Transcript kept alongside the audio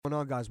going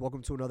on, guys?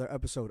 Welcome to another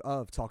episode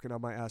of Talking On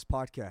My Ass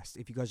podcast.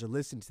 If you guys are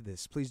listening to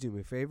this, please do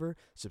me a favor,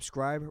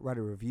 subscribe, write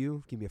a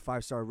review, give me a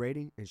 5-star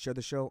rating, and share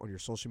the show on your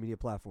social media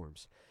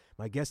platforms.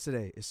 My guest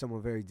today is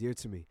someone very dear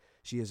to me.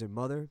 She is a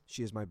mother,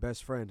 she is my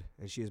best friend,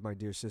 and she is my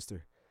dear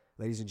sister.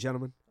 Ladies and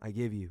gentlemen, I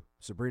give you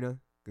Sabrina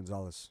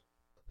Gonzalez.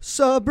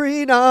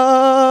 Sabrina!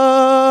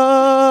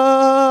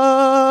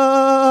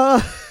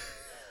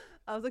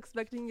 I was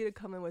expecting you to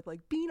come in with like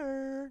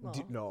Beaner.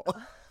 No.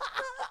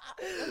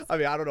 I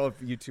mean, I don't know if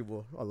YouTube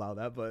will allow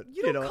that, but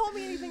you don't call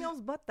me anything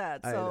else but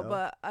that. So, know.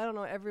 But I don't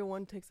know.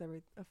 Everyone takes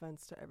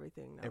offense to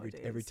everything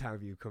nowadays. Every time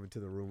you come into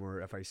the room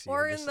or if I see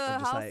or you, in the I'm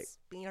just house, like,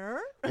 Beaner.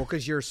 well,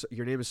 because your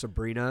name is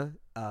Sabrina,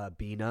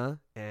 Bina,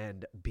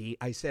 and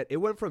I said it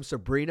went from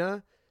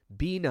Sabrina,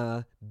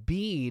 Bina,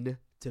 Bean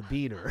to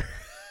Beaner.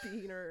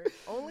 Beaner.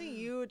 Only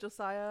you,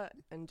 Josiah,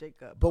 and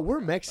Jacob. But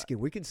we're Mexican.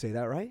 We can say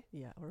that, right?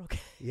 Yeah, we're okay.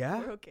 Yeah?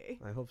 We're okay.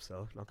 I hope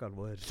so. Knock on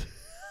wood.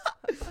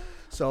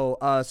 So,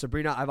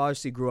 Sabrina, I've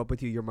obviously grew up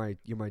with you. You're my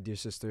dear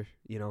sister.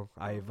 You know,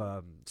 I've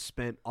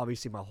spent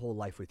obviously my whole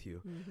life with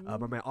you. Mm-hmm.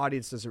 But my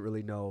audience doesn't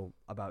really know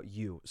about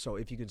you. So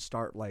if you can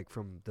start like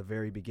from the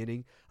very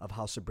beginning of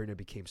how Sabrina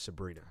became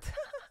Sabrina.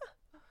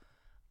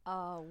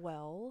 I'm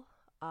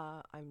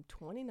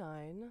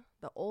 29,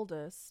 the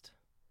oldest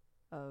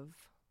of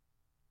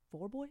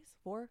 4 boys.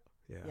 4?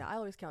 Yeah, I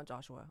always count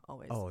Joshua.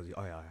 Always. Oh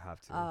yeah, I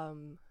have to.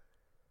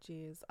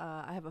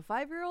 I have a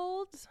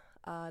 5-year-old.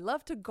 I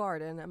love to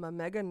garden. I'm a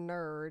mega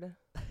nerd.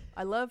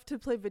 I love to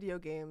play video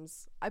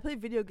games. I play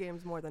video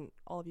games more than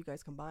all of you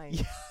guys combined.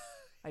 Yeah.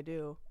 I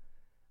do.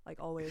 Like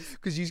always.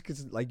 Because you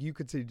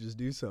continue to just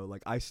do so.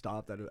 Like I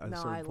stopped at a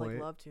certain point.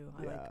 Love to.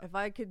 Yeah. If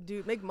I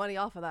could make money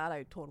off of that,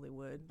 I totally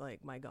would.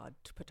 Like, my God,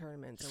 to put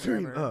tournaments or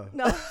Stream, whatever.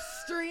 No,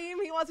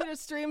 stream. He wants me to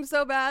stream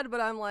so bad, but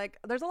I'm like,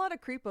 there's a lot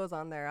of creepos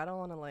on there. I don't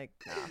want to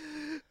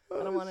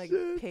I don't want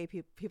to pay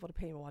people to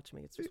pay and watch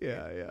me. It's just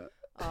weird.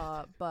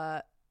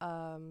 But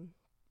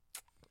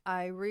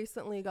I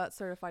recently got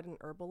certified in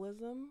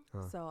herbalism,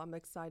 so I'm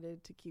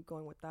excited to keep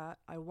going with that.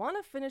 I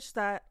want to finish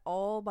that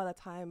all by the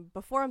time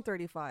before I'm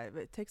 35.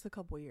 It takes a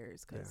couple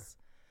years because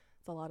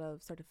it's a lot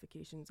of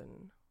certifications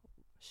and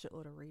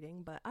shitload of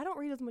reading. But I don't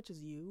read as much as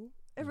you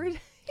every day.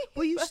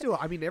 Well, you still.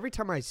 I mean, every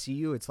time I see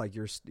you, it's like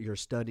you're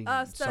studying.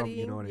 Studying.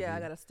 You know what I mean? I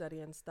gotta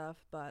study and stuff.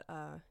 But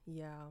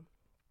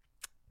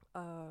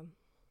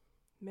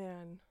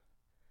man,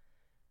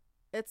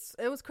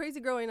 it was crazy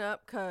growing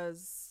up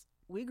because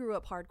we grew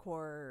up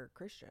hardcore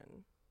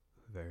Christian.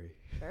 Very.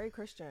 Very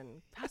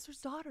Christian. Pastor's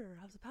daughter.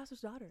 I was a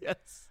pastor's daughter.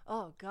 Yes.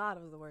 Oh, God, it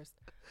was the worst.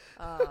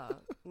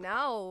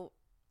 Now,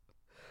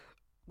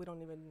 we don't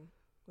do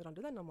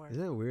that no more.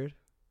 Isn't that weird?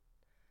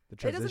 The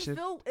transition? It doesn't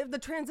feel, if the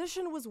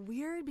transition was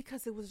weird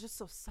because it was just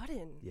so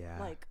sudden. Yeah.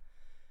 Like,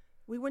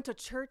 we went to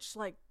church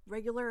like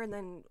regular, and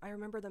then I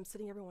remember them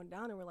sitting everyone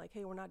down and we're like,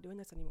 hey, we're not doing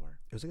this anymore.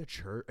 It was like a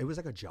church. It was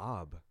like a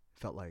job.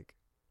 Felt like.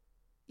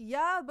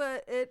 Yeah,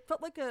 but it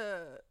felt like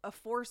it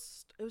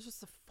was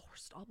just a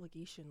forced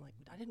obligation. Like,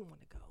 I didn't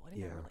want to go. I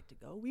didn't ever like to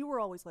go. We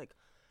were always like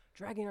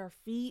dragging our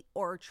feet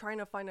or trying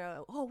to find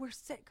we're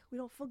sick. We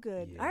don't feel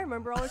good. Yeah. I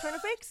remember always trying to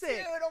fake sick.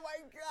 Dude, oh my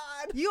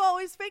God. You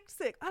always fake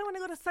sick. I don't want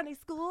to go to Sunday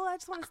school. I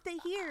just want to stay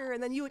here.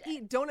 And then you would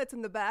eat donuts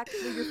in the back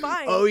so you're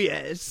fine. Oh,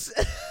 yes.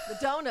 The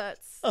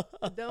donuts.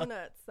 The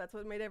donuts. That's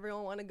what made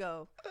everyone want to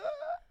go.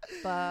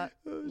 But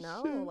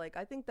like,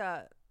 I think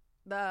that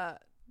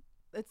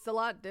it's a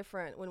lot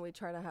different when we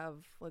try to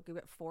have, like, we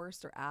get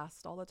forced or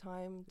asked all the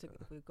time to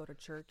we go to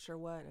church or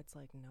what. And it's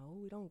like, no,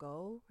 we don't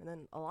go. And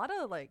then a lot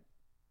of, like,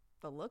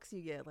 the looks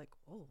you get, like,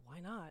 oh, why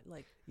not?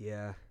 Like,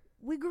 yeah,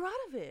 we grew out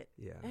of it.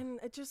 Yeah. And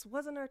it just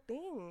wasn't our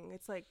thing.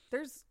 It's like,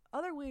 there's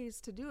other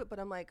ways to do it. But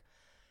I'm like,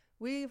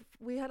 we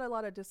had a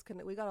lot of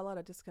we got a lot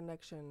of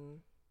disconnection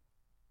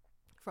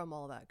from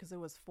all that because it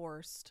was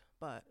forced.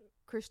 But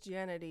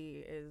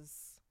Christianity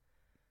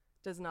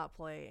does not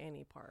play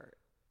any part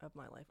of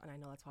my life, and I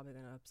know that's probably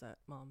gonna upset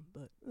Mom,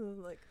 but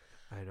like,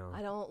 I know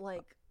I don't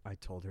like. I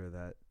told her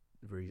that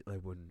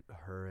like when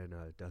her and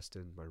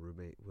Dustin, my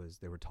roommate,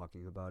 they were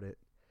talking about it,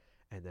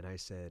 and then I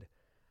said,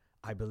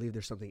 I believe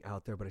there's something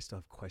out there, but I still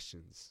have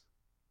questions,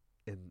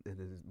 and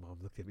then Mom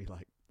looked at me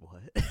like,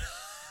 what?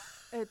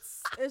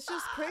 It's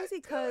just crazy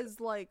because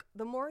like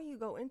the more you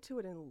go into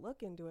it and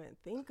look into it and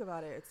think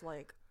about it, it's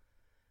like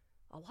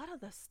a lot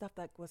of the stuff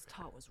that was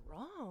taught was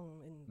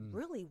wrong and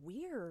really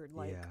weird.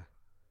 Like. Yeah.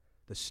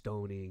 The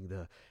stoning,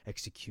 the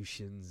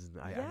executions.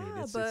 I mean,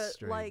 it's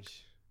strange. Like,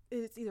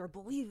 it's either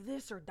believe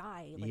this or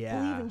die. Like,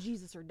 believe in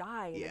Jesus or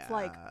die. And it's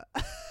like,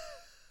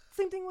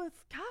 same thing with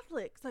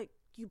Catholics. Like,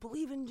 you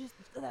believe in just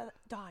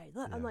die.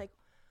 I'm like,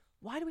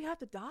 why do we have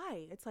to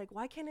die? It's like,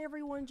 why can't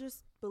everyone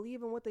just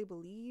believe in what they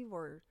believe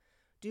or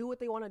do what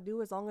they want to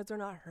do as long as they're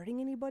not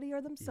hurting anybody or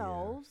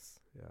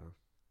themselves? Yeah.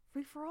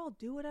 Free for all.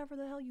 Do whatever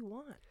the hell you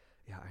want.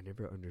 Yeah, I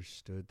never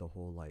understood the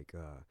whole, like,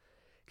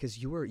 because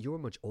you were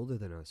much older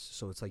than us,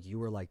 so it's like you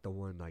were like the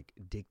one like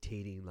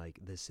dictating like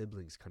the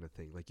siblings kind of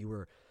thing. Like you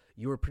were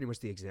pretty much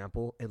the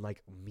example, and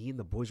like me and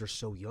the boys were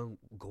so young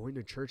going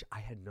to church. I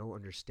had no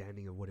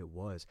understanding of what it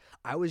was.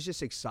 I was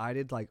just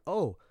excited, like,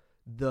 oh,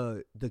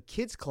 the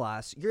kids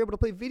class, you're able to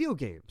play video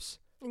games.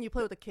 And you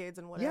play with the kids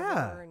and whatever.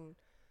 Yeah.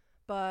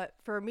 But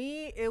for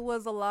me, it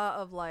was a lot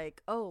of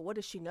like, oh, what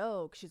does she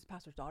know? 'Cause she's a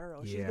pastor's daughter.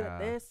 Oh, she's good at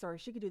this, or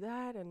she could do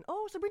that. And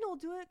oh, Sabrina will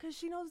do it because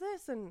she knows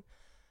this. And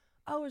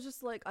I was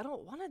just like, I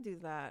don't want to do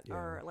that. Yeah.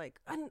 Or like,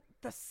 and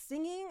the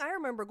singing, I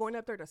remember going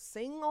up there to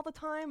sing all the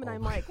time. And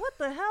I'm like, what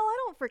the hell? I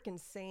don't freaking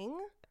sing.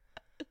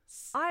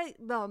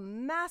 The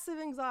massive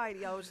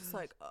anxiety. I was just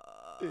like,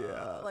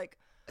 like,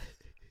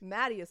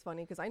 Maddie is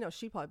funny because I know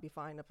she'd probably be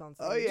fine up on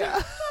stage. Oh,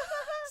 yeah.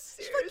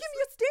 She's like, give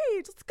me a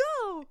stage. Let's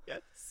go.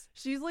 Yes.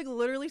 She's like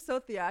literally so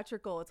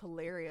theatrical. It's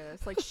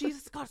hilarious. Like,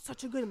 she's got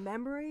such a good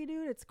memory,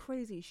 dude. It's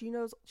crazy. She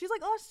knows. She's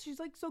like us. She's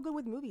like so good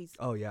with movies.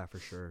 Oh, yeah, for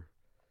sure.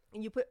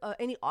 And you put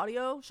any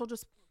audio, she'll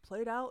just play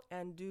it out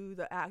and do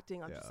the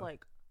acting. I'm just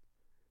like,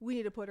 we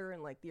need to put her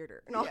in like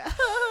theater. No. Yeah.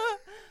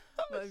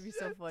 That'd be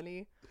so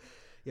funny.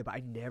 Yeah, but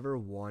I never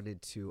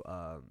wanted to.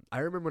 I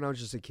remember when I was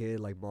just a kid,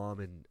 like mom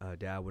and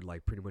dad would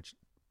like pretty much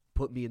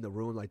put me in the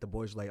room. Like the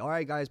boys were like, all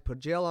right, guys, put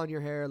gel on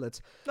your hair.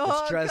 Let's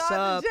dress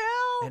up.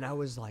 And I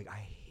was like,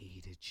 I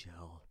hated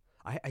gel.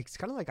 It's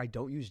kind of like I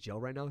don't use gel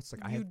right now. It's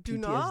like I have PTSD.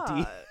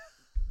 Not.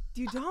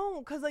 You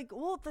don't, because like,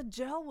 well, the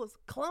gel was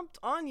clumped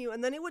on you,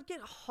 and then it would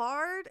get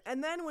hard,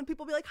 and then when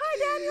people be like,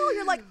 hi, Daniel,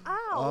 you're like,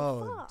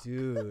 ow, fuck.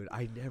 Dude,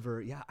 I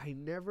never,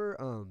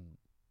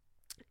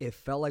 it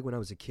felt like when I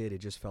was a kid, it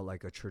just felt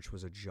like a church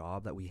was a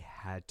job that we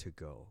had to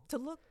go. To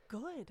look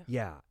good.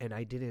 Yeah, and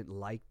I didn't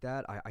like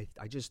that.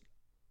 I just,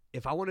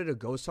 if I wanted to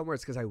go somewhere,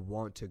 it's because I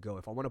want to go.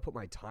 If I want to put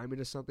my time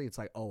into something, it's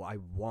like, oh, I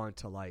want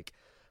to like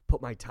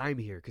put my time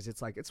here, because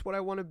it's like, it's what I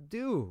want to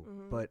do.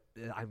 Mm-hmm. But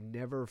I've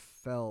never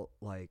felt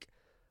like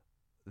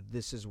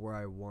this is where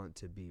I want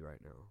to be right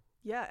now.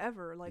 Yeah,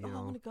 ever. Like, I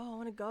want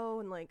to go.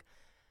 And like,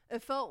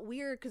 it felt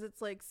weird because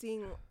it's like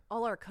seeing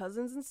all our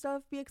cousins and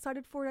stuff be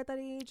excited for it at that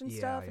age and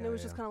stuff. And it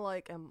was just kind of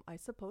like, am I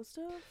supposed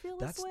to feel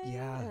this way?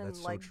 Yeah, and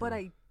that's like, so true. but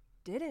I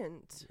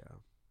didn't. Yeah.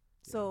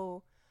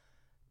 So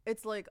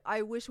it's like,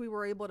 I wish we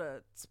were able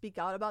to speak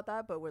out about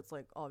that, but it's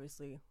like,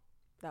 obviously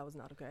that was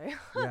not okay.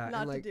 Yeah,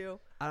 not like, to do.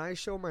 And I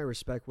show my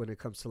respect when it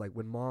comes to like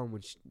when mom,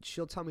 when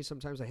she'll tell me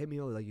sometimes, like, hey,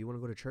 Mio, like, you want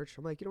to go to church?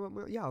 I'm like, you know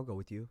what? Yeah, I'll go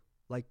with you.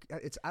 Like,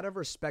 it's out of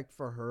respect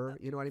for her.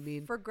 You know what I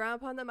mean? For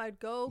Grandpa and them, I'd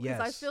go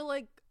because I feel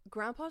like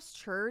Grandpa's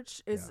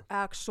church is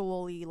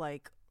actually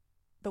like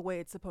the way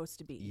it's supposed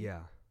to be.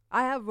 Yeah.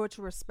 I have much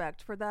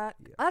respect for that.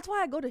 Yeah. That's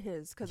why I go to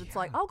his, because it's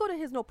like, I'll go to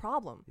his, no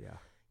problem. Yeah.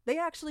 They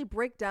actually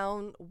break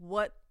down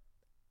what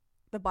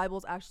the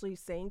Bible's actually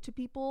saying to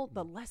people,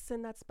 the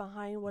lesson that's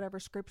behind whatever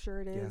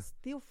scripture it is.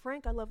 Yeah. Theo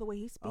Frank, I love the way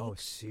he speaks. Oh,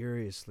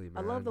 seriously,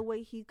 man. I love the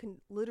way he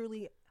can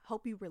literally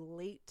help you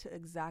relate to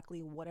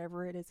exactly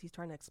whatever it is he's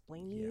trying to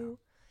explain to you,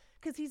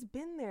 because he's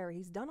been there,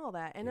 he's done all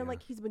that, and then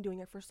like he's been doing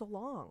it for so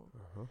long.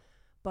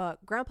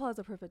 But Grandpa is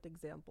a perfect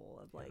example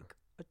of like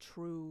a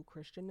true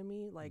Christian to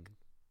me. Like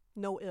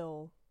no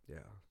ill,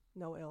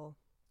 no ill.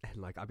 And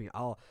like, I mean,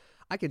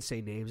 I can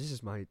say names.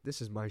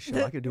 This is my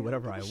show. I can do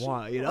whatever I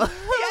want, you know.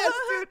 Yes,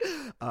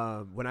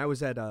 dude. When I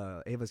was at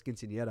Ava's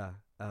quinceañera,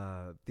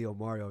 Theo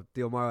Mario,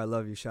 I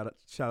love you. Shout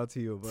out to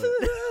you. But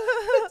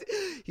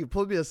he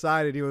pulled me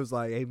aside and he was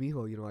like, hey,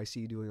 mijo, you know, I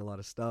see you doing a lot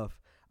of stuff,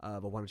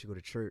 but why don't you go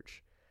to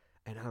church?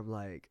 And I'm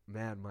like,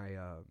 man, my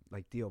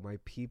like, Theo, my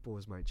people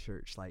is my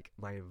church. Like,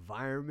 my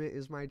environment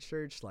is my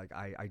church. Like,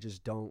 I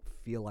just don't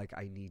feel like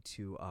I need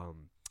to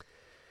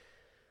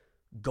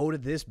go to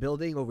this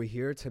building over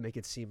here to make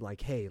it seem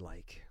like, hey,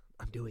 like,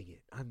 I'm doing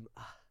it. I'm,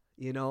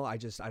 you know, I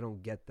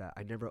don't get that.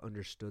 I never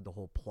understood the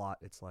whole plot.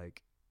 It's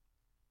like,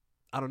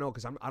 I don't know,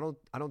 because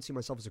I don't see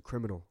myself as a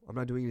criminal. I'm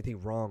not doing anything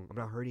wrong. I'm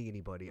not hurting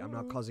anybody. I'm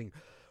not causing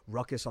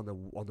ruckus on the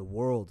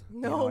world. No,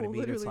 you know what I mean?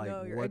 Literally, it's like,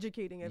 no. You're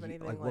educating, if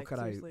anything. Like, what could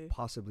seriously. I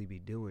possibly be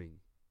doing?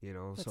 You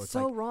know, that's so it's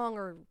so like, wrong,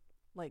 or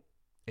like,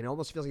 it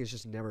almost feels like it's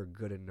just never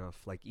good enough.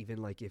 Like, even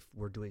like if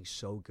we're doing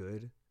so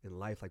good in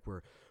life, like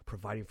we're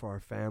providing for our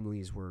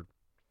families, we're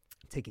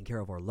taking care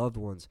of our loved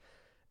ones,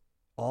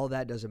 all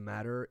that doesn't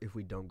matter if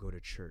we don't go to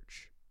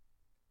church.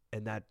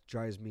 And that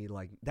drives me,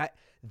 like,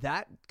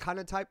 that kind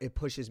of type, it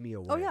pushes me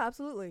away. Oh yeah,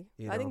 absolutely.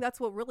 You know? I think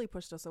that's what really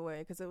pushed us away,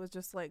 because it was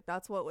just like,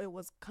 that's what it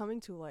was coming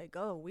to, like,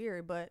 oh,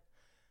 weird. But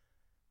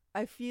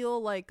I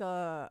feel like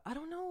I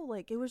don't know,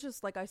 like, it was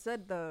just like I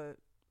said, the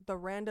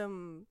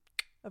random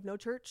of no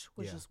church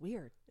was just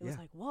weird. It was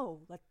like, whoa,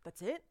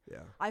 that's it.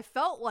 Yeah. I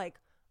felt like,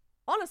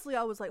 honestly,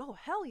 I was like, oh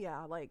hell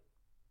yeah, like,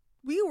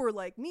 we were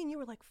like, me and you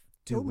were like,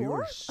 dude, we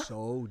were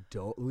so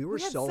dope. We were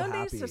so happy. We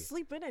had Sundays to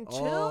sleep in and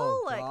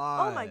chill. Like,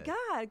 oh my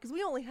God, because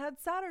we only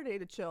had Saturday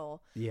to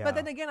chill. Yeah. But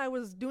then again, I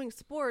was doing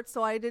sports,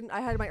 so I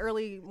had my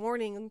early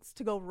mornings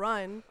to go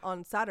run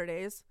on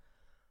Saturdays.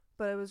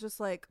 But it was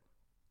just like,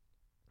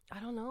 I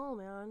don't know,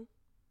 man.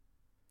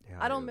 Yeah,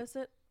 I don't miss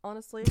it,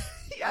 honestly.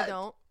 I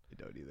don't.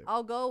 I don't either.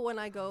 I'll go when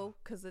I go,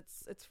 because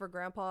it's for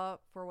Grandpa,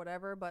 for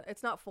whatever, but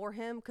it's not for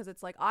him, because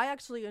it's like, I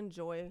actually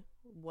enjoy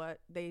what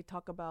they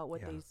talk about,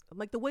 what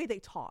like the way they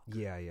talk.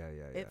 Yeah.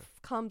 It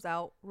comes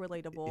out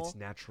relatable. It's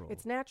natural.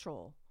 It's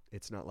natural.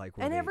 It's not like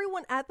and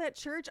everyone at that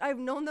church, I've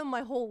known them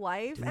my whole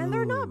life, and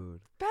they're not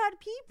bad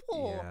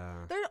people.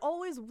 Yeah.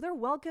 They're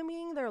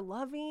welcoming, they're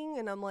loving,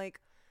 and I'm like,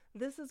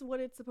 this is what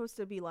it's supposed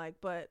to be like,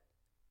 but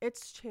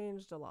it's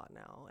changed a lot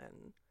now.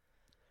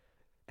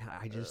 And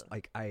I just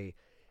like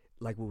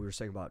what we were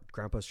saying about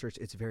Grandpa's church.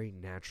 It's very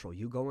natural.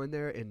 You go in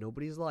there and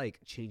nobody's like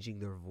changing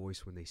their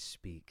voice when they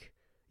speak.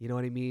 You know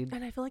what I mean?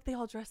 And I feel like they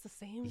all dress the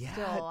same still.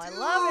 Dude, I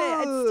love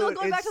it. It's still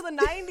going back to the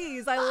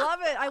 90s. I love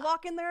it. I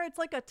walk in there, it's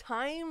like a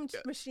time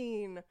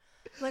machine.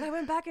 Like I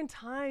went back in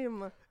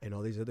time. And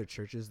all these other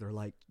churches, they're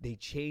like, they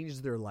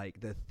changed their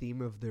like the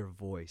theme of their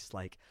voice.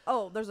 Like,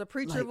 oh, there's a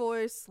preacher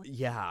voice.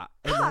 Yeah.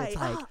 And then it's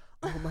like,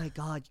 oh my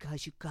God, you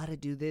guys, you gotta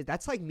do this.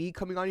 That's like me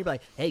coming on, you be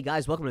like, hey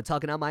guys, welcome to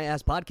Talking Out My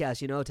Ass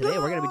podcast. You know, today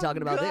we're gonna be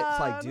talking about this. It's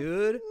like,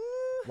 dude,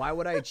 why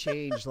would I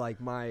change like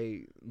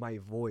my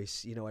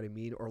voice? You know what I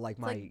mean? Or like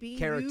my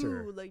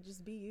character. You. Like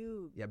just be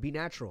you. Yeah, be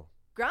natural.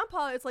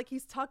 Grandpa, it's like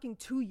he's talking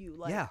to you.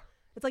 Like, yeah.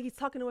 It's like he's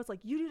talking to us like,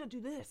 you need to do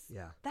this,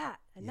 that,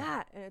 and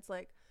that. And it's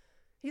like,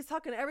 he's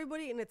talking to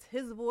everybody and it's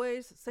his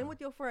voice. Same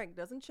with Yo Frank.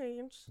 Doesn't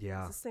change.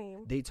 Yeah. It's the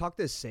same. They talk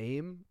the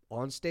same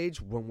on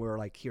stage when we're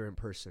like here in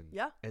person.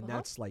 Yeah. And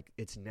that's like,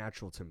 it's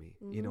natural to me.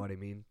 You know what I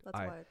mean? That's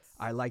why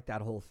I like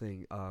that whole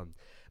thing.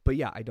 But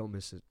yeah, I don't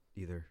miss it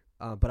either.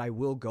 But I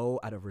will go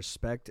out of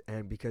respect,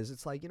 and because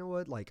it's like, you know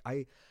what? Like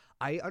I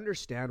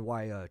understand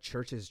why a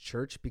church is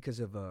church because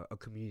of a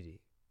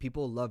community.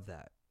 People love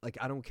that. Like,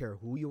 I don't care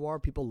who you are.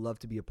 People love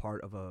to be a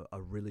part of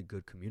a really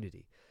good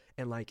community.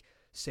 And like,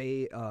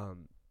 say,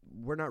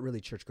 we're not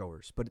really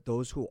churchgoers, but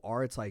those who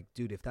are, it's like,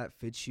 dude, if that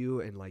fits you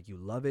and like you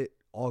love it,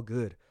 all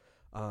good.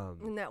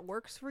 And that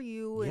works for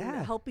you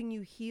and helping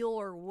you heal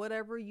or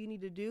whatever you need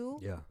to do.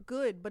 Yeah.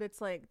 Good. But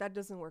it's like, that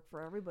doesn't work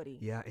for everybody.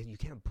 Yeah. And you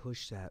can't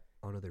push that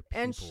on other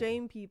people. And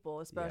shame people,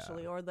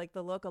 especially. Or like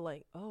the look of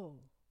like, oh,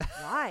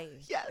 why?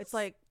 Yes. It's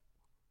like,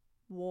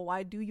 well,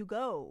 why do you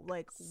go?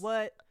 Like,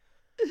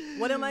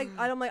 what am I?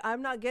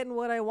 I'm not getting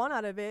what I want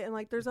out of it. And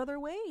like, there's other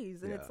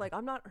ways. And it's like,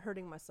 I'm not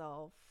hurting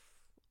myself,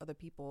 other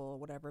people,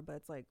 whatever. But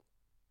it's like,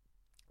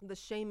 the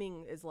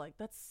shaming is like,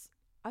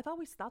 I thought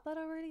we stopped that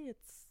already.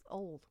 It's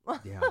old.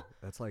 Yeah,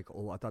 that's like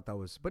old. I thought that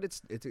was, but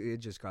it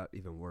just got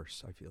even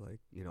worse. I feel like,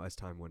 you know, as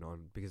time went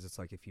on, because it's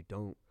like if you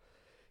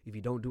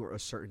don't do a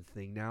certain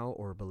thing now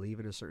or believe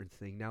in a certain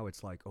thing now,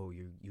 it's like, oh,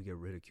 you get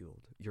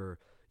ridiculed.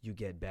 You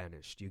get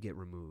banished. You get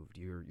removed.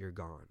 You're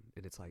gone.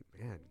 And it's like,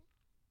 man.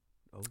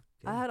 Oh,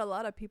 I had a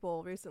lot of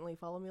people recently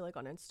follow me like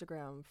on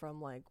Instagram from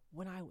like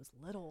when I was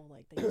little.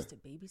 Like they used to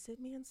babysit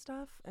me and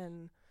stuff,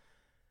 and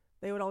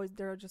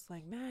they're just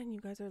like, man, you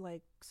guys are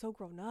like so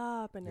grown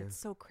up, and it's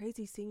so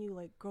crazy seeing you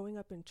like growing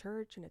up in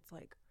church, and it's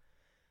like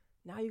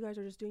now you guys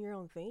are just doing your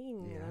own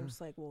thing. And I'm just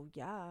like, well,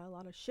 yeah, a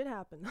lot of shit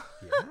happened.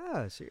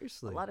 Yeah,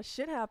 seriously. A lot of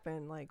shit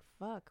happened. Like,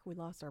 fuck, we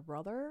lost our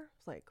brother.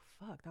 It's like,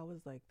 fuck, that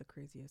was like the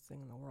craziest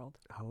thing in the world.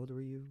 How old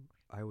were you?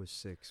 I was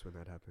 6 when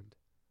that happened.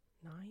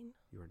 9?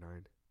 You were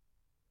 9.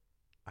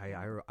 I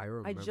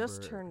remember. I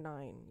just turned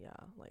 9. Yeah,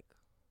 like.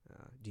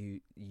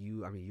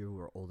 I mean, you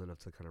were old enough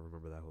to kind of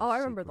remember that whole. Oh, I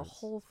remember the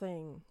whole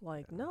thing.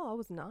 Like, no, I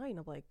was 9.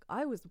 I'm like,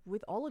 I was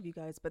with all of you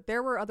guys, but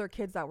there were other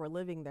kids that were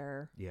living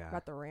there. Yeah.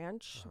 At the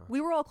ranch, we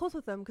were all close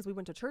with them because we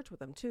went to church with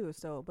them too.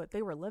 So, but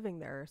they were living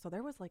there, so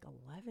there was like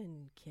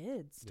 11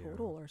 kids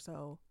total or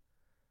so.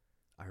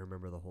 I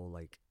remember the whole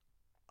like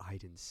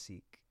hide and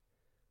seek.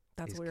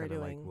 That's what we were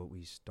doing. Like what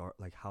we start,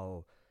 like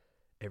how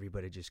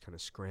everybody just kind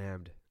of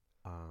scrammed,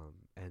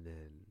 and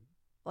then.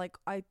 Like,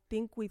 I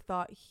think we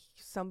thought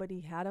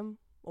somebody had him,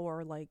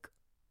 or like,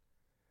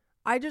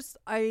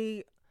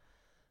 the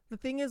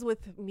thing is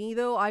with me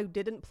though, I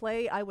didn't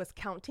play, I was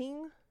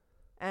counting,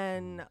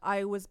 and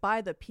I was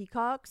by the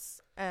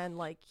peacocks, and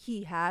like,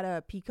 he had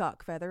a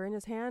peacock feather in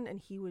his hand, and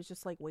he was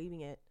just like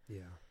waving it.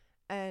 Yeah.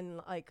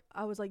 And like,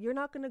 I was like, you're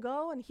not gonna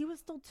go? And he was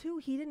still 2,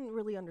 he didn't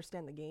really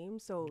understand the game,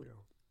 so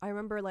I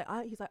remember like,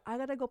 he's like, I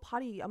gotta go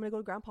potty, I'm gonna go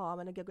to grandpa, I'm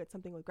gonna go get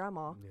something with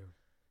grandma. Yeah.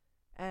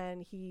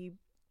 And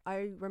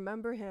I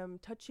remember him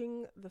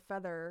touching the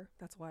feather.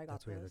 That's why I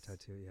got this. That's why the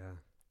tattoo,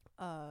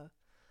 yeah.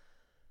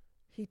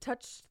 He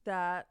touched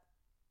that.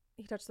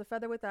 He touched the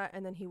feather with that,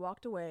 and then he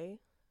walked away.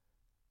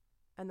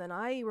 And then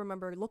I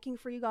remember looking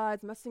for you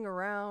guys, messing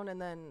around, and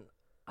then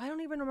I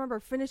don't even remember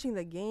finishing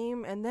the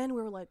game. And then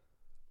we were like,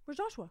 where's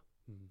Joshua?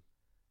 Mm-hmm.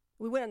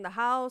 We went in the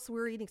house. We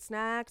were eating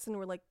snacks, and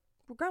we're like,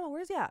 well, Grandma,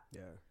 where's he at?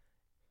 Yeah.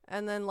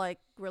 And then like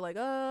we're like,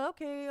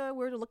 okay,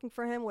 we're looking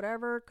for him,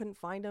 whatever. Couldn't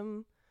find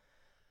him.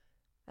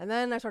 And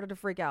then I started to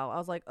freak out. I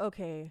was like,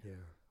 okay,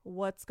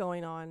 what's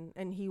going on?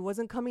 And he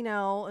wasn't coming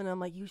out. And I'm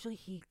like, usually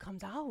he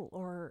comes out,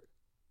 or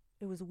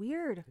it was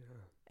weird. Yeah.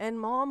 And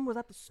Mom was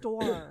at the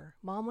store.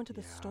 Mom went to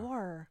the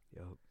store.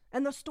 Yep.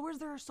 And the stores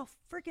there are so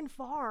freaking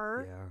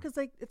far. Yeah. Because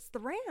like, it's the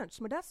ranch,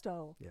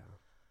 Modesto. Yeah.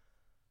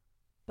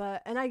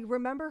 And I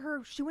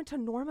remember she went to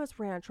Norma's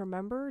ranch.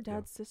 Remember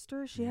Dad's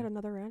sister? She had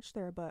another ranch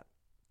there, but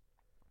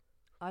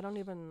I don't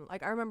even,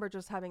 like, I remember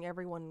just having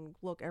everyone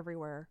look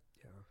everywhere.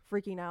 Yeah.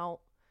 Freaking out.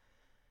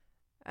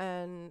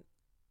 And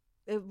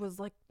it was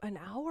like an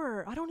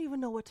hour. I don't even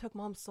know what took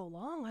Mom so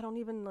long. I don't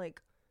even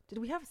like, Did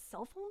we have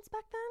cell phones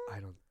back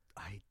then?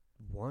 I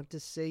want to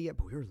say yeah,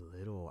 but we were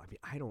little. I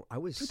mean, I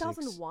was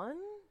 2001.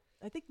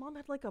 I think Mom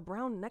had like a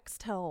brown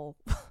Nextel.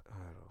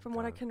 From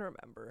what I can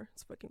remember.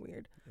 It's fucking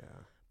weird.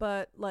 Yeah.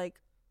 But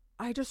like,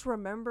 I just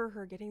remember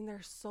her getting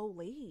there so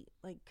late,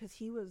 like, because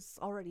he was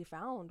already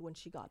found when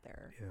she got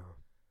there. Yeah.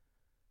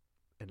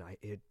 And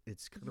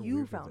it's kind of weird. You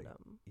like, found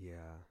him. Yeah.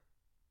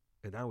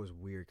 And that was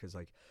weird because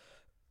like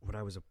when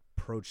I was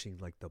approaching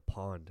like the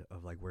pond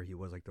of like where he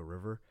was, like the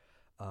river,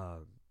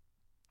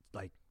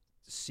 like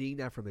seeing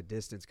that from a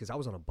distance, because I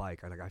was on a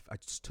bike. I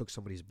just took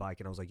somebody's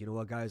bike and I was like, you know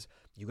what, guys,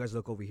 you guys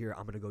look over here.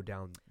 I'm gonna go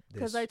down this.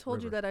 Because I told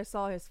river. you that I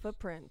saw his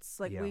footprints.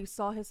 Like we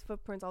saw his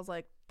footprints. I was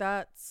like,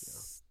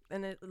 that's. Yeah.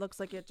 And it looks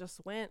like it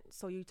just went.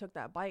 So you took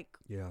that bike.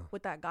 Yeah.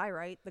 With that guy,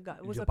 right? The guy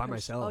was by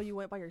myself. Oh, you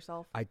went by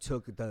yourself. I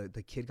took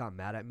the kid got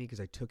mad at me because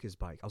I took his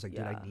bike. I was like,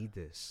 dude, I need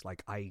this.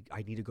 Like, I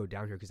need to go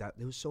down here because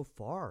it was so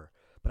far.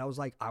 But I was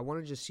like, I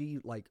want to just see,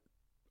 like,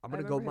 I'm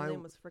gonna go. His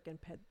name was freaking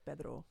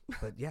Pedro.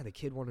 But yeah, the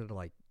kid wanted to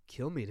like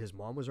kill me, and his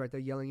mom was right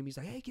there yelling at me. He's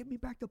like, hey, give me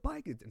back the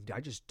bike, and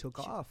I just took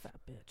off. Fat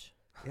bitch.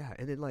 Yeah,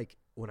 and then like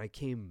when I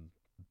came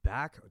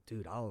back,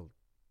 dude, I'll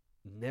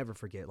never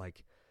forget.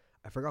 Like,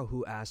 I forgot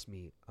who asked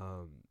me.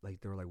 Like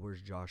they were like,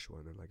 "Where's Joshua?"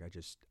 And then like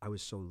I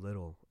was so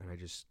little, and I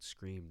just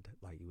screamed.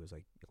 Like he was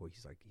like, "Oh,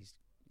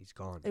 he's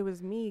gone." It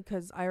was me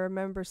because I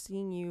remember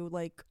seeing you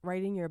like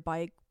riding your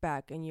bike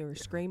back, and you were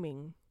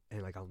screaming.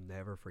 And like I'll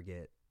never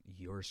forget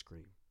your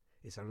scream.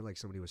 It sounded like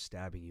somebody was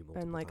stabbing you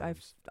multiple and like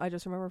times. I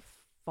just remember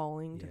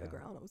falling to the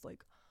ground. I was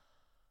like,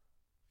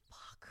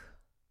 "Fuck!"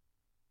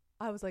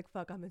 I was like,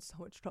 "Fuck!" I'm in so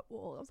much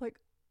trouble.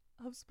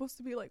 I was supposed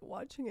to be like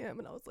watching him,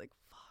 and I was like,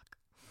 "Fuck!"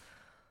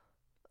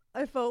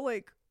 I felt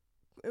like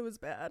it was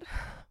bad.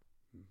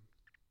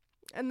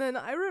 And then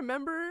I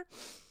remember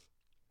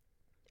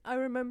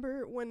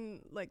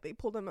when like they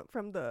pulled him up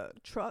from the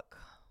truck.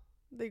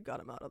 They got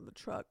him out of the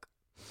truck,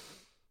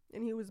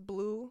 and he was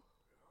blue.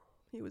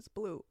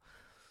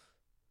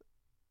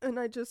 And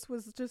I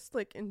was just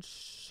like in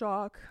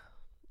shock,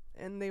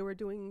 and they were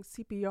doing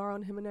CPR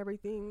on him and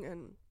everything,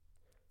 and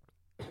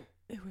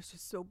it was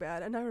just so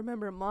bad. And I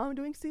remember Mom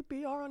doing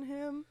CPR on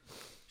him.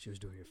 She was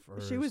doing it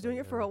first. She was doing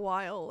it for a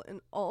while,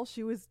 and all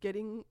she was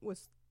getting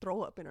was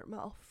throw up in her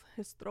mouth.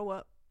 His throw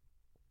up.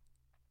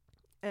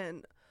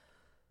 And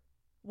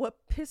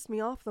what pissed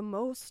me off the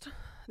most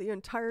the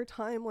entire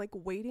time, like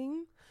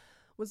waiting,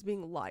 was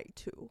being lied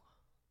to.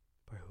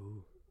 By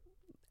who?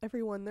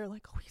 Everyone. They're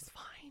like, "Oh, he's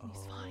fine.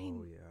 He's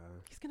fine.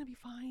 Yeah. He's gonna be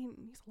fine.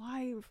 He's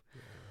alive."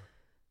 Yeah.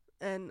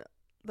 And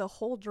the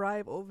whole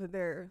drive over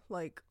there,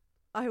 like,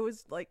 I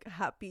was like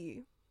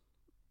happy.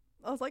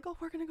 I was like, "Oh,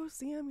 we're gonna go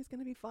see him. He's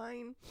gonna be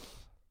fine."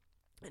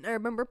 And I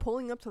remember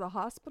pulling up to the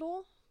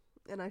hospital,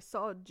 and I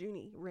saw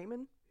Junie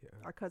Raymond,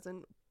 our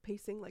cousin,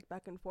 pacing like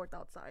back and forth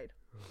outside.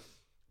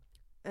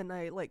 And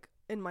I like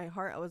in my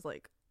heart, I was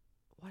like,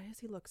 "Why does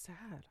he look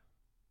sad?"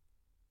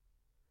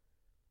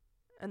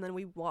 And then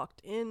we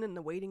walked in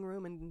the waiting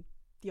room, and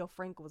Theo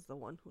Frank was the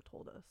one who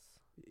told us.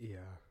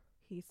 Yeah.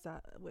 He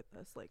sat with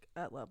us like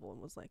at level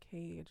and was like,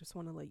 "Hey, I just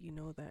want to let you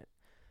know that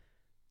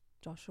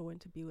Joshua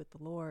went to be with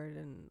the Lord."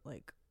 And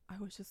like I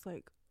was just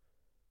like,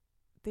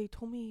 they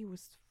told me he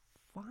was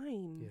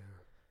fine. Yeah.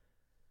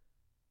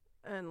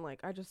 And like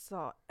I just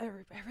saw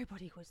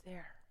everybody was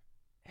there.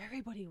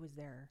 Everybody was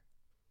there.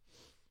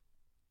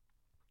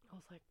 I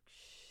was like,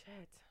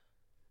 shit.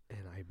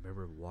 And I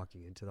remember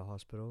walking into the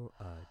hospital,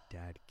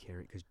 Dad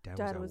carrying, because Dad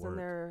was at work, in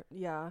there,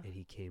 yeah. And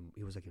he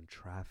was like in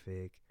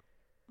traffic,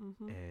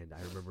 and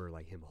I remember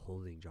like him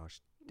holding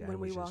Josh. Dad when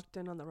we was walked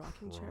in on the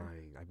rocking chair.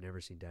 I've never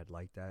seen Dad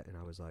like that, and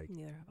I was like,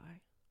 neither have I.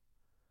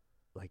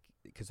 Like,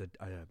 because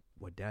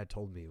what Dad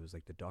told me was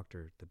like the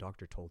doctor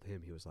told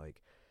him, he was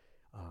like,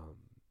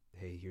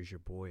 "Hey, here's your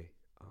boy.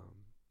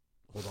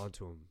 Hold on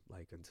to him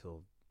like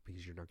until,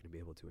 because you're not going to be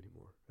able to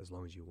anymore, as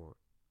long as you want."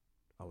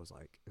 I was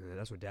like, and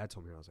that's what Dad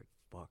told me, and I was like,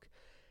 fuck.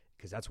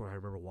 Because that's when I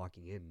remember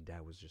walking in, and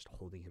Dad was just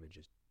holding him and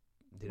just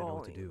didn't know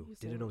what to do.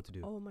 Didn't know what to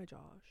do. Oh my gosh.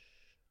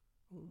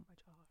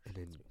 And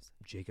then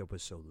Jacob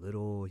was so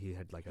little. He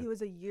had like he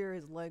was a year,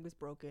 his leg was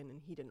broken, and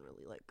he didn't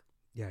really like.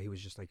 Yeah, he was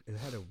just like, it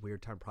had a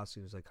weird time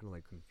processing. He was like kind of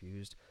like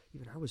confused.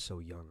 Even I was so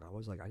young. I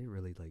was like, I didn't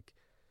really like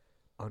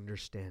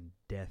understand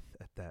death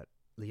at that.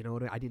 You know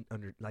what I didn't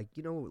like,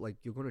 you know, like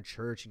you're going to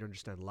church, you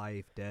understand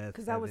life, death,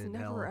 because that was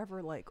never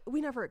ever like, we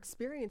never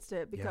experienced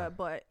it because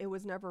but it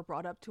was never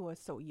brought up to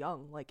us so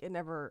young. Like it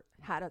never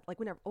had it, like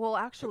we never, well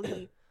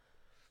actually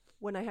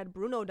when I had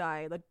Bruno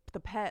die, the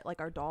pet,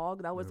 like our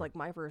dog, that was like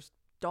my first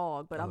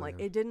dog, but I'm like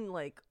it didn't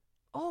like,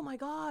 oh my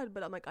god,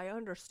 but I'm like I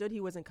understood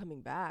he wasn't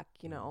coming back,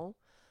 you know,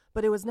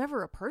 but it was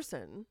never a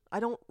person. I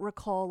don't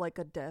recall like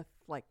a death,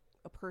 like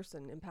a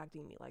person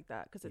impacting me like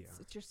that, because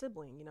it's your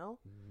sibling, you know.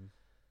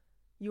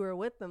 You were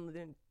with them the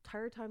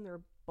entire time they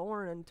were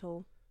born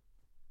until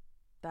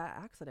that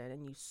accident,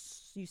 and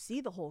you see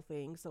the whole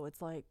thing, so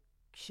it's like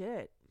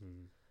shit.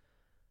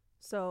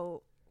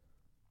 So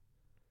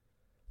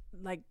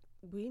like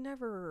we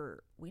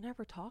never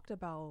talked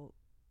about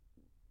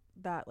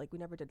that, like we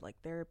never did like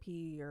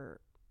therapy or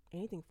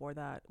anything for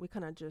that. We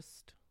kind of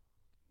just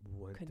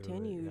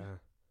continued. Yeah.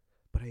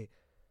 But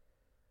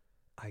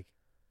I,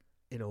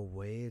 in a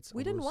way, it's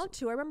we didn't want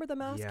to. I remember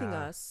them asking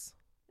us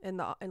in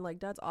like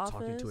Dad's office,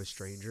 talking to a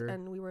stranger,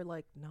 and we were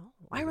like, no.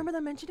 I remember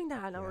them mentioning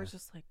that, and I was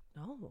just like,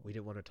 no. We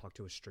didn't want to talk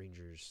to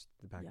strangers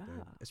back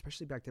then,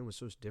 especially back then was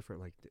so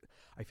different. Like,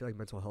 I feel like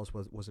mental health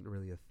wasn't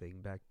really a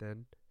thing back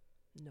then.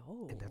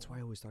 No. And that's why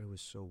I always thought it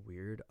was so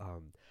weird.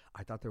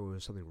 I thought there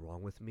was something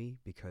wrong with me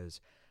because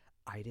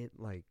I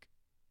didn't like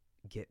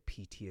get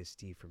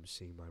PTSD from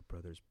seeing my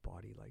brother's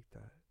body like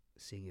that,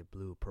 seeing it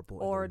blue, purple,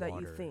 or in the that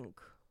water. You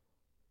think.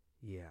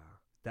 Yeah,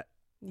 that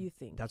you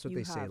think that's what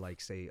they say. Like,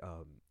 say,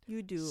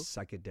 you do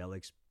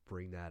psychedelics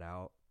bring that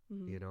out,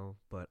 you know.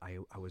 But I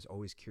was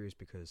always curious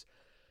because,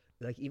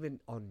 like, even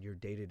on your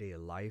day-to-day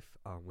life,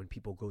 when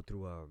people go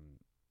through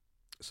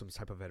some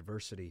type of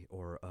adversity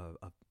or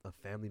a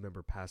family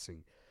member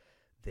passing,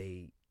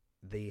 they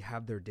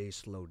have their day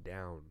slowed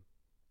down.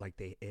 Like,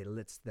 it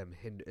lets them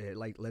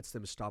lets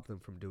them stop them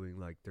from doing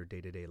like their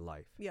day-to-day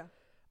life. Yeah.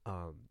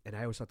 And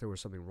I always thought there was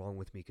something wrong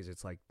with me because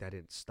it's like that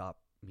didn't stop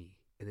me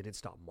and it didn't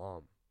stop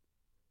Mom.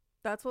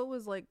 That's what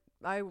was like.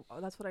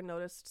 That's what I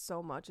noticed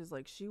so much is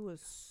like she was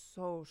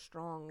so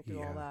strong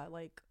through all that.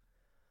 Like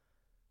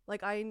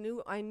I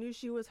knew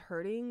she was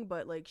hurting,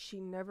 but like she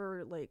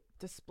never like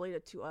displayed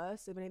it to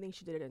us. If anything,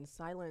 she did it in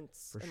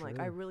silence. For and sure. Like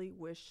I really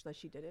wish that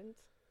she didn't.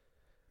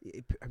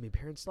 I mean,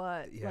 parents.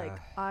 But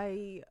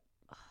like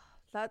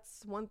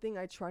that's one thing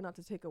I try not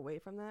to take away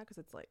from that, because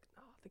it's like,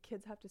 oh, the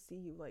kids have to see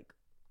you like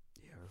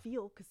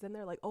feel, because then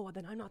they're like, oh,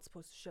 then I'm not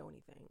supposed to show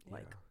anything.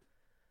 Like,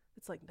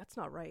 it's like, that's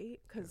not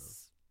right,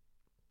 because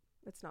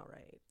it's not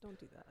right. Don't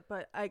do that.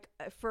 But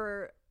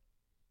for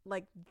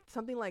like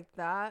something like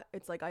that,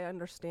 it's like I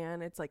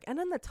understand. It's like, and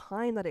in the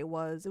time that it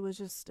was a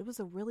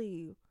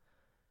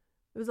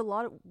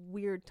lot of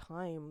weird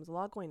times, a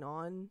lot going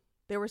on.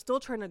 They were still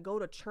trying to go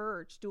to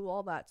church, do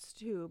all that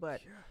too, but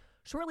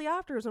shortly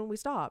after is when we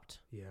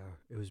stopped. Yeah,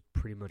 it was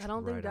pretty much. I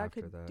don't think Dad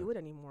could that. do it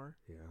anymore.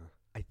 Yeah,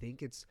 I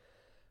think it's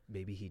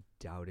maybe he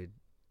doubted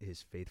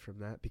his faith from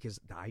that, because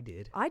I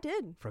did.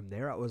 From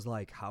there, I was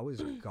like, how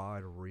is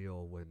God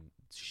real when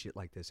shit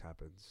like this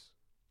happens?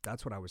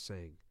 That's what I was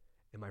saying.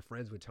 And my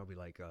friends would tell me,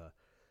 like,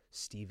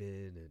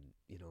 Steven, and,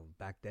 you know,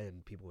 back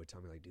then people would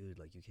tell me, like, dude,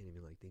 like, you can't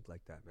even like think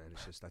like that, man.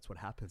 It's just, that's what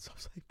happens. I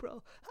was like,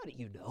 bro, how do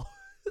you know?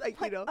 Like,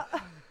 you know, what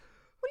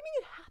do you mean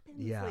it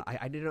happens? Yeah,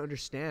 like, I didn't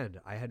understand.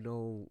 I had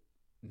no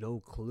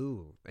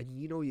clue. And,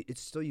 you know,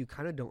 it's still, you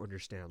kind of don't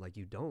understand. Like,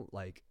 you don't,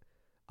 like,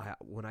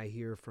 when I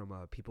hear from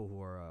people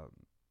who are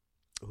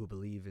who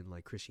believe in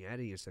like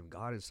Christianity and some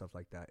God and stuff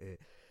like that,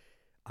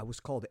 I was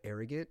called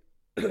arrogant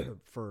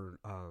for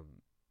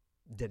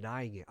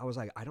denying it. I was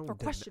like, I don't, for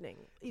questioning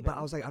even. But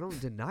I was like, I don't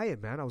deny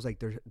it, man. I was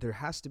like, there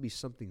has to be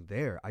something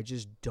there. I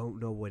just don't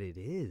know what it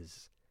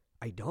is.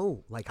 I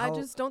don't like how, I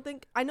just don't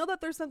think, I know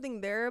that there's something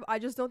there. I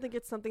just don't think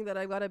it's something that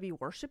I've got to be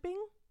worshiping.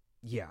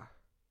 Yeah.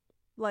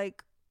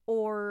 Like,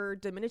 or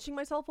diminishing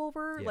myself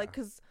over. Like,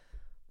 because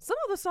some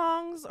of the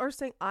songs are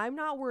saying I'm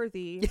not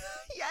worthy.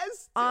 Yes.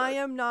 Dude. I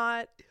am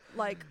not,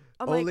 like,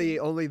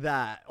 only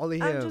that. Only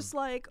him. I'm just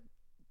like,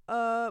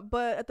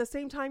 but at the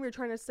same time you're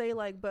trying to say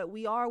like, but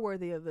we are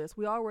worthy of this.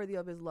 We are worthy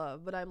of his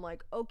love. But I'm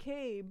like,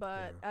 okay,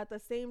 but at the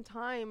same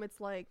time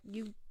it's like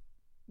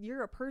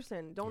you're a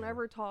person. Don't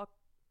ever talk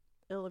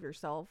ill of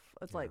yourself.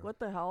 It's like, what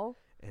the hell?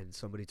 And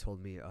somebody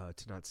told me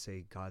to not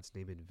say God's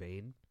name in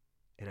vain.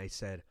 And I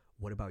said,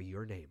 what about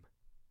your name?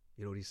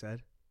 You know what he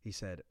said? He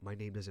said, my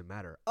name doesn't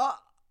matter.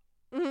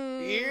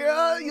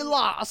 Yeah, you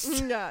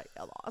lost. Yeah,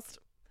 you lost.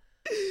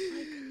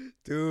 Like,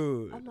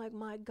 dude, I'm like,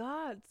 my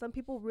God, some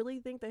people really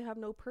think they have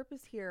no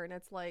purpose here. And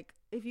it's like,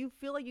 if you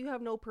feel like you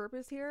have no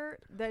purpose here,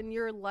 then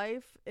your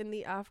life in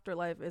the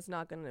afterlife is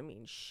not going to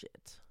mean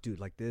shit.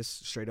 Dude, like this,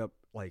 straight up,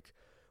 like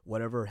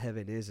whatever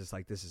heaven is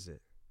like, this is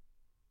it.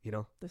 You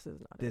know, this is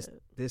not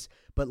this,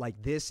 but like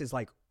this is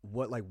like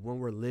what, like when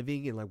we're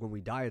living and like when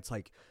we die, it's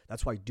like,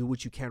 that's why do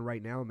what you can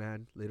right now,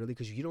 man. Literally,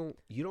 because you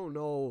don't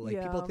know.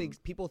 Like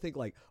people think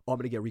like, oh, I'm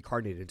gonna get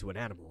reincarnated into an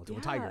animal, into a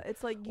tiger.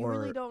 It's like you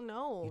really don't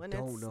know, and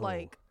it's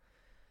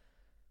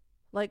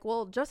like,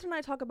 well, Justin and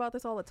I talk about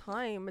this all the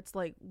time. It's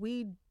like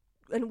we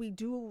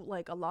do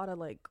like a lot of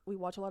like, we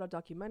watch a lot of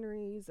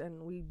documentaries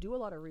and we do a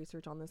lot of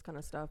research on this kind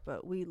of stuff,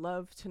 but we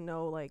love to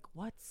know like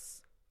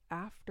what's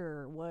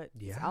after, what's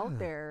out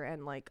there.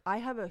 And like I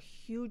have a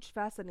huge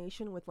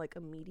fascination with like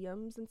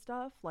mediums and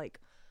stuff. Like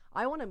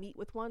I want to meet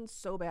with one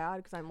so bad,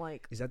 because I'm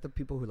like, is that the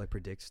people who like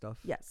predict stuff?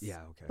 Yes.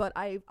 Yeah, okay. But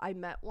I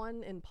met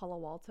one in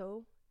Palo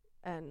Alto,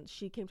 and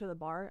she came to the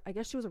bar. I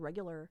guess she was a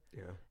regular.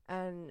 Yeah.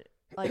 And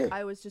like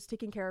I was just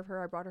taking care of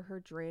her. I brought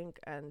her drink,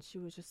 and she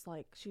was just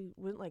like, she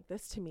went like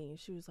this to me.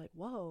 She was like,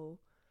 whoa.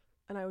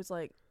 And I was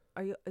like,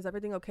 is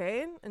everything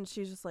okay? And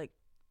she's just like,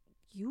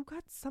 you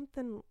got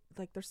something,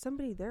 like there's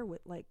somebody there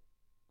with like,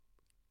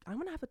 I'm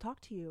gonna have to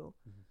talk to you.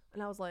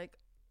 And I was like,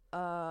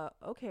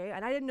 okay.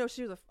 And I didn't know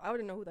I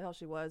wouldn't know who the hell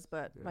she was,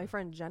 but my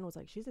friend Jen was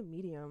like, she's a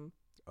medium.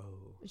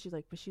 Oh. And she's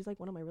like, but she's like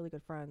one of my really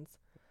good friends.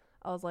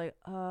 I was like,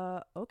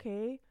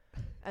 okay.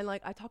 And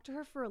like I talked to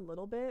her for a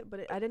little bit,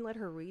 but I didn't let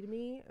her read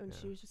me. And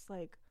she was just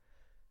like,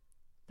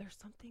 there's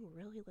something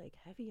really like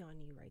heavy on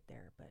you right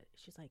there. But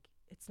she's like,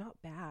 it's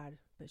not bad,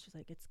 but she's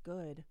like, it's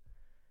good.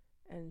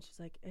 And she's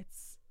like,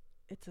 it's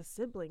a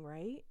sibling,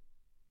 right?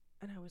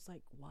 And I was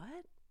like,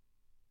 what?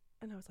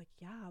 And I was like,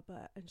 yeah,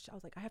 but, and I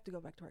was like, I have to go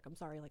back to work. I'm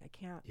sorry. Like, I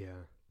can't.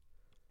 Yeah.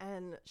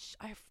 And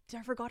I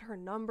never got her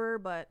number,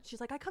 but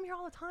she's like, I come here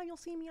all the time. You'll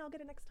see me. I'll get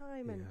it next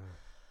time. And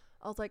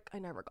I was like, I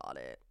never got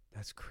it.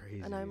 That's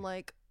crazy. And I'm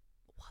like,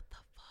 what the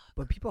fuck?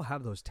 But people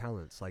have those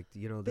talents. Like,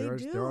 you know, there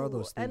are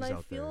those things out there. And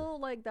I feel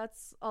like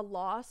that's a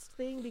lost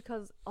thing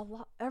because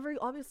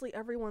obviously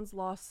everyone's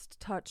lost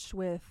touch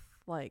with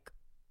like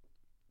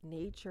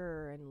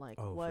nature and like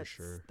what's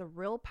the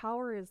real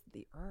power is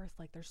the earth.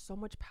 Like there's so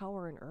much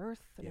power in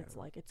earth and it's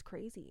like, it's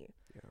crazy.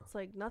 Yeah. It's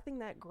like nothing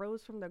that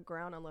grows from the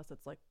ground unless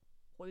it's like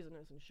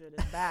poisonous and shit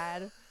is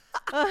bad.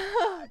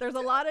 There's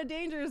a lot of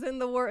dangers in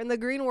the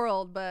green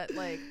world, but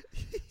like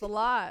it's a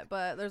lot,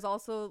 but there's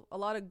also a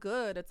lot of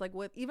good. It's like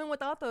even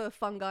without the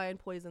fungi and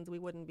poisons we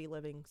wouldn't be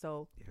living.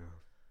 So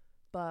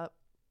but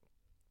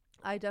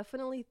I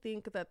definitely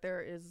think that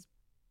there is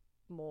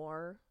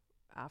more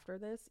after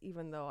this,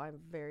 even though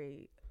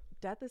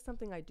death is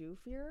something I do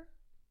fear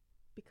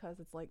because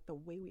it's like the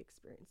way we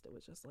experienced it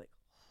was just like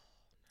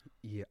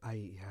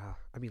I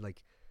mean,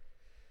 like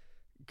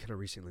kind of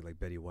recently, like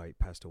Betty White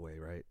passed away,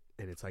 right?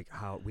 And it's like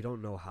how we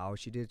don't know how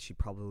she did. She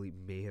probably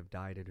may have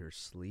died in her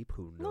sleep.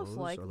 Who knows? Most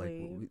likely.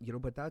 Or like, you know,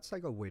 but that's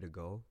like a way to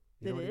go.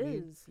 You know what I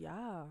mean?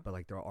 Yeah. But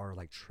like there are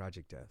like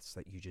tragic deaths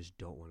that you just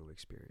don't want to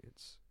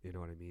experience. You know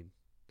what I mean?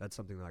 That's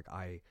something like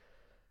I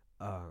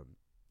kind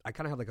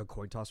of have like a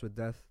coin toss with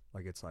death.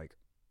 Like it's like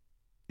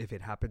if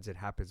it happens, it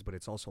happens. But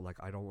it's also like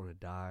I don't want to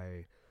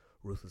die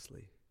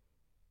ruthlessly.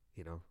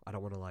 You know, I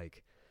don't want to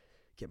like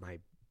get my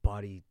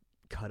body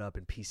cut up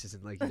in pieces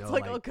and like, you know,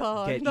 like oh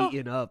God, get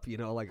eaten up, you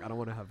know, like I don't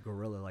want to have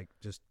gorilla like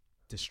just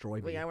destroy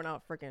me. I went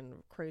out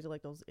freaking crazy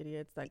like those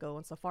idiots that go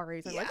on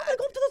safaris and like, I'm gonna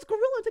go up to this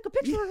gorilla and take a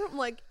picture. I'm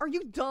like, are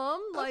you dumb?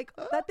 Like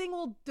that thing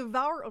will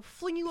devour or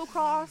fling you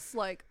across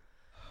like.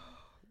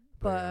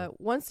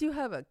 But once you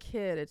have a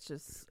kid,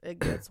 it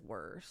gets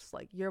worse.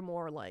 Like you're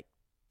more like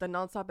the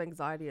nonstop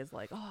anxiety is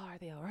like, oh, are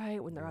they all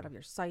right when they're out of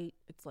your sight?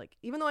 It's like,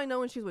 even though I know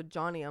when she's with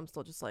Johnny, I'm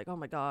still just like, oh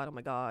my God.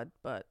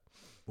 But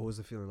what was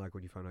the feeling like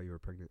when you found out you were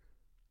pregnant?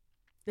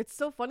 It's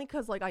so funny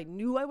because like I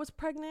knew I was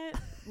pregnant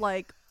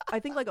like I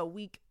think like a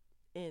week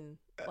in,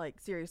 like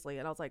seriously,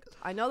 and I was like,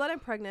 I know that I'm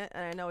pregnant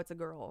and I know it's a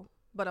girl,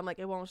 but I'm like,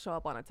 it won't show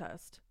up on a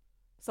test,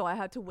 so I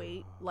had to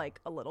wait like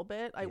a little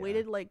bit. I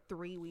waited like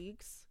 3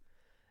 weeks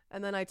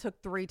and then I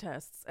took 3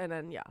 tests and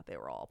then they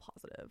were all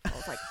positive. I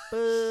was like,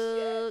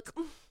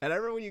 fuck. And I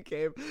remember when you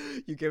came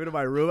into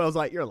my room, I was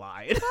like, you're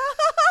lying. Like,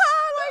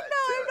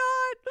 no, I'm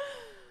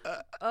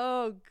not.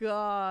 Oh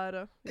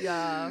God.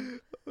 Yeah.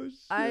 Oh,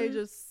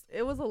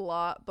 it was a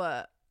lot,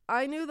 but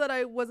I knew that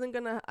I wasn't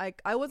gonna,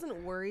 I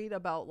wasn't worried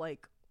about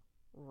like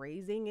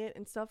raising it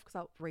and stuff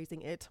because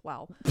raising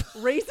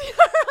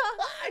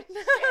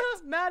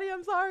Maddie,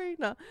 I'm sorry.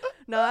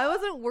 No, I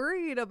wasn't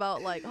worried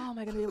about like, oh, am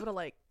I gonna be able to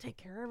like take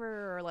care of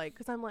her or like,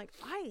 because I'm like,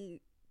 I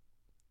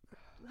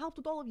helped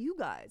with all of you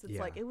guys. It's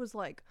like, it was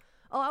like,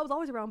 oh, I was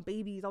always around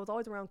babies. I was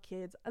always around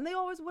kids. And I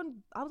was always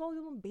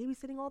the one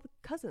babysitting all the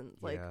cousins.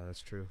 Like, yeah,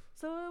 that's true.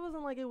 So it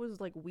wasn't like it was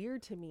like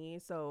weird to me.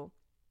 So,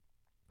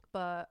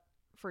 but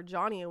for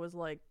Johnny, it was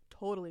like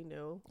totally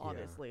new,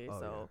 obviously.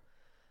 Yeah.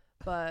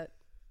 But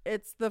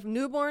it's the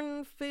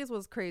newborn phase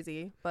was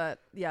crazy. But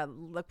yeah,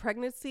 the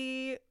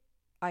pregnancy,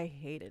 I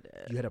hated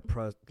it. You had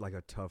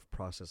a tough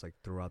process like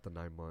throughout the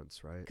 9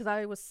 months, right? Because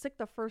I was sick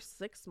the first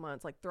 6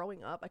 months, like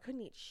throwing up. I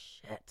couldn't eat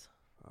shit.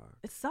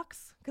 It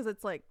sucks because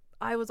it's like,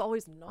 I was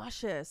always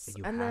nauseous.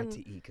 And you had to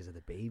eat because of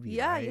the baby.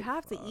 Yeah, right? You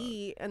have to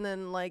eat. And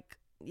then like,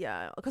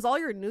 because all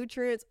your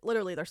nutrients,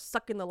 literally, they're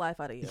sucking the life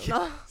out of you.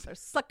 They're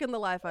sucking the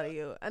life out of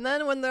you. And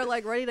then when they're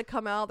like ready to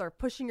come out, they're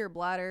pushing your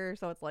bladder.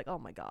 So it's like, oh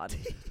my God.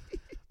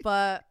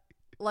 But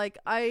like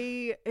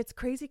it's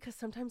crazy because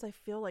sometimes I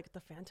feel like the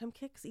phantom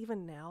kicks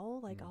even now.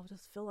 Like I'll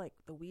just feel like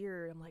the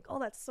weird. I'm like, oh,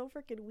 that's so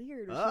freaking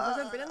weird. She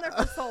hasn't been in there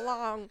for so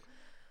long.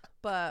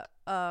 But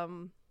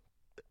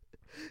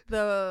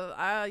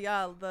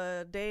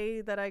the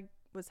day that I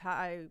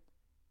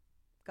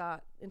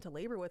got into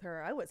labor with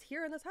her, I was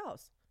here in this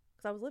house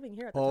because I was living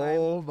here at the time.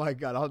 Oh my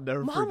God, I'll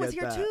never forget that. Mom was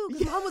here too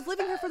because Mom was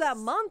living here for that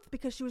month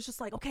because she was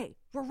just like, okay,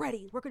 we're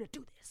ready, we're gonna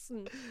do this.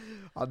 And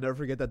I'll never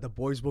forget that. The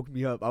boys woke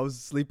me up. I was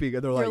sleeping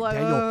and they're like,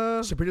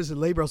 Daniel, Sabrina's in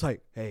labor. I was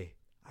like, hey,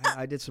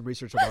 I did some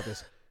research about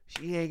this.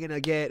 She ain't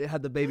gonna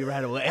had the baby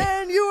right away.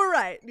 And you were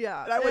right.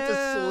 Yeah. And I went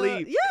to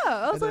sleep. Yeah.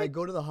 I was I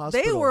go to the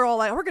hospital. They were all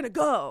like, we're gonna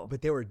go.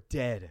 But they were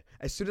dead.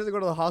 As soon as I go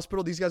to the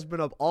hospital, these guys have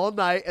been up all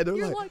night and they're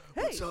like,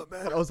 hey, what's up,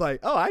 man? I was like,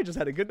 oh, I just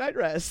had a good night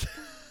rest.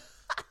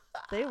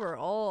 They were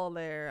all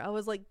there. I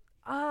was like,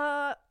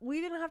 we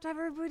didn't have to have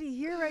everybody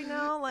here right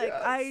now. Like,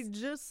 yes. I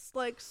just,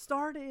 like,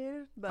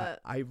 started,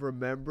 but. I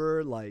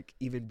remember, like,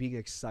 even being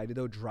excited,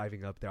 though,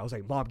 driving up there. I was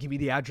like, Mom, give me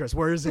the address.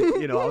 Where is it?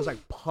 You know, I was,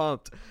 like,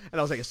 pumped. And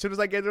I was like, as soon as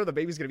I get there, the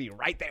baby's going to be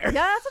right there. Yeah,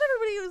 that's what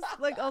everybody was,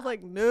 like, I was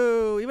like,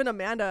 no. Even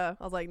Amanda,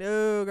 I was like,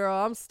 no, girl,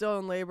 I'm still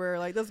in labor.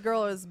 Like, this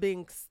girl is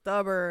being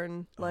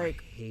stubborn.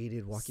 Like, I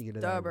hated walking into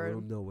that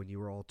room, though, when you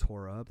were all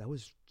tore up. That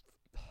was...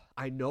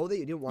 I know they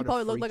didn't want to freak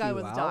you out. Probably looked like I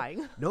was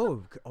dying.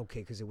 No,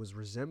 okay, because it was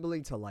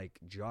resembling to like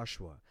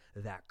Joshua,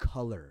 that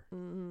color.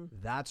 Mm-hmm.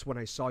 That's when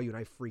I saw you and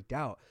I freaked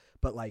out.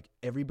 But like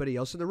everybody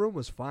else in the room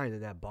was fine,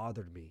 and that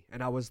bothered me.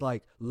 And I was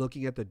like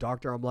looking at the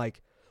doctor. I'm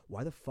like,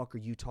 why the fuck are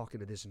you talking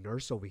to this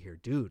nurse over here,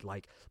 dude?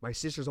 Like my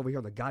sister's over here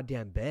on the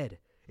goddamn bed,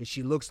 and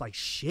she looks like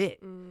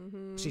shit.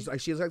 Mm-hmm.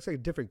 She looks like a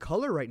different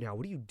color right now.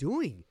 What are you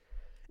doing?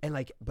 And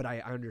like, but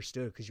I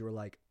understood because you were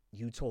like,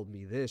 you told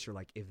me this. You're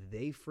like, if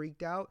they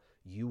freaked out,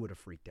 you would have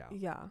freaked out.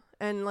 Yeah.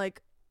 And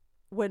like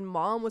when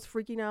Mom was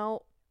freaking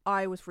out,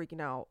 I was freaking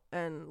out.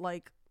 And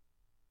like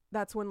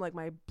that's when like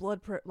my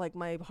like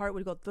my heart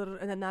would go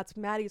and then that's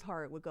Maddie's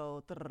heart would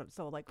go.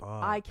 So like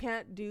I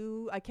can't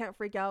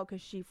freak out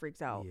because she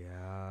freaks out.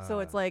 Yeah. So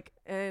it's like,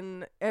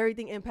 and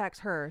everything impacts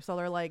her. So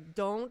they're like,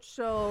 don't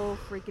show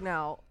freaking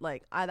out.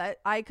 Like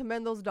I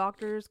commend those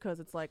doctors because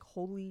it's like,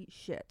 holy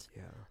shit.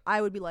 Yeah.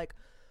 I would be like,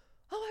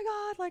 oh my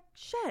God, like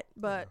shit.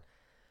 But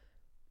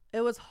it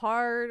was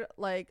hard.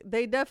 Like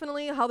they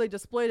definitely, how they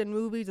displayed in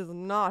movies is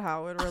not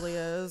how it really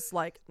is.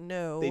 Like,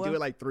 no. They do it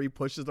like 3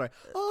 pushes. Like,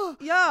 oh.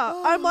 Yeah.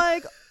 Oh. I'm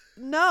like,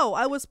 no,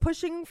 I was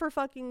pushing for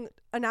fucking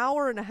an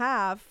hour and a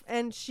half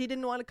and she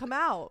didn't want to come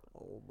out.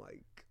 Oh my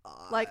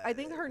God. Like, I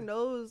think her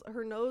nose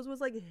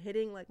was like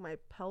hitting like my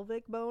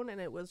pelvic bone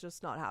and it was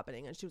just not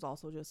happening. And she was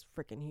also just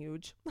freaking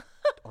huge.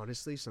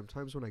 Honestly,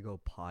 sometimes when I go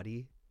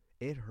potty,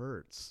 it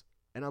hurts.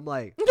 And I'm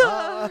like,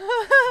 I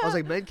was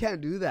like, men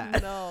can't do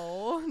that.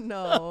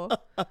 No,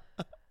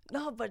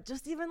 but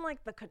just even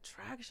like the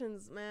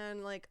contractions,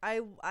 man, like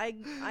I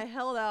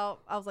held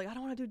out. I was like, I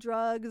don't want to do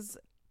drugs.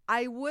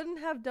 I wouldn't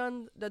have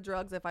done the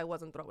drugs if I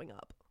wasn't throwing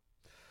up.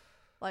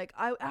 Like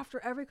after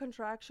every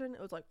contraction, it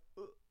was like,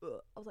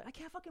 I was like, I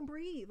can't fucking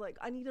breathe. Like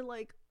I need to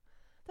like,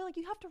 they're like,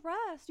 you have to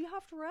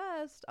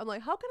rest. I'm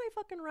like, how can I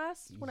fucking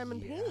rest when I'm in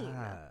pain?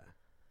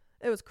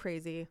 It was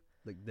crazy.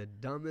 Like the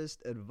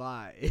dumbest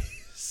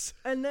advice.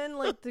 And then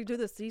like to do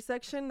the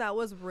C-section, that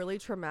was really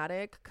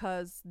traumatic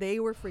because they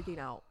were freaking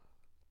out.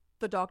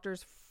 The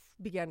doctors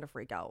began to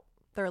freak out.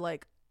 They're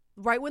like,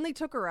 right when they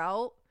took her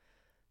out,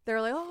 they're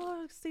like,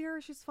 oh, see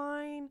her, she's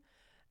fine.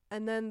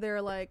 And then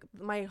they're like,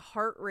 my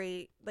heart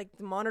rate, like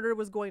the monitor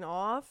was going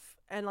off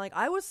and like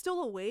I was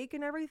still awake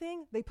and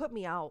everything. They put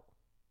me out.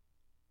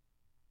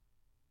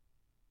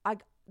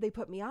 They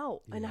put me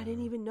out and I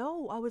didn't even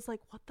know. I was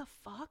like, what the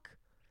fuck?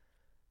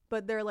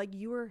 But they're like,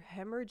 you were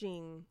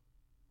hemorrhaging.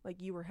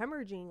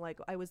 Like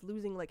I was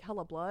losing like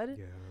hella blood.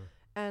 Yeah.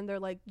 And they're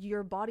like,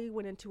 your body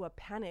went into a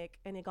panic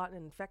and it got an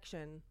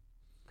infection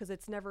because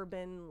it's never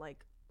been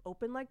like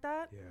open like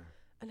that. Yeah.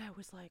 And I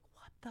was like,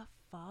 what the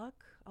fuck?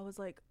 I was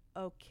like,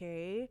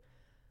 okay.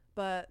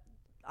 But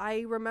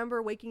I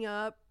remember waking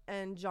up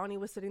and Johnny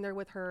was sitting there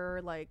with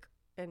her, like,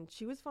 and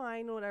she was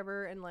fine or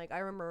whatever. And like, I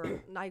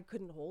remember I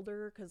couldn't hold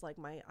her because like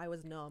I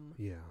was numb.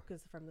 Yeah.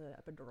 Because from the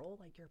epidural,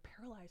 like you're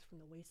paralyzed from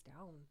the waist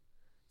down.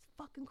 It's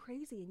fucking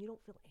crazy and you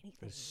don't feel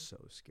anything. It's so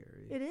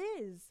scary. It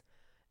is.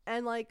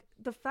 And like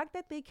the fact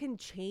that they can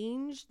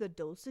change the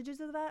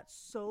dosages of that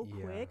so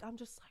quick, I'm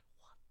just like,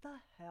 what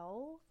the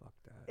hell? Fuck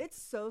that. It's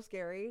so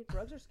scary.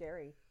 Drugs are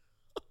scary.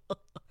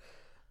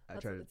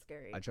 It's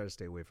scary. I try to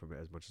stay away from it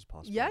as much as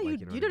possible. Yeah, like,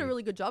 you did a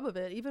really good job of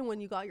it. Even when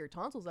you got your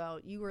tonsils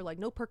out, you were like,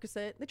 no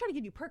Percocet. They try to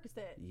give you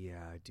Percocet. Yeah,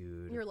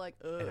 dude. And you're like,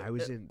 and I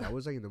was that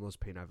was like in the most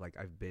pain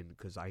I've been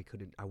because I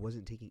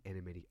wasn't taking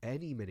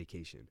any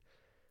medication.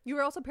 You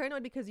were also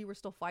paranoid because you were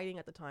still fighting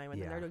at the time, and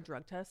then they're doing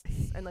drug tests,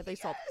 and like they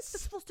saw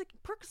this fool's taking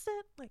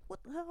Percocet. Like,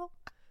 what the hell?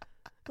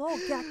 All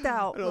gacked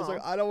out. And I was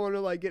like, I don't want to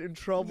like get in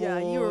trouble. Yeah,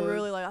 you were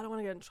really like, I don't want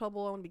to get in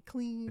trouble. I want to be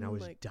clean. And I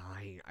was like,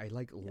 dying. I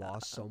like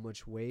lost so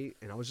much weight,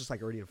 and I was just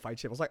like already in fight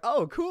shape. I was like,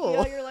 oh, cool.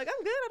 Yeah, you're like,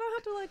 I'm good. I don't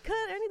have to like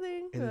cut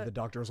anything. And then the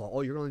doctor was like,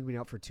 oh, you're only going to be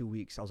out for 2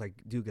 weeks. I was like,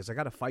 dude, because I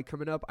got a fight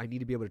coming up. I need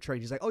to be able to train.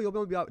 He's like, oh, you'll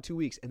only be out 2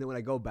 weeks. And then when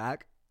I go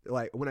back,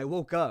 like when I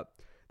woke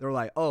up, they were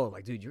like, oh,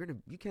 like, dude, you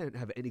can't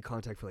have any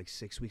contact for like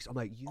 6 weeks. I'm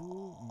like,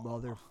 you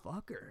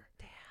motherfucker.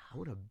 Damn. I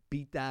want to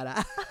beat that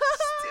ass,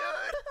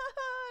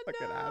 dude.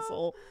 Fucking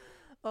asshole.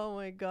 Oh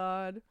my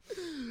god.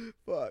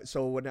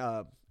 So when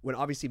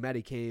obviously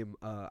Maddie came,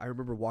 I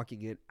remember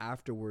walking in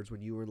afterwards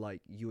when you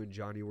and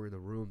Johnny were in the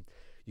room.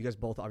 You guys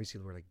both obviously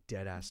were like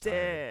dead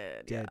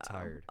tired.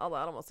 Tired. Although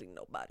I don't want to see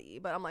nobody,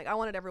 but I'm like, I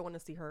wanted everyone to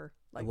see her.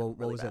 Like, what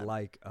was it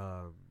like?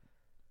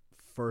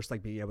 First,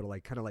 like being able to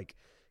like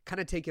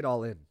kind of take it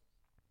all in.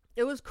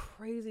 It was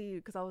crazy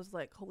because I was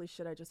like, holy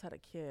shit, I just had a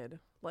kid.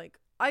 Like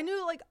I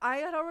knew, like I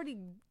had already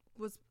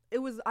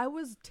I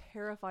was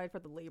terrified for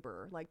the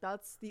labor. Like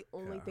that's the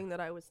only thing that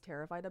I was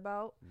terrified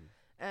about.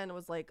 And it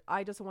was like,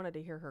 I just wanted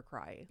to hear her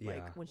cry.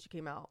 Like when she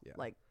came out,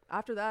 like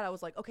after that I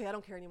was like, okay, I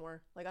don't care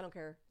anymore. Like, I don't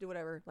care, do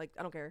whatever. Like,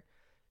 I don't care.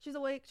 She's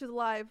awake. She's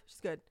alive.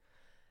 She's good.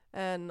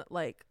 And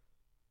like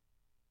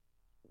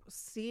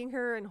seeing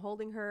her and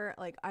holding her,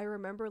 like I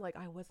remember like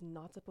I was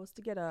not supposed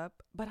to get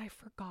up, but I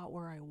forgot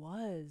where I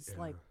was. Yeah.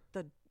 Like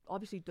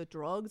obviously the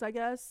drugs, I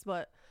guess,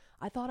 but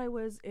I thought I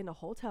was in a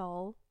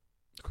hotel,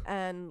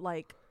 and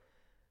like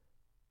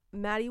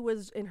Maddie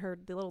was in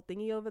the little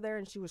thingy over there,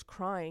 and she was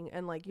crying,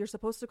 and like you're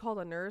supposed to call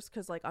the nurse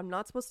because like I'm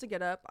not supposed to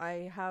get up.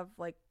 I have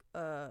like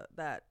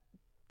the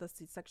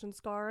C-section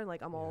scar, and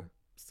like I'm all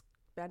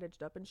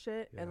bandaged up and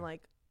shit, and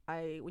like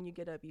when you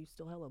get up you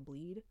still hella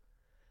bleed,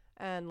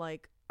 and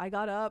like I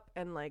got up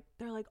and like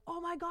they're like, oh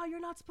my god, you're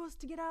not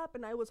supposed to get up,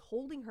 and I was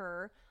holding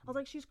her. I was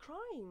like, she's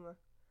crying,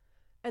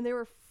 and they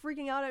were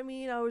freaking out at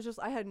me, and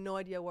I had no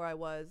idea where I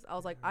was. I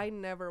was like, I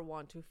never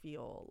want to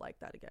feel like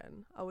that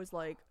again. I was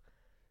like,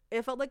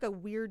 it felt like a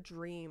weird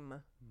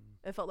dream.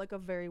 It felt like a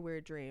very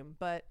weird dream.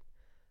 But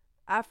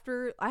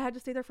after, I had to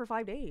stay there for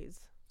 5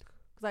 days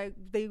because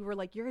they were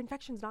like, your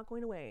infection's not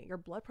going away, your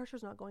blood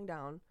pressure's not going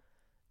down.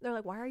 They're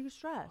like, why are you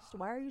stressed?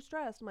 Why are you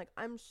stressed? I'm like,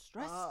 I'm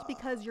stressed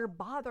because you're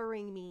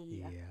bothering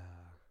me. Yeah.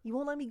 You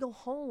won't let me go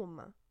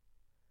home.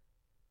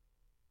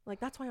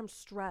 Like, that's why I'm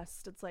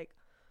stressed. It's like,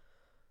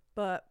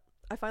 but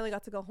I finally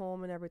got to go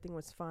home and everything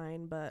was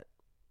fine. But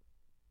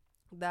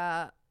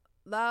that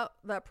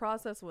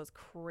process was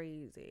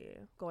crazy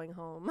going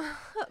home.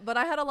 But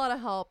I had a lot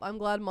of help. I'm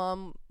glad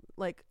mom,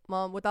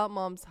 without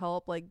mom's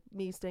help, like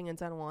me staying in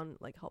San Juan,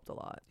 like helped a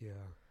lot. Yeah.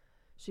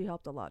 She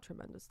helped a lot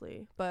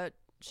tremendously. But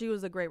she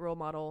was a great role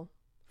model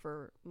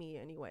for me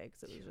anyway,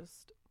 because it was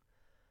just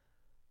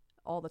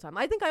all the time.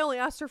 I think I only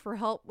asked her for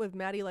help with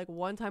Maddie like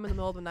one time in the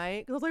middle of the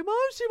night, because I was like, Mom,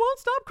 she won't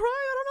stop crying.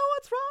 I don't know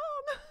what's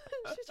wrong.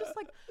 And she's just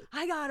like,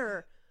 I got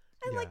her.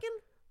 And like in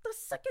the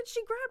second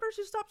she grabbed her,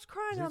 she stops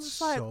crying. I'm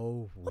just like,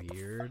 so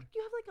weird.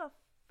 You have like a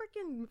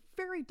freaking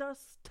fairy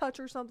dust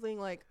touch or something.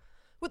 Like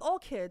with all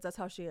kids, that's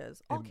how she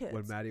is. All kids.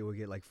 When Maddie would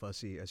get like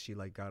fussy as she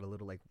like got a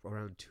little like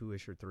around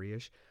 2-ish or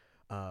 3-ish,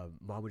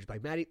 mom would just be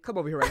like, Maddie, come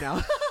over here right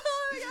now.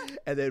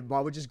 And then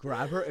mom would just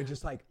grab her and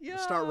just like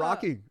start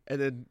rocking, and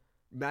then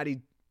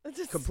Maddie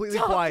just completely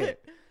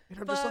quiet. And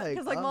I'm just like,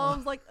 because like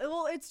mom's like,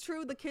 well, it's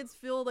true, the kids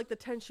feel like the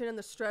tension and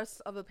the stress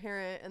of a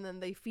parent, and then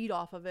they feed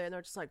off of it, and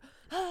they're just like,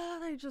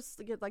 they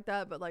just get like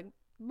that. But like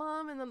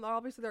mom and them,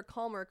 obviously they're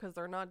calmer because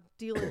they're not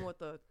dealing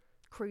with a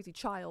crazy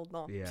child.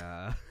 No.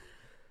 Yeah.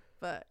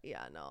 But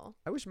yeah, no.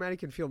 I wish Maddie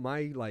can feel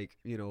my like,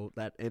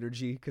 that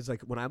energy, because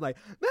like when I'm like,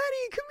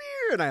 Maddie, come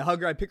here, and I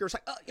hug her, I pick her, it's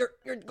like, oh,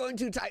 you're going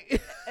too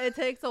tight. It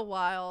takes a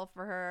while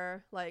for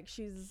her. Like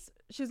she's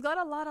got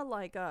a lot of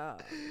like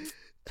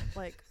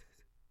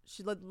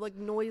she like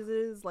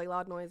noises, like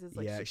loud noises.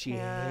 Like yeah, she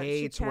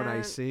hates when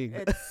I sing.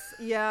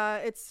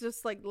 It's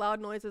just like loud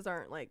noises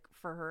aren't like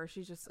for her.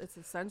 It's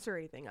a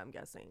sensory thing, I'm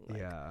guessing.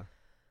 Like,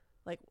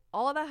 like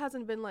all of that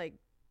hasn't been like,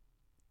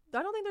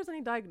 I don't think there's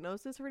any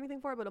diagnosis or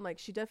anything for it, but I'm like,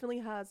 she definitely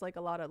has like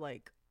a lot of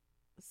like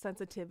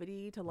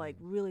sensitivity to like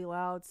really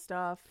loud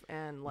stuff,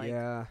 and like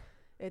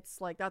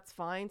it's like that's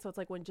fine. So it's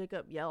like when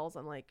Jacob yells,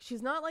 I'm like,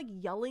 she's not like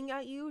yelling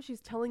at you,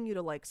 she's telling you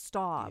to like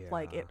stop.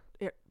 Like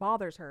it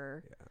bothers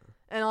her.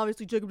 And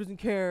obviously Jacob doesn't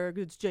care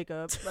because it's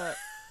Jacob, but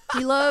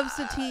he loves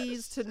to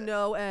tease to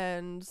no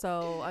end.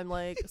 So I'm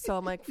like,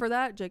 for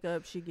that,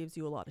 Jacob, she gives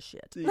you a lot of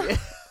shit.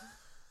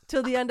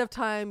 Till the end of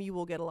time, you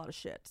will get a lot of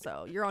shit.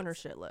 So you're on her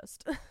shit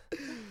list.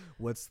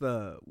 What's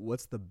the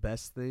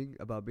best thing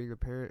about being a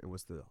parent, and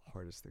what's the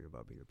hardest thing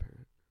about being a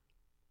parent?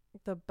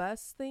 The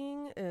best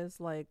thing is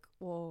like,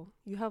 well,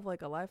 you have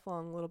like a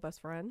lifelong little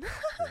best friend.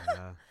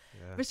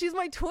 But she's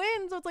my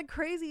twin, so it's like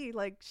crazy.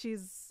 Like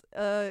she's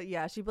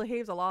she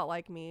behaves a lot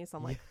like me, so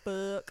I'm like,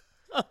 fuck.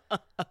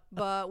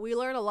 But we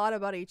learn a lot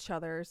about each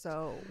other,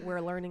 so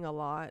we're learning a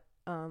lot.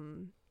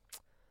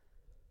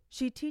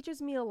 She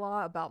teaches me a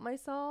lot about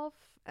myself,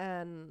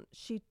 and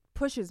she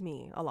pushes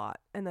me a lot.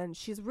 And then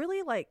she's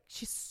really like,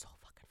 she's so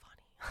fucking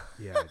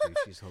funny. Yeah, dude,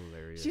 she's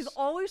hilarious. She's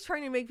always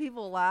trying to make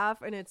people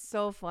laugh, and it's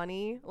so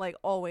funny, like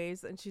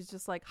always. And she's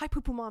just like, hi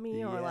poo poo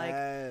mommy, or like,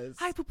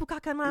 hi poo poo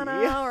caca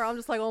nana, or I'm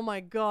just like, oh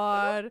my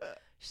god.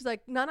 She's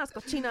like, nana's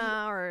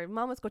cochina, or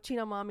mama's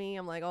cochina mommy.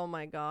 I'm like, oh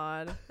my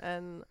god.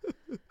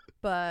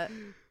 But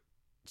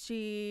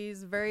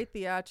she's very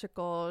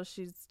theatrical.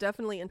 She's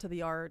definitely into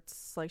the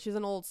arts. Like she's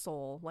an old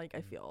soul. Like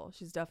I feel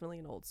she's definitely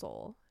an old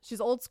soul. She's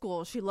old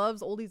school. She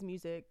loves oldies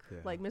music.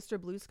 Like Mr.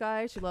 Blue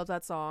Sky. She loves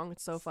that song.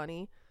 It's so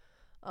funny.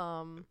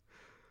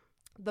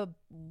 The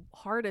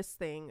hardest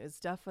thing is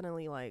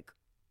definitely like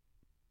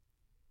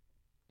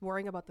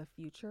worrying about the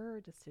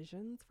future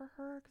decisions for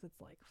her, because it's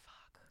like,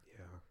 fuck.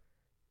 Yeah.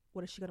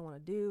 What is she gonna want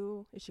to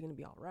do? Is she gonna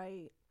be all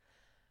right?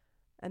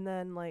 And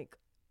then like,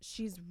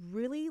 she's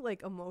really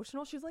like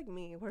emotional. She's like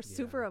me. We're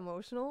super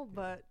emotional,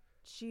 but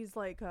she's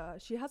like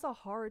she has a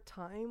hard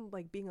time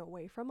like being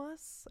away from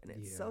us, and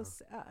it's so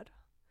sad.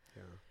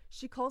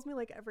 She calls me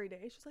like every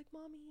day. She's like,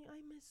 Mommy, I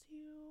miss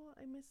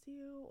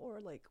you. Or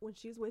like when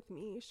she's with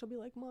me, she'll be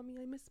like, Mommy,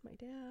 I miss my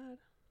dad.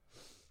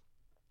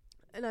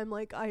 And I'm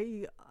like,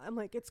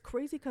 it's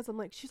crazy, because I'm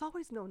like, she's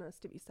always known us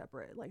to be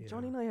separate. Like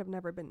Johnny and I have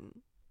never been,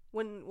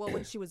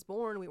 when she was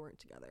born, we weren't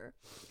together.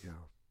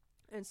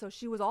 And so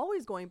she was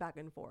always going back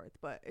and forth,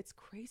 but it's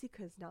crazy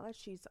because now that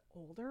she's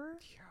older,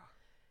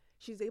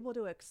 she's able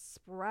to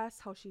express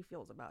how she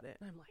feels about it.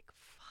 And I'm like,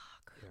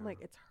 fuck. I'm like,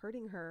 it's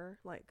hurting her,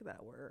 like,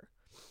 that we're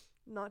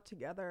not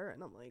together.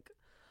 And I'm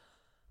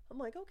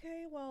like,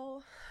 okay,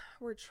 well,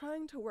 we're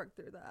trying to work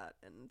through that.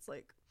 And it's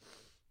like,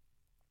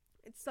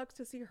 it sucks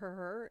to see her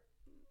hurt.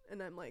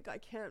 And I'm like, I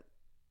can't,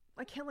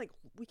 like,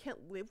 we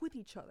can't live with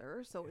each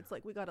other. So it's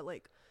like, we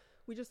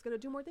just gotta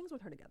do more things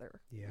with her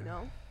together, you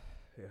know?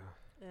 Yeah.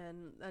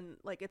 And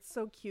like, it's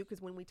so cute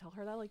because when we tell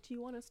her that, like, do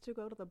you want us to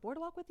go to the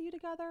boardwalk with you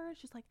together?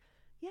 She's like,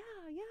 yeah,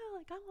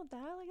 like, I want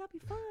that, like, that'd be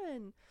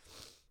fun.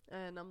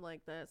 And I'm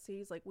like,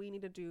 like, we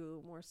need to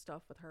do more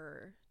stuff with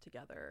her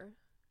together,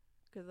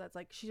 because that's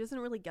like, she doesn't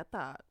really get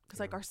that, because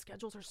like our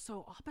schedules are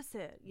so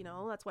opposite, you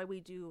know. That's why we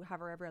do have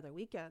her every other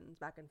weekend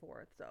back and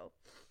forth, so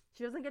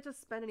she doesn't get to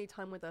spend any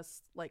time with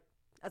us, like,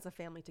 as a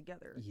family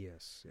together.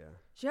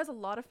 She has a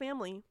lot of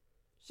family,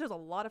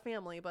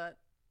 but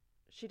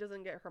she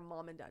doesn't get her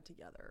mom and dad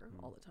together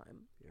all the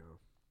time.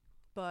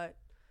 But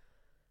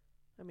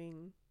I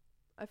mean,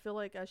 I feel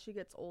like as she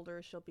gets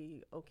older, she'll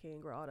be okay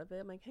and grow out of it.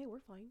 I'm like, hey,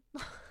 we're fine.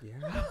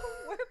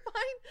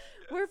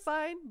 we're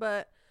fine.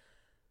 But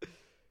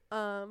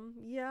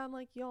I'm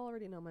like, y'all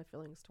already know my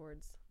feelings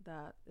towards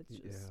that. It's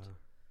just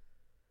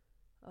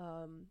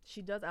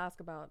she does ask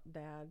about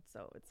dad,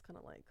 so it's kind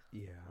of like,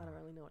 I don't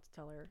really know what to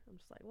tell her. I'm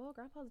just like, well,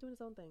 grandpa's doing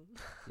his own thing.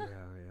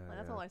 Like,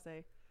 that's all I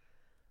say.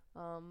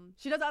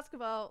 She does ask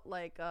about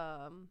like,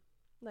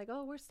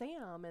 oh, where's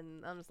Sam?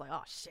 And I'm just like,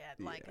 oh shit,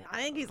 like,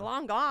 I think he's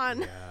long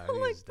gone.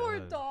 I'm like, poor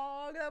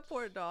dog, that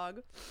poor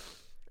dog.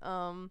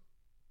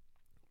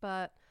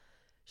 But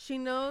she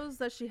knows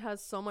that she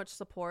has so much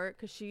support,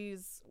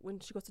 because when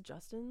she goes to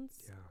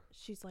Justin's,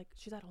 she's like,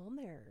 she's at home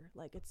there.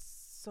 Like, it's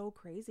so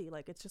crazy.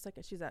 Like, it's just like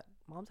she's at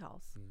mom's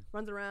house,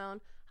 runs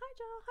around, hi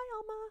Joe, hi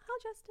Alma, hi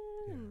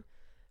Justin.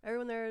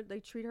 Everyone there, they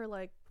treat her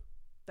like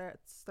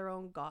that's their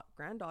own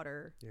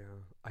granddaughter.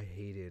 I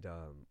hated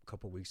a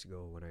couple weeks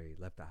ago when I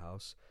left the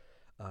house.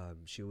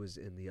 She was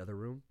in the other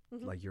room,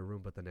 like your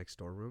room, but the next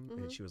door room,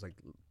 and she was like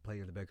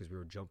playing in the bed because we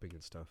were jumping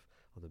and stuff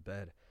on the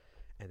bed.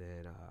 And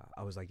then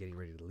I was like getting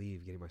ready to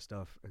leave, getting my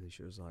stuff, and then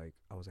she was like,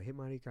 I was like, hey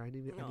Monica, I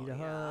need a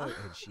hug.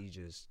 And she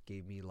just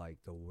gave me like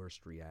the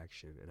worst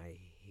reaction, and I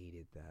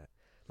hated that.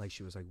 Like,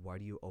 she was like, why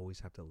do you always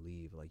have to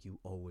leave? Like, you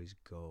always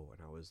go.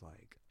 And I was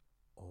like,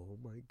 oh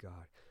my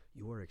God,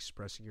 you are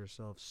expressing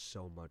yourself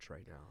so much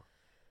right now.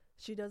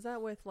 She does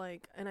that with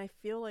like, and I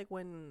feel like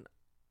when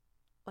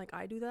like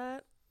I do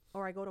that,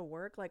 or I go to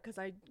work, like, because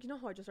you know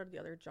how I just started the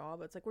other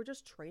job, it's like we're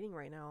just training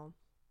right now,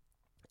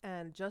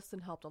 and Justin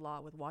helped a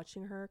lot with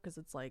watching her, because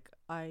it's like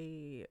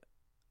I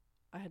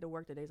had to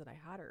work the days that I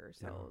had her,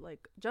 so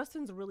like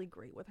Justin's really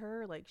great with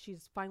her, like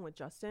she's fine with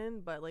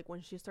Justin, but like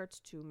when she starts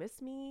to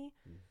miss me,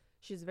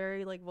 she's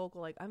very like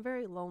vocal, like, I'm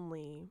very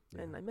lonely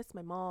and I miss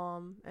my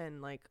mom,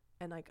 and like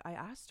I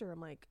asked her, I'm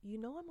like, you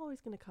know, I'm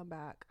always gonna come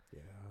back.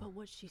 But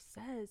what she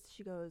says,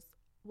 she goes,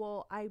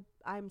 well,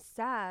 I'm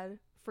sad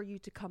for you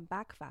to come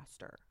back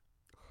faster.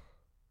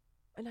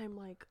 And I'm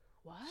like,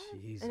 what?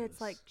 Jesus. And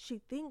it's like, she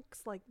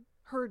thinks like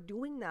her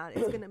doing that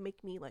is gonna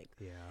make me like,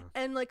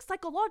 and like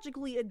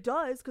psychologically it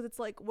does, because it's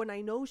like when I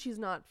know she's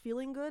not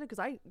feeling good,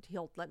 because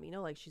he'll let me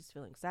know like she's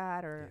feeling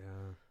sad, or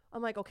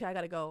I'm like, okay, I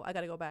gotta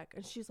go back.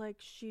 And she's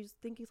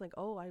thinking like,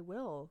 oh, I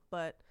will,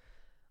 but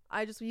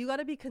you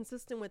gotta be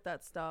consistent with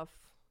that stuff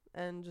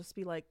and just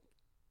be like,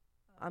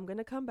 I'm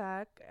gonna come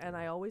back, and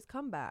I always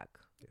come back.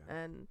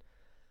 And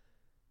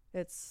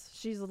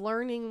she's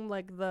learning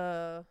like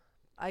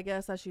I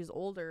guess as she's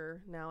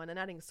older now, and then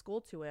adding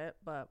school to it,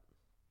 but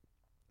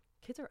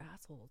kids are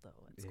assholes though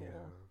at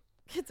school.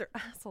 Kids are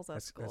assholes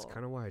at school. That's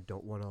kind of why I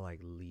don't want to like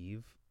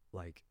leave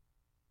like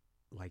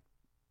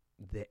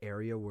the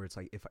area where it's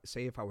like,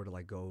 if I were to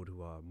like go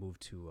to move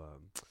to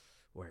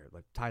where,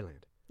 like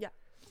Thailand.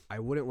 I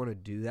wouldn't want to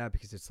do that,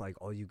 because it's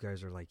like all you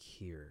guys are like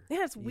here.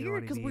 Yeah, it's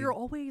weird because we're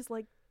always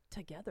like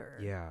together.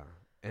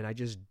 And I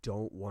just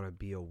don't want to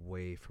be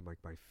away from like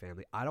my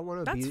family. I don't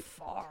want to be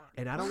far.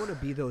 And I don't want to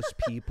be those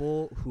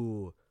people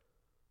who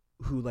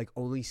like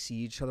only see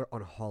each other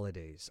on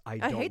holidays. I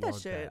hate that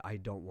shit. I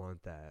don't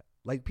want that.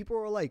 Like, people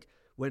were like,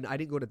 when I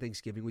didn't go to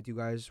Thanksgiving with you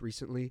guys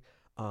recently.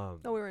 We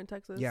were in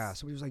Texas. Yeah,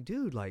 somebody was like,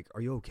 dude, like,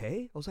 are you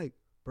okay? I was like,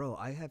 bro,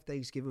 I have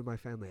Thanksgiving with my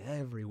family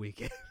every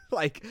weekend.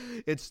 Like,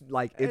 it's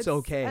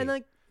okay. And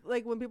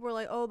like when people were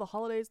like, oh, the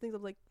holidays things,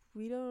 I'm like,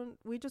 we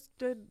just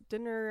did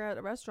dinner at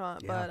a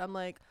restaurant. But I'm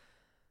like,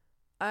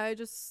 I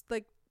just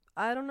like,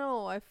 I don't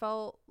know, I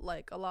felt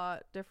like a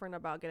lot different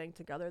about getting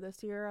together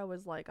this year. I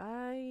was like,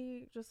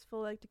 I just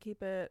feel like to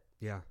keep it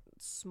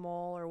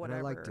small or whatever.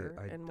 And I liked it.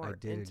 And more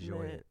intimate.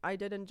 Enjoy it. I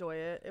did enjoy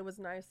it. It was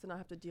nice to not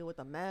have to deal with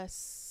the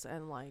mess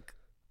and like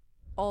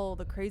all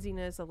the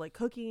craziness of like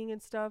cooking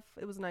and stuff.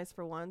 It was nice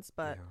for once,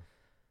 but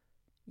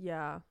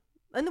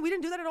and then we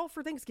didn't do that at all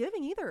for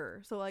Thanksgiving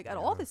either. So like at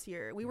all this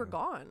year, we were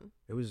gone.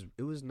 It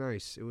was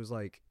nice. It was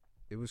like,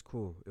 it was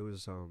cool. It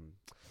was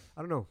I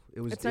don't know.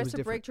 It's nice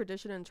to break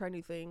tradition and try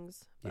new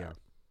things.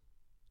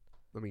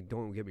 I mean,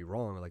 don't get me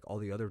wrong. Like all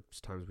the other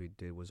times we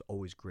did was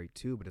always great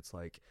too. But it's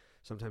like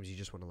sometimes you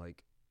just want to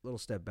like a little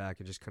step back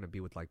and just kind of be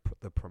with like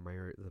the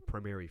primary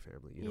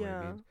family. You know what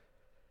I mean?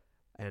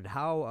 And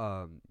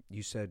how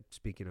you said,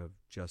 speaking of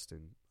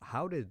Justin,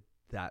 how did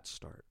that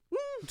start?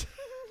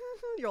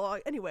 You're all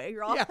anyway.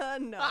 You're all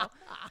no.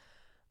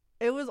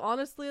 It was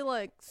honestly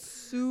like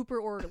super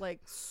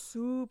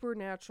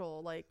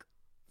natural. Like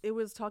it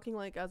was talking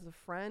like as a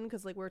friend,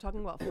 because like we were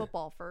talking about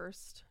football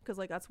first, because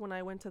like that's when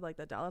I went to like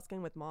the Dallas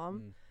game with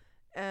mom.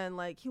 And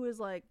like he was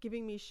like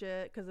giving me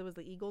shit because it was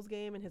the Eagles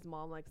game and his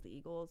mom likes the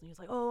Eagles, and he was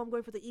like, oh, I'm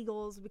going for the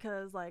Eagles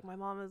because like my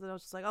mom is. And I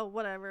was just like, oh,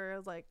 whatever. I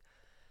was like,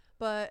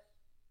 but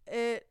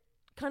it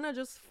kind of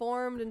just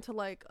formed into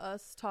like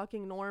us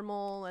talking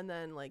normal and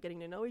then like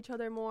getting to know each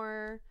other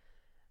more.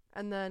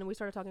 And then we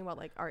started talking about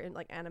like art and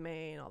like anime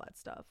and all that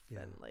stuff.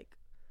 And like,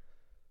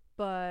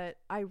 but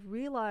I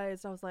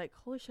realized, I was like,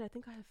 holy shit, I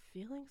think I have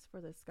feelings for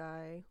this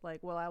guy.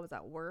 Like while I was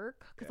at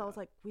work, because I was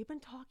like, we've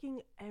been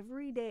talking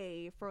every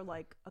day for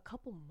like a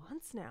couple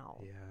months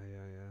now. Yeah.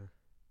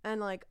 And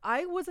like,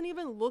 I wasn't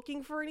even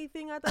looking for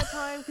anything at that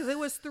time, because it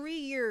was 3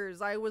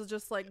 years. I was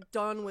just like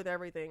done with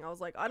everything. I was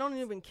like, I don't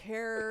even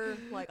care.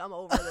 Like, I'm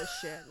over this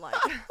shit. Like,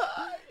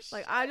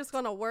 like I just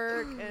gonna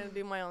work and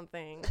do my own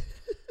thing.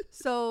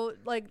 So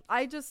like,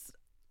 I just,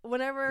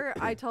 whenever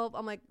I tell,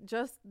 I'm like,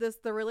 just this,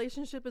 the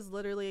relationship is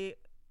literally,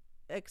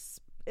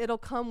 it'll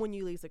come when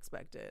you least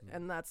expect it.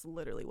 And that's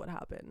literally what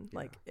happened.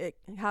 Like it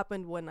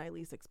happened when I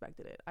least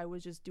expected it. I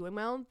was just doing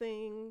my own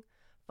thing,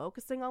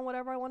 focusing on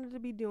whatever I wanted to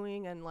be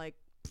doing, and like,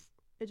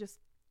 it just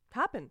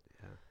happened.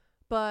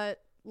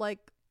 But like,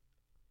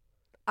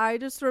 I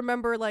just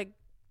remember like,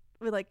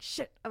 we're like,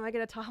 shit, how am I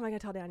gonna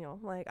tell Daniel?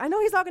 Like, I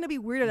know he's not gonna be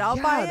weirded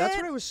out by it. That's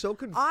what I was so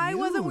confused. I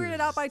wasn't weirded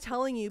out by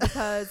telling you,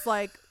 because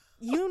like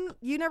you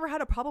never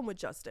had a problem with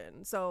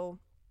Justin, so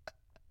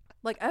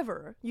like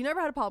ever. You never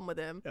had a problem with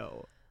him.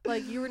 No.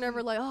 Like you were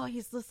never like, oh,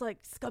 he's just like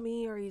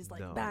scummy, or he's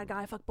like bad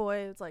guy, fuck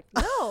boy. It's like,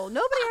 no,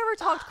 nobody ever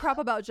talked crap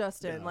about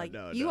Justin.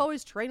 You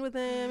always trained with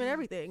him and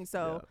everything.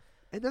 So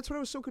and that's what I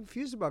was so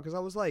confused about, because I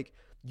was like,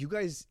 you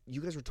guys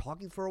were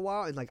talking for a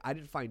while, and like I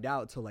didn't find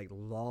out till like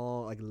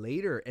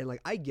later, and like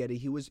I get it,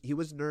 he was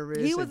nervous.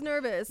 He was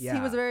nervous. He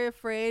was very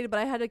afraid, but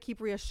I had to keep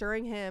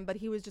reassuring him. But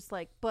he was just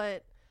like,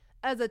 but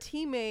as a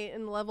teammate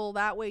and level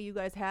that way you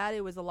guys had,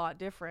 it was a lot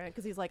different,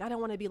 because he's like, I don't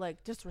want to be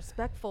like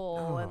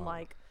disrespectful and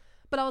like,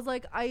 but I was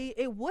like,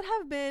 it would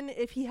have been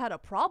if he had a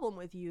problem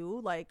with you,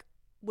 like,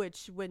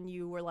 which when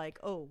you were like,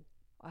 oh,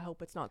 I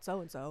hope it's not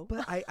so and so.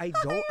 But I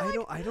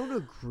don't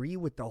agree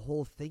with the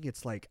whole thing.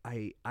 It's like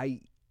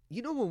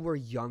you know, when we're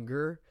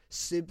younger,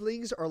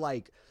 siblings are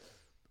like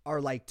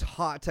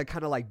taught to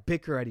kind of like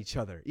bicker at each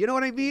other. You know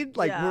what I mean?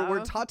 Like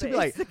we're taught to be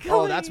like,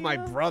 oh, that's my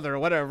brother or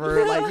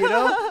whatever. Like, you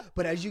know,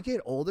 but as you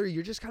get older,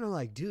 you're just kind of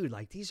like, dude,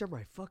 like these are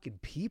my fucking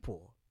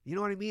people. You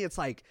know what I mean? It's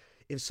like,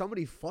 if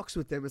somebody fucks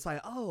with them, it's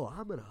like, oh,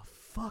 I'm going to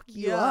fuck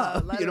you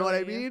up. You know what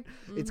I mean?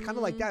 It's kind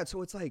of like that.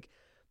 So it's like,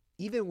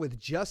 even with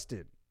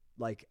Justin,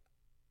 like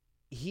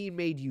he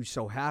made you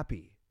so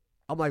happy.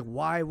 I'm like,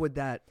 why would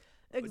that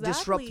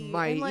disrupt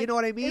my, like, you know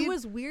what I mean? It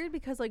was weird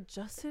because like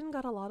Justin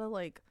got a lot of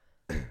like,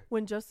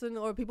 when Justin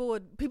or people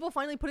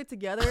finally put it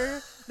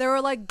together, they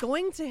were like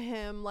going to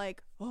him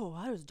like, oh,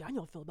 how does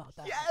Daniel feel about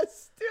that?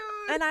 Yes, dude.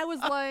 And I was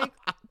like,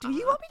 do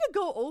you want me to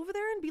go over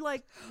there and be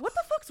like, what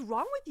the fuck's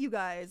wrong with you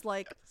guys?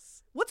 Like,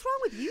 what's wrong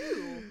with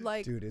you?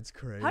 Like, dude, it's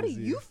crazy. How do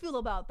you feel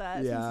about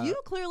that? Since you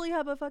clearly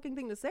have a fucking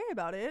thing to say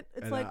about it.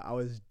 It's and like, I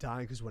was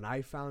dying because when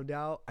I found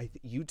out,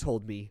 you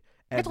told me.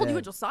 I told you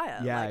and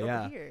Josiah. Yeah, like, yeah.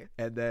 Over here.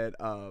 And then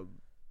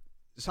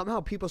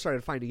somehow people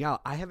started finding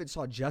out. I haven't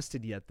saw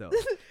Justin yet though.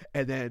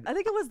 And then I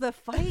think it was the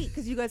fight,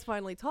 because you guys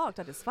finally talked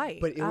at his fight.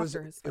 But it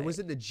was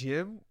in the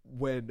gym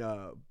when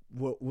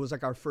what was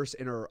like our first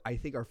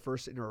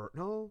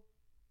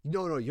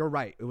no, you're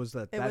right. It was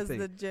that thing.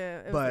 The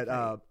gym.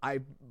 But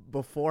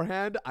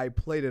beforehand I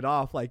played it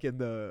off like in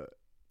the,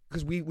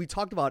 because we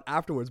talked about it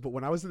afterwards. But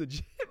when I was in the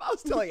gym, I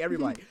was telling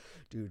everybody,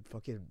 dude,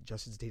 fucking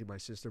Justin's dating my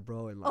sister,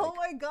 bro. And like, oh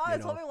my god,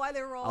 tell me why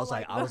they were all. I was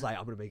like,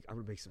 I'm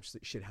gonna make some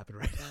shit happen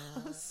right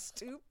now.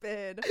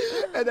 Stupid.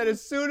 And then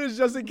as soon as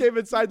Justin came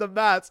inside the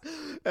mats,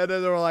 and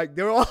then they were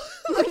all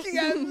looking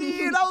at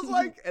me, and I was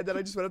like, and then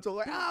I just went up to him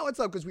like, what's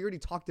up? Because we already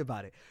talked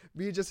about it.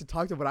 Me and Justin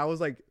talked about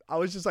it. I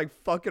was just like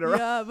fucking around.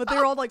 Yeah, but they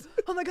were all like,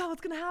 oh my god,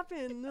 what's gonna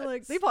happen? They're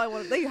like,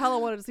 they hella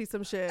wanted to see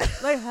some shit.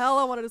 They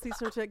hella wanted to see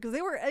some shit because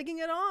they were egging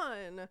it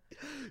on.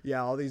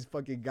 Yeah, all these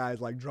fucking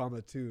guys like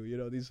drama too. You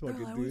know, these fucking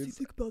dudes. What do you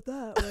think about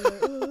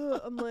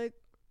that? I'm like,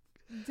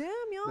 damn,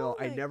 y'all. No,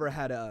 I never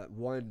had a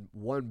one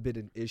bit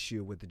an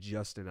issue with the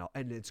Justin,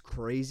 and it's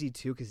crazy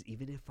too, because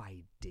even if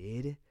I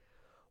did,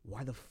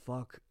 why the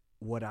fuck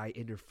would I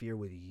interfere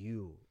with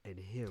you and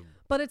him?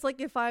 But it's like,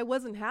 if I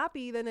wasn't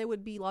happy, then it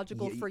would be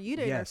logical for you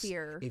to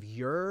interfere. If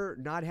you're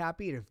not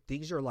happy and if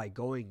things are like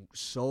going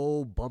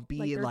so bumpy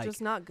like and they're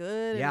just not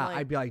good. Yeah, and like,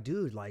 I'd be like,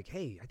 dude, like,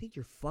 hey, I think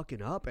you're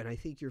fucking up, and I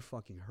think you're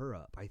fucking her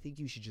up. I think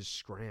you should just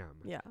scram.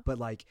 Yeah. But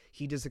like,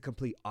 he does the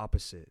complete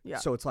opposite. Yeah.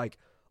 So it's like,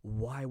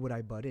 why would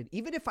I butt in?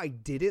 Even if I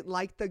didn't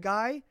like the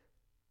guy,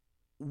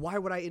 why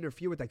would I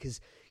interfere with that? Because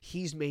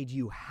he's made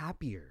you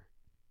happier.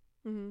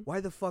 Mm-hmm. Why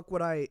the fuck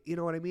would I? You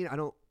know what I mean?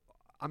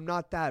 I'm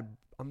not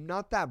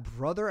that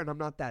brother, and I'm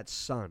not that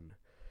son.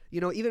 You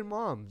know, even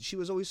mom, she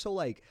was always so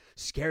like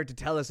scared to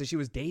tell us that she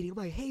was dating. I'm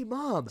like, hey,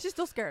 mom. She's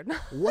still scared.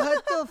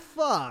 What the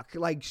fuck?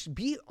 Like,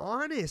 be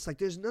honest. Like,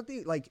 there's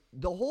nothing, like,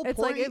 the whole it's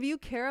point. Like, if you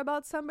care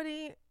about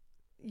somebody,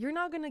 you're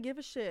not going to give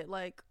a shit.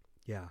 Like,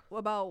 yeah.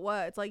 About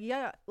what? It's like,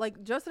 yeah,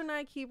 like Justin and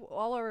I keep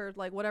all our,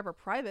 like, whatever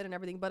private and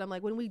everything. But I'm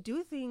like, when we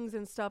do things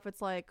and stuff,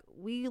 it's like,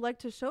 we like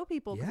to show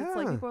people. Because it's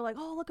like, people are like,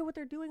 oh, look at what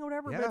they're doing or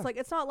whatever. Yeah. But it's like,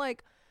 it's not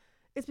like,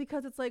 it's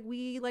because it's like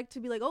we like to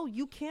be like, oh,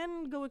 you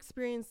can go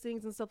experience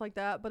things and stuff like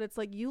that, but it's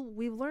like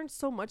we've learned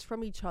so much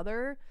from each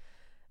other,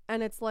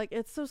 and it's like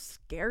it's so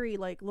scary,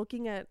 like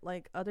looking at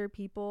like other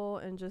people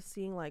and just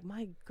seeing like,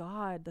 my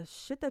God, the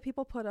shit that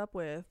people put up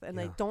with and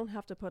they don't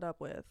have to put up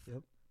with.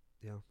 Yep.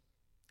 Yeah.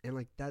 And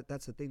like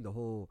that's the thing, the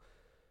whole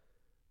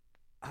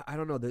I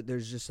don't know,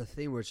 there's just a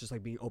thing where it's just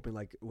like being open,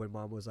 like when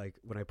mom was like,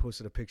 when I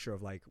posted a picture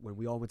of like when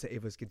we all went to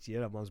Ava's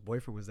Quinceañera, mom's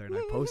boyfriend was there and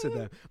I posted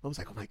that. Mom was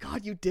like, oh my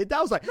God, you did that?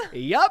 I was like,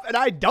 yep, and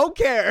I don't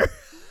care.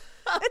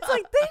 It's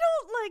like they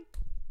don't like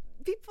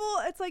people,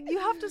 it's like you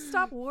have to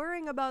stop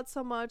worrying about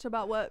so much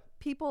about what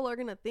people are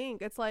gonna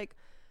think. It's like,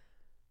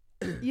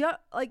 yeah,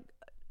 like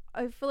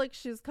I feel like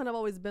she's kind of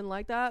always been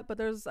like that, but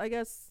there's, I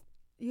guess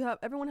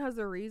everyone has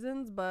their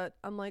reasons, but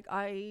I'm like,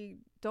 I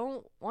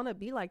don't want to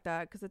be like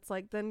that, because it's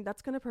like then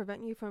that's going to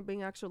prevent you from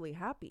being actually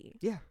happy.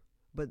 Yeah,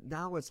 but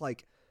now it's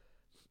like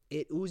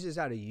it oozes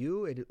out of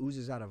you and it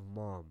oozes out of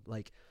mom.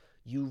 Like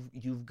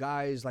you've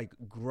guys like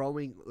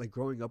growing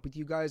up with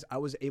you guys, I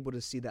was able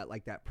to see that,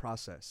 like that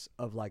process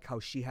of like how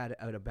she had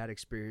a bad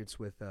experience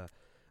with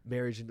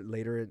marriage and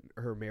later in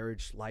her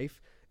marriage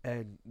life,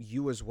 and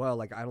you as well.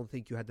 Like I don't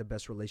think you had the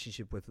best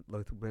relationship with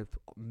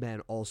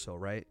men also,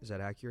 right? Is that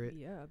accurate?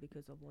 Yeah,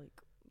 because of like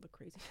the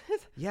craziness.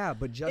 Yeah,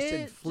 but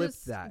Justin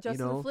flipped that.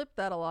 Justin flipped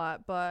that a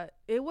lot, but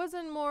it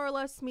wasn't more or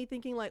less me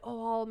thinking like,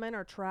 oh, all men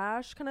are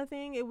trash kind of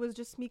thing. It was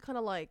just me kind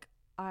of like,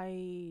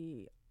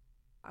 I'm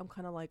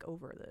kind of like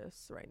over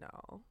this right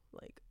now.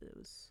 Like it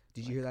was.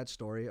 Did you hear that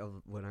story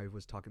of when I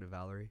was talking to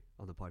Valerie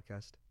on the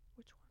podcast?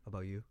 Which one?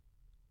 About you?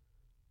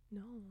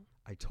 No.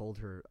 I told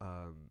her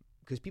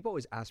because people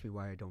always ask me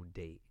why I don't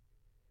date,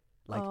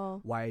 like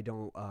why I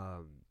don't.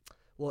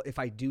 Well, if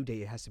I do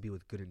date, it has to be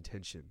with good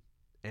intention,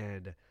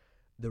 and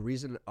the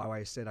reason why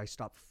I said I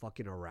stopped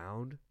fucking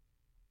around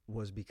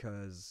was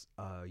because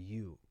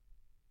you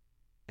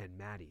and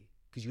Maddie,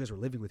 because you guys were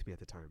living with me at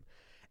the time.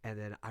 And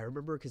then I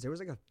remember, because there was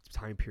like a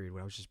time period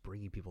when I was just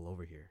bringing people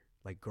over here,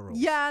 like girls.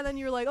 Yeah, and then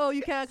you're like, oh,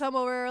 you can't come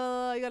over.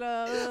 You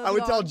gotta. I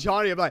would tell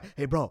Johnny, I'm like,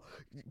 hey, bro,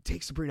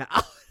 take Sabrina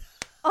out.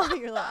 Oh,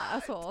 you're like,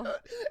 asshole.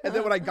 And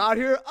then when I got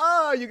here,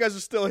 you guys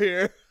are still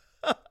here.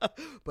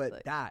 But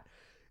like, that.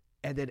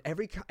 And then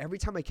every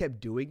time I kept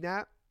doing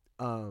that,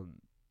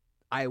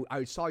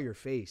 I saw your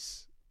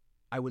face.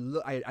 I would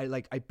look.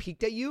 I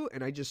peeked at you,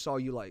 and I just saw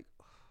you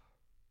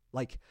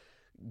like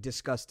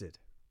disgusted,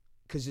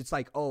 because it's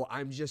like, oh,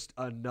 I'm just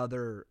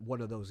another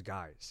one of those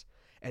guys,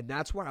 and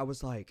that's why I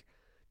was like,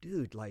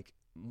 dude, like,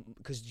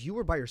 because you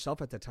were by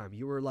yourself at the time.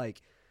 You were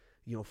like,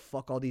 you know,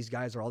 fuck all these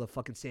guys are all the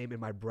fucking same, and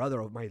my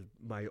brother,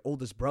 my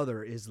oldest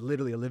brother, is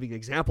literally a living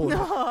example.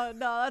 No,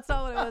 that's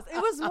not what it was.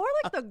 It was more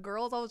like the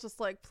girls. I was just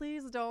like,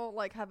 please don't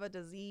like have a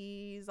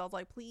disease. I was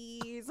like,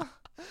 please.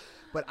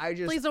 But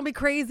please don't be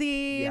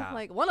crazy. Yeah.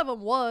 Like one of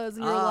them was,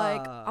 and you're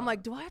like, I'm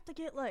like, do I have to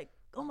get like,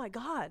 oh my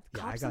God,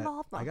 cops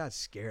involved? I got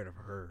scared of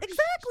her.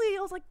 Exactly. I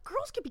was like,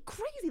 girls can be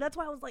crazy. That's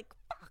why I was like,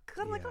 fuck.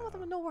 I'm like, I don't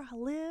even know where I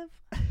live.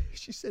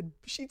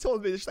 She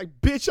told me, she's like,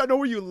 bitch, I know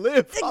where you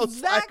live.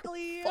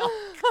 Exactly. Like,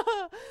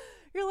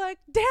 you're like,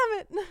 damn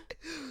it.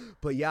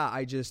 But yeah,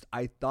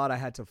 I thought I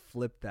had to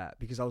flip that,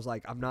 because I was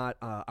like, I'm not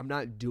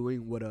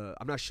doing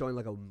I'm not showing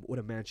like what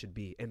a man should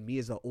be. And me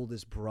as the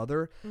oldest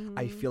brother,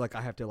 I feel like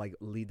I have to like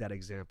lead that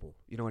example.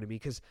 You know what I mean?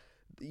 Because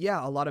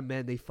yeah, a lot of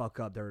men, they fuck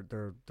up.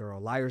 There are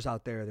liars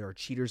out there. There are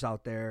cheaters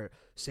out there.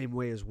 Same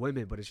way as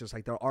women. But it's just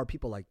like, there are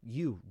people like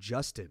you,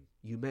 Justin.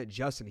 You met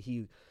Justin.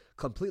 He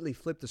completely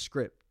flipped the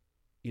script.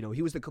 You know,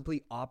 he was the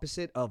complete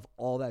opposite of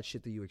all that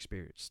shit that you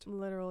experienced.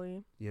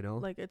 Literally. You know?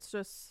 Like, it's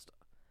just,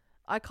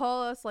 I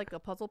call us like a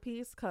puzzle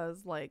piece,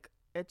 because like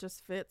it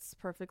just fits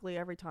perfectly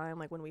every time.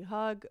 Like when we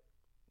hug,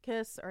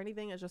 kiss, or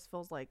anything, it just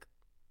feels like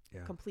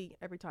complete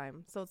every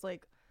time. So it's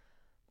like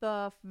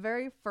the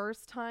very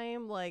first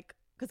time, like,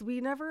 because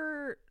we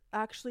never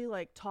actually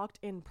like talked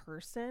in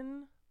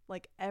person,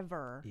 like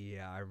ever.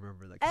 Yeah, I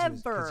remember that. Ever.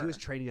 Because he was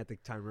training at the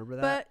time. Remember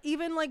that? But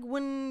even like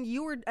when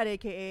you were at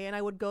AKA and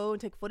I would go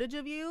and take footage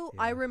of you,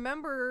 I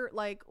remember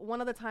like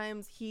one of the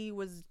times he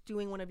was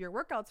doing one of your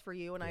workouts for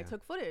you, and I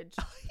took footage.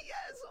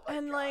 Yes. Oh my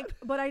and God. Like,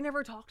 but I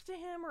never talked to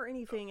him or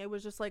anything. It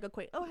was just like a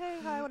quick, oh hey,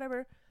 hi,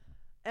 whatever.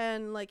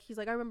 And like he's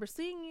like, I remember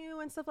seeing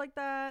you and stuff like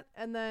that.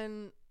 And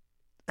then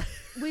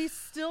we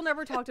still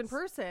never talked in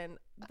person.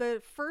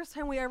 The first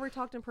time we ever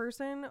talked in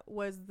person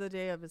was the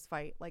day of his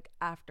fight, like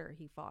after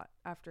he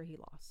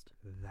lost.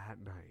 That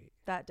night.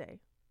 That day.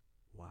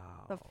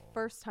 Wow. The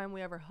first time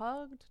we ever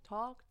hugged,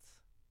 talked,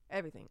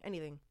 Everything.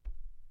 Anything.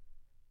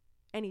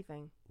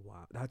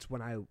 Wow. That's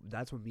when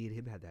me and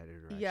him had that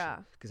interaction. Yeah.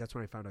 Because that's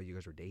when I found out you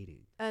guys were dating.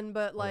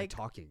 But like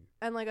talking.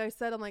 And like I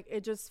said, I'm like,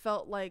 it just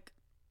felt like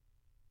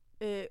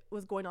it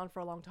was going on for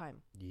a long time.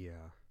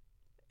 Yeah.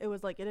 It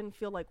was like, it didn't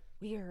feel like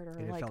weird or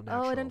like,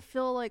 oh, it didn't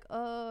feel like,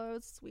 oh,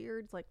 it's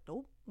weird. It's like,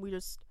 nope. We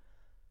just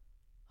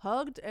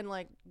hugged and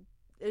like,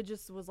 it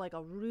just was like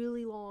a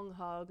really long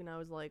hug. And I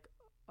was like,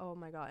 oh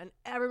my God. And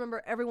I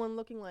remember everyone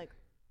looking like,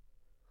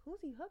 who's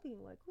he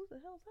hugging? Like, who the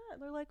hell's that?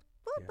 They're like,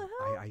 what the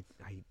hell?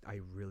 I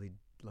really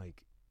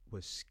like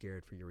was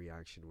scared for your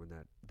reaction when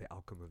the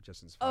outcome of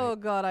Justin's fight. Oh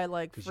God, I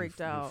like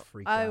freaked out.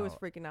 I was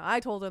freaking out. I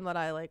told him that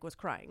I like was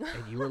crying.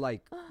 And you were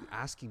like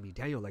asking me,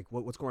 Daniel, like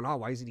what's going on?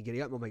 Why isn't he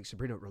getting up? I'm like,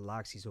 Sabrina,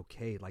 relax. He's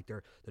okay. Like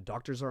the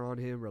doctors are on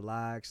him.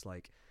 Relax.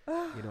 Like, you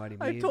know what I mean?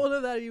 I told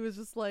him that. He was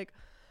just like,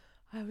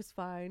 I was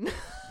fine.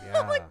 Yeah.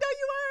 I'm like, no,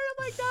 you are.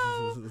 I'm like,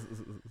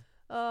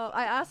 no.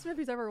 I asked him if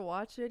he's ever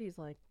watched it. He's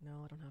like, no,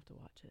 I don't have to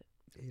watch it.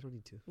 Yeah, you don't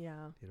need to.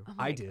 Yeah. You know?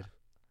 I did.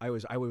 I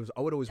would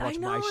always watch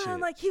my shit. I'm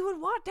like, Daniel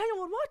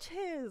would watch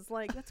his.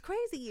 Like, that's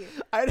crazy.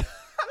 I'm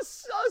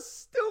so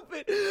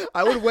stupid.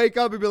 I would wake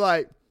up and be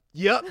like,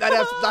 yep,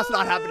 that's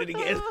not happening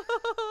again.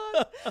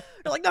 You're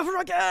like, never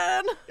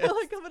again. Yes.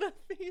 Like, I'm gonna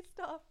be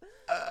stuff.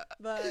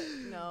 But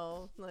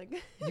no,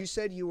 like. You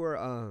said you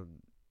were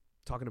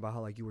talking about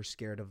how like you were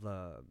scared of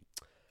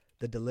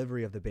the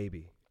delivery of the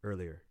baby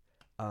earlier.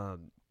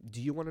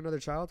 Do you want another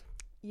child?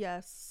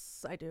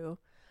 Yes, I do.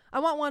 I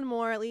want one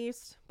more at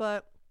least,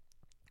 but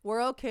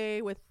we're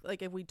okay with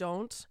like if we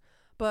don't.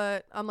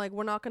 But I'm like,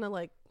 we're not gonna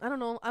like, I don't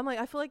know. I'm like,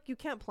 I feel like you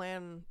can't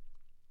plan.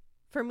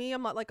 For me,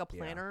 I'm not like a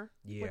planner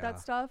with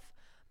that stuff.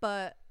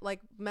 But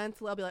like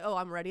mentally, I'll be like, oh,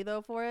 I'm ready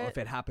though for it. Or if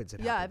it happens,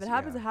 it happens. Yeah, if it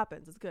happens, it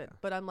happens. It's good. Yeah.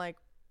 But I'm like,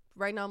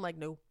 right now, I'm like,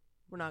 no,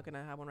 we're not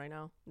gonna have one right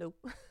now. Nope.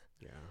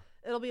 Yeah.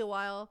 It'll be a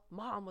while.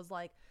 Mom was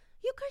like,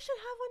 you guys should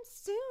have one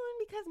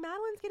soon because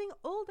Madeline's getting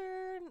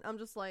older. And I'm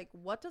just like,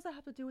 what does that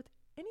have to do with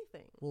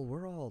anything? Well,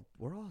 we're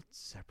all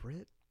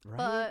separate, right?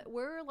 But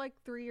we're like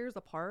 3 years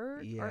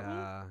apart. Yeah,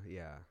 aren't we?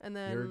 yeah. And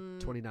then you're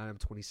 29, I'm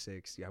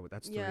 26. Yeah, well,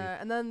 that's 3. Yeah,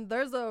 and then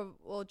there's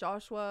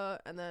Joshua,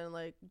 and then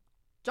like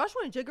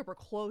Joshua and Jacob are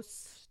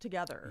close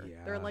together.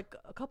 Yeah. They're like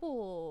a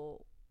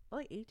couple,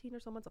 like 18 or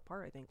so months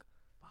apart, I think.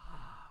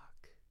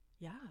 Fuck.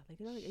 Yeah, they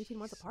did like 18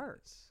 months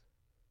apart.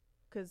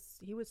 Because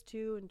he was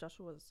 2 and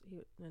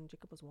and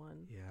Jacob was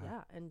 1. Yeah.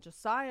 Yeah, and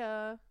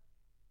Josiah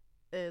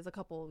is a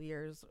couple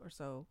years or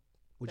so.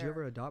 Would you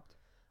ever adopt?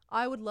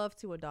 I would love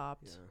to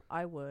adopt. Yeah.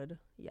 I would.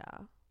 Yeah.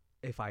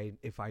 If I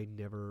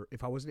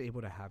wasn't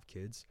able to have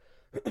kids,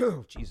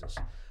 Jesus,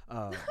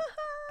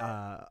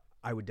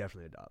 I would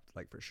definitely adopt,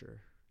 like for sure.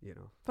 You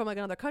know, from like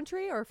another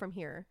country or from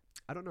here.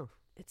 I don't know.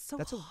 It's so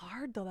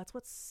hard though. That's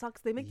what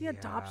sucks. They make the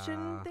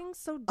adoption thing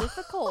so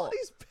difficult. All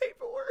these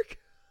paperwork.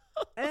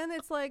 And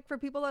it's like for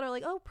people that are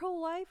like, oh,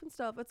 pro-life and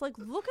stuff. It's like,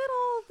 look at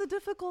all the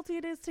difficulty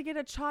it is to get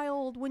a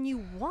child when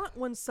you want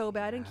one so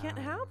bad and can't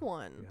have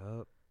one.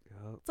 Yep.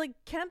 It's like,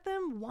 can't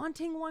them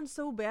wanting one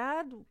so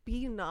bad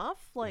be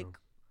enough? Like,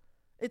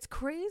 it's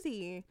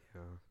crazy.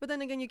 Yeah. But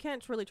then again, you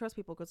can't really trust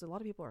people because a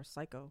lot of people are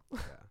psycho.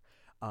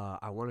 Yeah.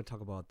 I want to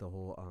talk about the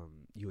whole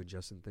you and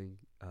Justin thing.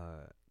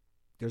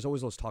 There's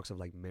always those talks of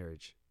like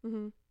marriage,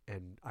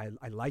 and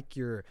I like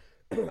your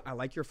I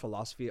like your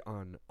philosophy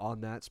on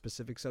that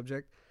specific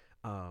subject.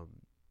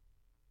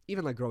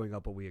 Even like growing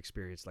up, what we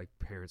experienced, like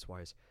parents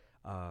wise,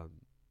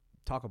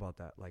 talk about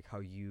that, like how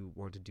you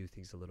want to do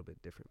things a little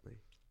bit differently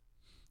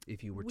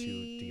if you were to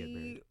get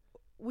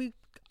married.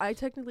 I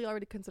technically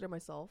already consider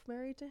myself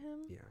married to him.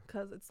 Yeah.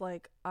 Because it's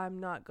like, I'm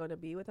not going to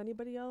be with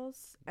anybody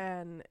else.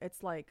 And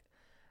it's like,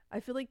 I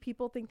feel like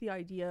people think the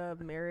idea of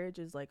marriage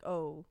is like,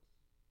 oh,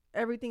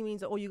 everything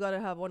means, oh, you got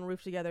to have one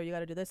roof together. You got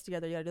to do this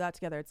together. You got to do that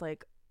together. It's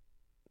like,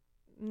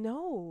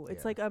 no,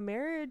 it's like a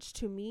marriage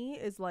to me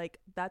is like,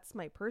 that's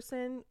my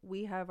person.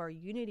 We have our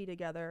unity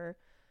together.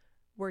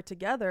 We're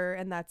together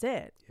and that's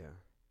it. Yeah.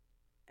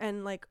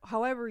 And like,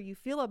 however you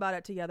feel about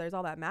it together is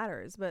all that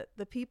matters. But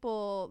the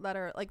people that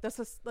are like,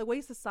 the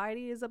way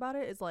society is about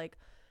it is like,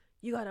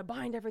 you got to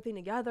bind everything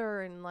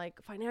together and like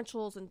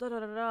financials and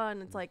da-da-da-da.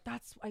 And it's like,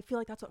 I feel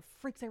like that's what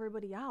freaks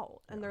everybody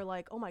out. And they're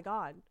like, oh my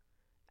God.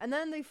 And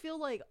then they feel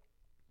like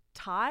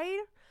tied.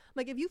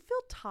 Like if you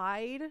feel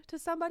tied to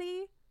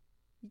somebody,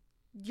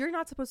 you're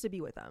not supposed to be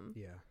with them.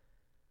 Yeah.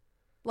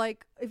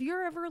 Like if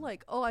you're ever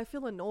like, oh, I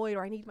feel annoyed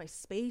or I need my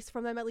space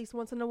from them at least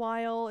once in a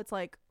while. It's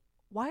like,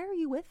 why are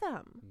you with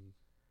them?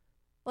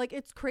 Like,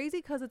 it's crazy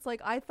because it's like,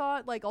 I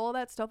thought like all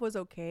that stuff was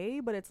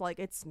okay, but it's like,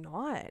 it's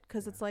not.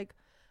 Because it's like,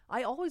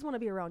 I always want to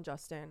be around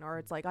Justin, or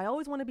it's like, I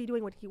always want to be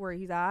doing where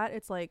he's at.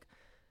 It's like,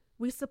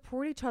 we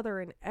support each other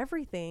in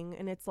everything.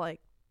 And it's like,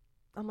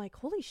 I'm like,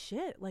 holy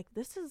shit. Like,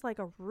 this is like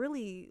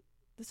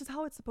this is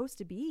how it's supposed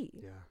to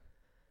be. Yeah.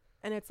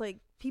 And it's like,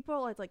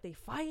 people, it's like they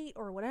fight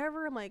or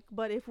whatever. I'm like,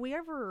 but if we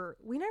never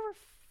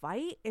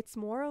fight, it's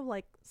more of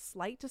like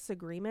slight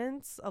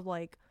disagreements of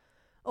like,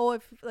 oh,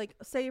 if like,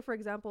 say for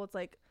example, it's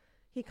like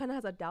he kind of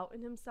has a doubt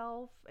in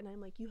himself, and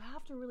I'm like, you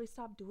have to really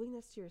stop doing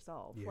this to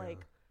yourself. Yeah.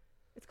 Like,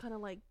 it's kind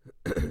of like,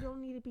 you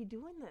don't need to be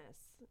doing this.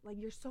 Like,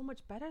 you're so much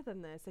better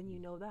than this, and you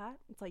know that.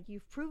 It's like,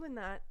 you've proven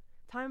that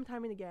time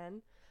and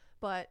again.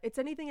 But it's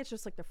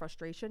just like the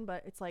frustration.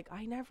 But it's like,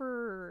 we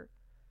never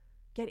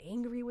get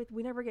angry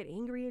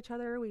at each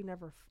other. We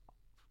never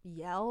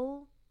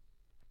yell.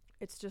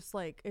 It's just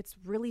like, it's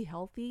really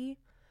healthy.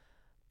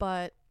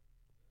 But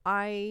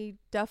I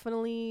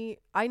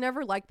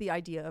never liked the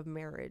idea of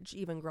marriage,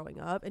 even growing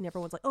up. And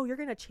everyone's like, oh, you're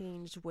going to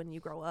change when you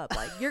grow up.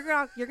 Like, you're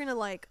going to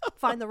like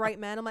find the right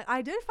man. I'm like,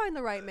 I did find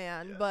the right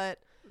man, but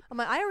I'm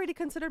like, I already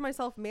considered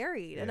myself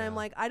married. And I'm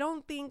like, I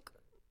don't think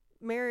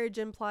marriage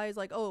implies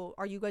like, oh,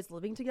 are you guys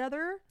living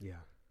together? Yeah.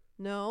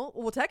 No.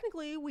 Well,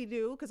 technically we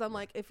do. Cause I'm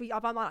like, if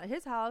I'm not at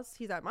his house,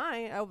 he's at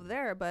mine over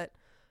there, but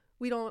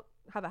we don't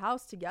have a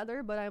house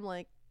together. But I'm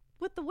like,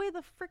 with the way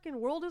the freaking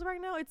world is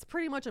right now, it's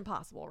pretty much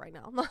impossible right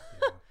now.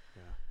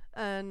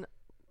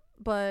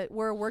 But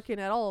we're working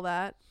at all of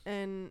that.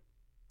 And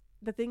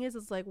the thing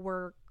is like,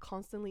 we're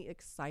constantly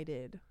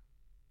excited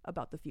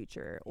about the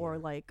future, or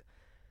like,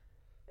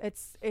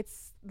 it's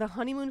the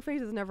honeymoon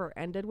phase has never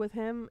ended with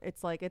him.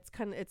 It's like,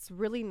 it's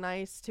really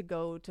nice to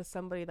go to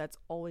somebody that's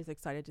always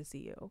excited to see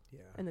you. Yeah.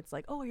 And it's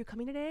like, oh, are you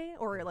coming today?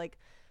 Or like,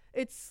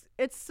 it's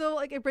so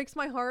like, it breaks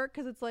my heart,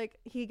 because it's like,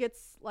 he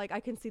gets like, I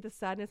can see the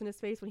sadness in his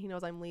face when he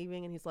knows I'm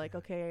leaving, and he's like,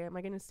 okay, am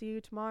I gonna see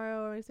you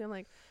tomorrow? And I'm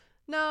like,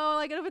 no,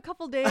 like in a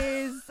couple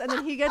days. And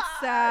then he gets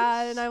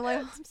sad, and I'm like,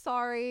 I'm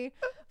sorry.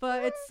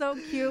 But it's so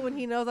cute when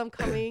he knows I'm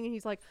coming, and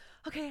he's like,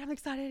 okay, I'm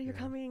excited you're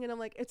coming. And I'm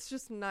like, it's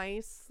just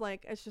nice.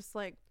 Like, it's just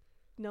like,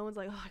 no one's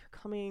like, oh,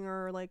 you're coming,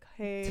 or like,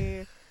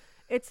 hey.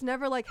 It's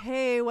never like,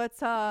 hey,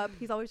 what's up?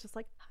 He's always just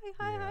like,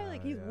 hi.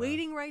 Like, he's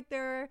waiting right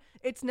there.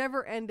 It's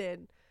never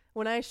ended.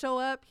 When I show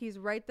up, he's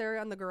right there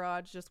on the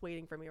garage just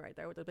waiting for me right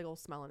there with a big old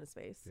smile on his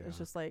face. Yeah. It's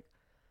just like,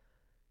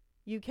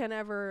 you can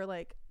never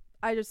like,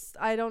 I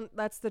don't,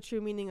 that's the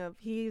true meaning of,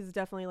 he's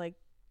definitely like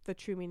the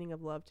true meaning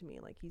of love to me.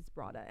 Like, he's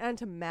brought it. And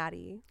to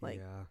Maddie,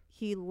 like,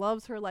 he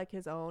loves her like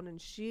his own, and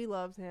she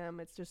loves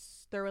him. It's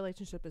just, their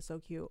relationship is so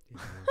cute.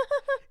 Yeah.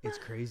 It's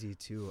crazy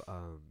too.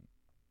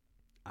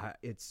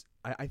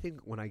 I think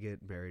when I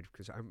get married,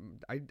 because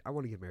I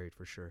want to get married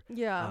for sure.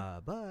 Yeah.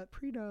 But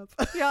prenup.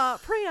 Yeah,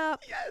 prenup.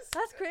 Yes.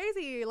 That's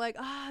crazy. Like,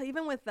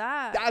 even with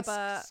that.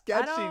 That's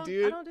sketchy,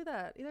 dude. I don't do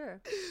that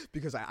either.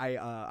 Because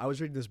I was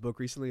reading this book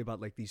recently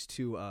about like these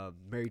two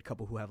married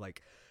couple who have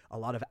like a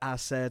lot of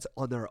assets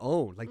on their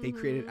own. Like, they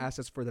created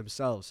assets for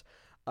themselves.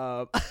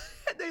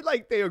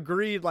 They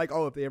agreed like,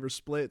 oh, if they ever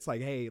split, it's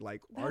like, hey,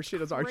 like, our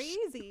shit is our shit.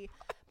 Crazy.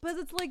 But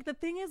it's like, the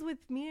thing is with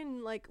me,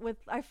 and like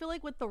I feel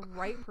like with the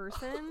right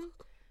person,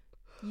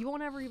 you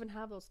won't ever even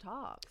have those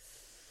talks.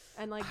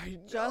 And like,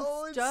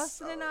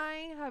 Justin and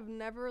I have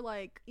never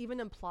like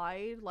even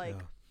implied like,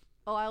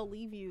 oh, I'll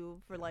leave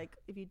you for like,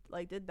 if you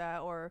like did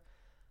that, or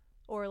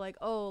like,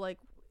 oh, like,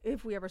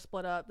 if we ever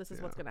split up, this is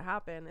what's gonna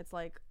happen. It's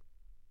like,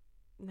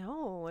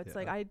 no, it's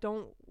like, I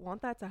don't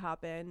want that to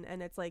happen.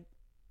 And it's like,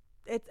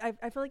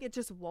 I feel like it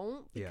just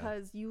won't,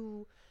 because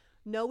you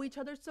know each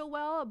other so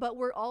well, but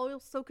we're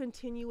also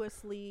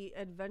continuously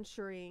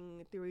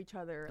adventuring through each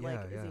other,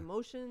 his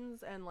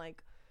emotions and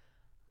like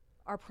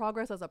our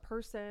progress as a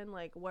person,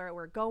 like where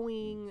we're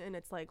going. And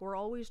it's like, we're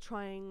always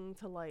trying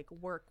to like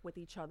work with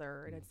each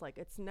other, and it's like,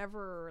 it's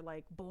never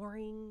like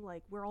boring.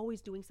 Like, we're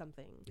always doing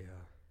something.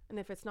 And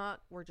if it's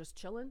not, we're just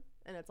chilling.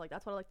 And it's like,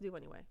 that's what I like to do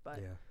anyway.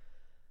 But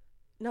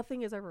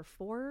nothing is ever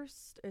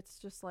forced. It's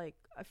just like,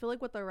 I feel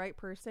like with the right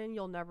person,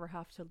 you'll never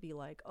have to be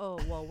like, oh,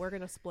 well, we're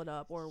gonna split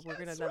up, or we're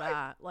gonna do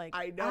that. Like,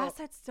 I know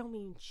assets don't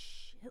mean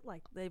shit.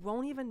 Like, they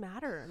won't even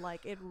matter.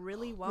 Like, it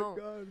really won't.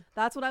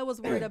 That's what I was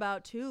worried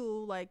about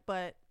too. Like,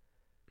 but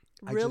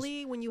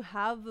really, when you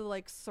have the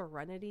like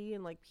serenity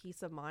and like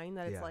peace of mind,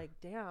 that it's like,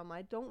 damn,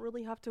 I don't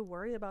really have to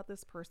worry about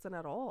this person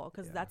at all,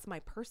 because that's my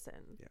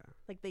person.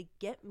 Like, they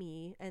get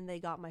me, and they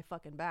got my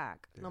fucking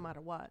back no matter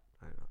what.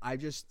 I know. I've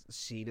just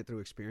seen it through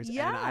experience, and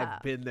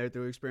I've been there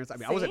through experience. I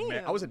mean,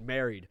 I wasn't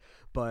married,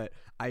 but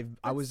I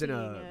was in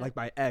a like,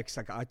 my ex.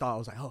 Like, I thought, I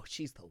was like, oh,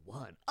 she's the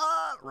one.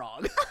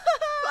 Wrong.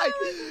 Like,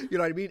 you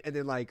know what I mean? And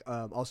then like,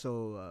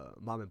 also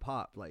mom and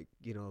pop, like,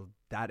 you know,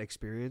 that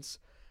experience.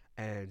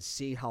 And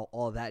seeing how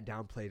all that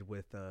downplayed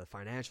with the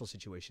financial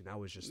situation, that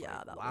was just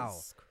like, wow.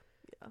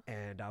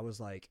 And I was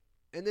like,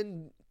 and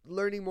then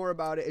learning more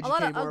about it,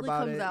 educating more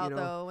about it. A lot of ugly comes out,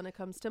 though, when it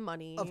comes to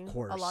money. Of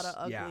course. A lot of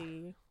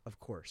ugly. Of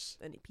course.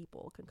 Any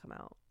people can come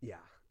out. Yeah.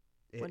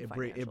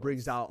 It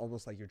brings out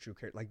almost like your true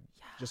character. Like,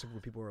 just like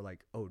when people are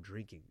like, oh,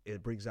 drinking.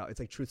 It brings out, it's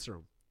like truth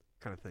serum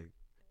kind of thing.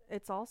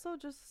 It's also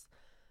just,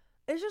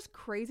 it's just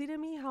crazy to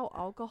me how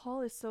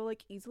alcohol is so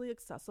like easily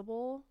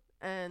accessible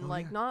and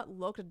not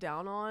looked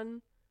down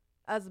on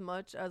as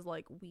much as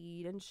like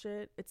weed and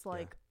shit. It's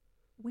like,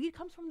 weed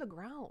comes from the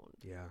ground.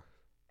 Yeah.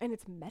 And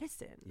it's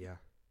medicine. Yeah.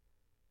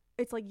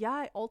 It's like,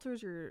 it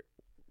alters your,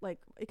 like,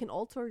 it can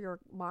alter your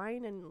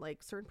mind and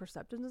like certain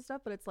perceptions and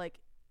stuff, but it's like,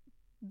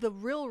 the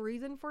real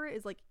reason for it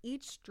is like,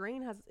 each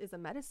strain is a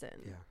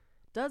medicine. Yeah.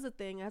 Does a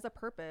thing, has a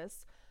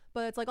purpose.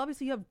 But it's like,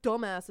 obviously you have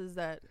dumbasses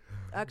that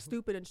act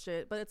stupid and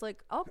shit, but it's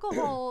like,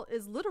 alcohol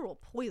is literal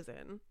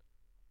poison.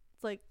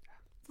 It's like,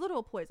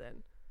 literal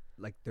poison.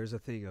 Like, there's a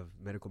thing of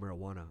medical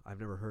marijuana. I've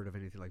never heard of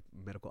anything like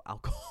medical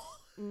alcohol.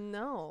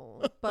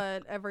 No,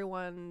 but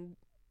everyone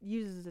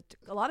uses it.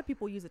 A lot of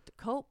people use it to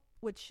cope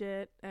with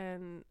shit,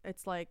 and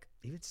it's like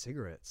even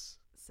cigarettes.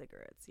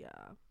 Cigarettes, yeah.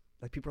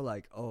 Like, people are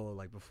like, oh,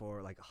 like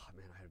before, like, oh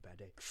man, I had a bad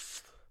day.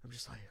 I'm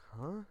just like,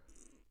 huh?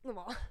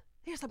 Well,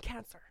 here's some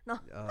cancer. No.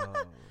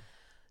 Oh.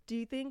 Do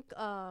you think,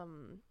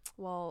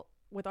 well,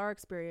 with our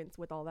experience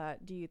with all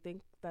that, do you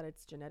think that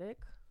it's genetic?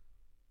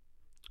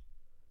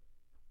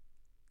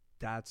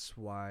 That's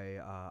why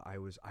I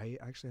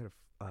actually had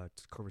a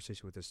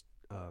conversation with this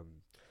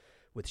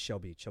with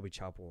Shelby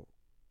Chapel,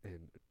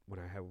 and when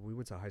we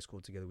went to high school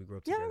together, we grew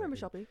up together. Yeah, I remember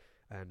Shelby.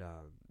 And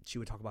she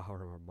would talk about how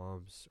her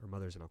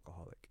mother's an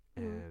alcoholic,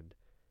 and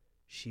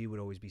she would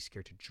always be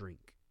scared to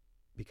drink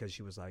because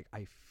she was like,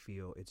 I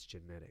feel it's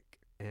genetic,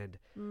 and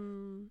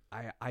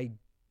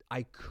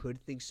I could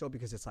think so,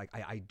 because it's like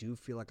I do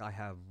feel like I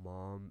have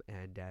mom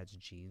and dad's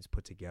genes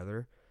put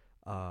together,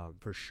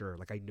 for sure.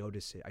 Like, I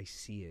notice it, I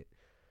see it.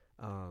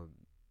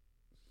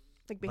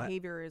 Like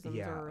behaviorisms,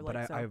 yeah, or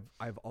like, but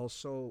I've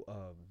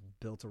also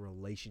built a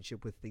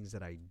relationship with things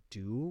that I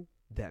do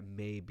that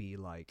may be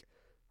like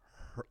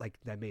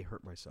that may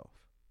hurt myself.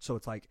 So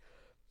it's like,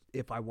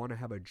 if I want to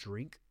have a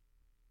drink,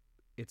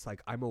 it's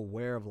like I'm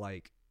aware of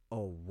like,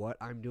 oh, what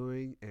I'm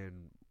doing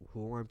and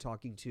who I'm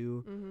talking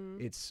to.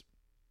 It's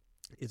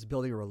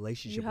building a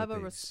relationship. You have with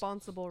a things.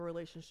 Responsible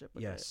relationship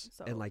with yes. it.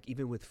 So. And like,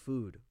 even with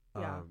food.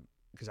 Yeah.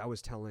 Because I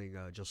was telling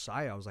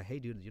Josiah, I was like, hey,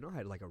 dude, you know, I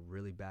had like a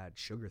really bad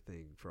sugar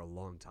thing for a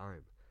long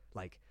time.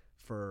 Like,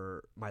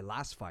 for my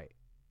last fight,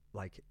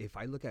 like, if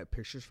I look at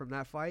pictures from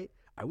that fight,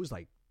 I was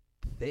like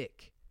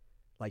thick.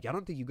 Like, I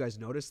don't think you guys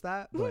noticed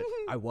that, but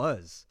I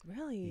was.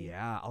 Really?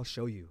 Yeah, I'll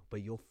show you,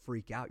 but you'll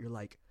freak out. You're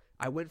like,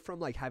 I went from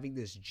like having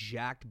this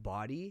jacked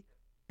body,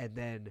 and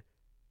then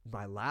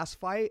my last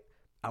fight,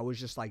 I was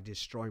just like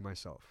destroying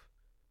myself.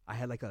 I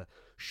had like a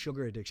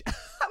sugar addiction.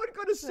 I would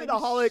go to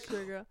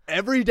Cinnaholic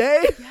every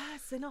day. Yeah,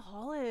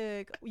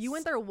 Cinnaholic. You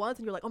went there once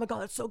and you're like, oh my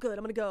God, that's so good,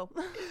 I'm gonna go.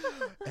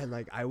 And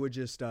like, I would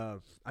just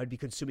I'd be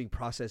consuming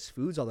processed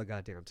foods all the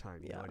goddamn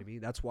time. You know what I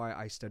mean? That's why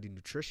I studied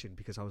nutrition,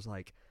 because I was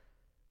like,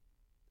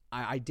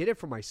 I did it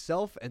for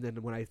myself, and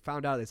then when I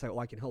found out it's like, oh,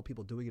 I can help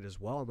people doing it as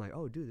well, I'm like,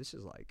 oh dude, this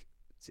is like,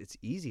 it's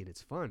easy and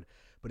it's fun.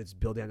 But it's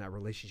building that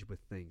relationship with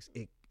things.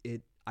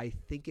 I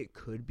think it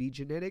could be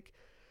genetic,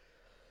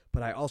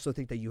 but I also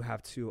think that you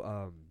have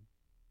to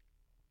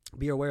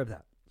be aware of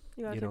that.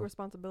 You gotta take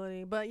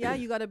responsibility. But yeah,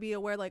 you gotta be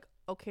aware, like,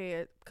 okay,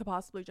 it could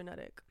possibly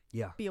genetic.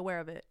 Yeah. Be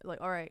aware of it.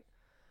 Like, all right.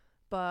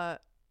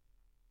 But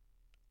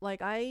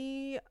like,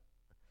 I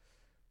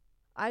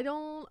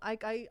don't,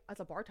 I as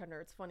a bartender,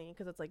 it's funny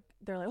because it's like,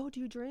 they're like, oh, do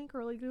you drink?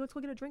 Or like, let's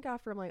go get a drink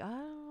after. I'm like,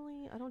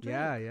 I don't drink.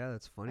 Yeah,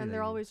 that's funny. And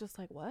they're always just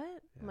like, what?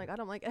 Yeah. I'm like, I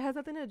don't, like, it has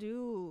nothing to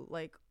do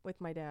like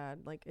with my dad.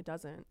 Like, it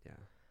doesn't. Yeah.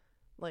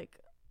 Like,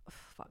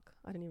 fuck,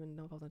 I didn't even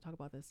know if I was gonna talk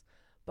about this,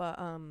 but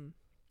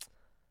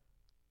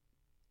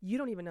you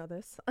don't even know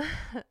this,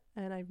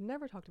 and I've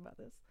never talked about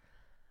this,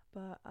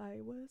 but I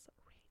was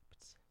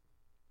raped.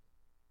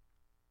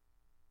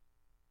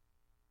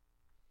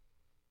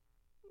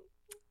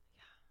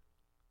 Yeah,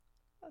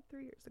 about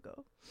 3 years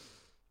ago.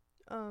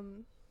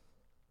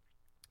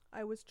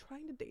 I was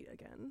trying to date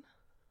again,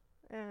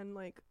 and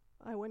like,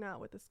 I went out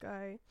with this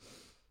guy,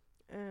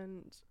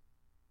 and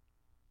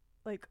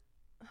like,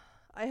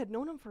 I had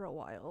known him for a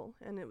while,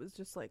 and it was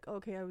just like,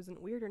 okay, I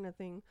wasn't weird or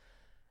nothing.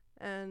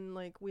 And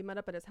like, we met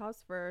up at his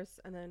house first,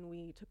 and then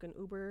we took an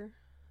Uber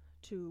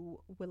to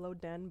Willow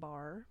Den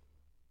Bar.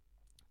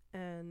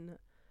 And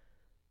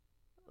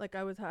like,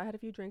 I had a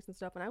few drinks and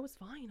stuff, and I was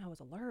fine. I was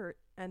alert.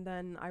 And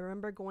then I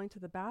remember going to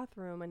the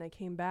bathroom, and I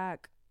came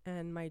back,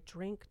 and my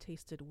drink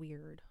tasted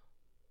weird.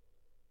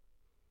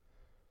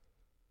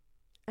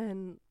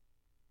 And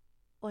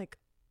like,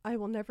 I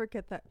will never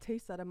get that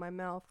taste out of my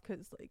mouth,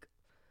 because like,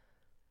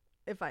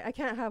 if I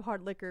can't have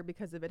hard liquor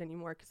because of it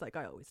anymore, because like,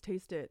 I always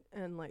taste it.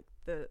 And like,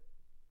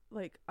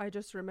 I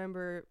just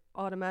remember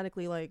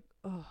automatically like,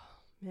 oh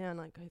man,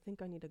 like, I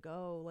think I need to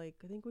go, like,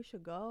 I think we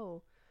should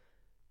go.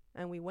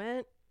 And we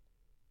went,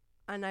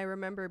 and I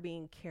remember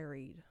being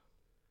carried,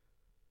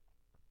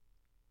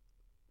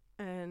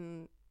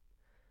 and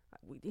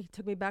he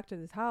took me back to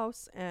this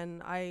house,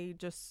 and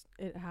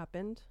it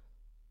happened.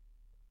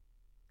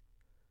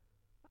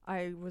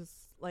 I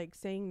was like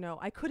saying no.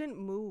 I couldn't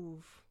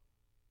move.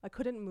 I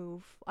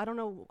don't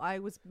know. I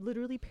was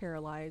literally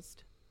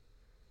paralyzed.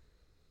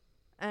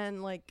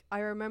 And like, I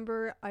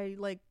remember I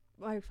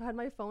had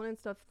my phone and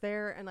stuff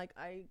there, and like,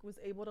 I was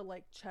able to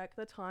like check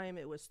the time.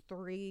 It was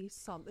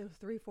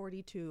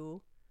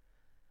 3:42.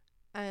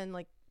 And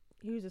like,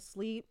 he was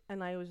asleep,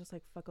 and I was just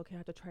like, fuck, okay, I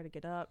have to try to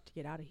get up to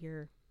get out of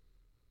here.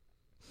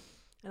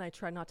 And I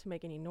tried not to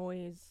make any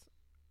noise.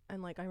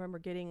 And like, I remember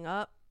getting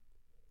up,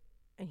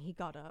 and he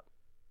got up.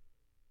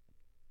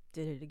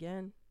 Did it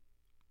again.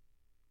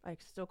 I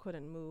still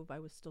couldn't move. I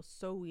was still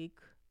so weak.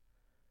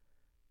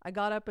 I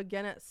got up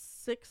again at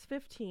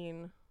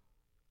 6:15.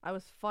 I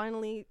was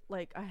finally,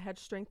 like, I had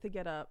strength to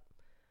get up.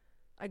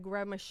 I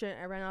grabbed my shit.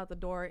 I ran out the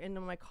door into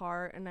my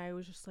car, and I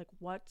was just like,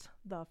 what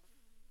the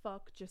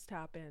fuck just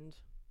happened?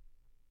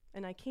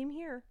 And I came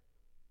here,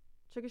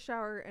 took a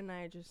shower, and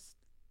I just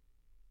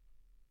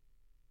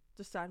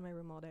sat in my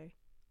room all day.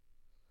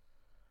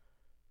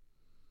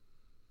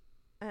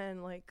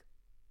 And like,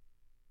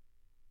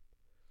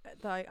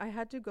 I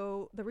had to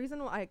go. The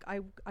reason why I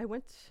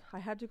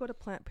had to go to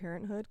Planned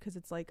Parenthood because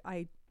it's like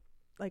I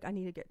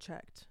need to get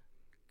checked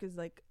because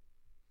like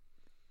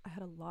I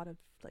had a lot of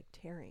like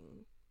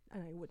tearing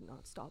and I would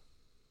not stop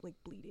like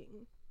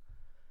bleeding.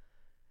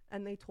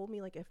 And they told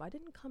me like if I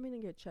didn't come in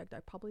and get checked,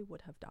 I probably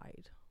would have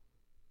died.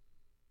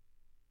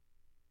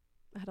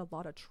 I had a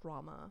lot of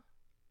trauma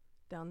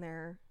down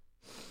there.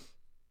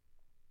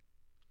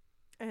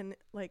 And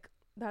like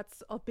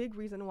that's a big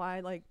reason why I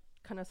like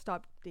kind of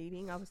stopped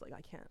dating. I was like,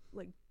 I can't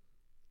like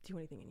do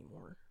anything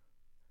anymore.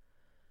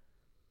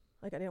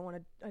 Like I didn't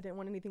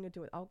want anything to do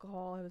with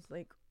alcohol. I was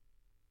like,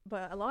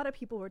 but a lot of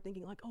people were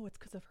thinking like, oh, it's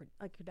because of her,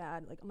 like your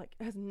dad. Like I'm like,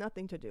 it has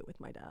nothing to do with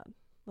my dad.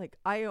 Like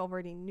I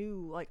already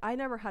knew, like I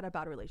never had a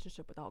bad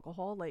relationship with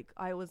alcohol. Like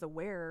I was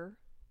aware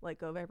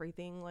like of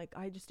everything. Like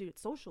I just did it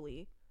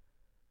socially.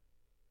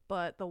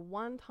 But the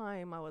one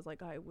time I was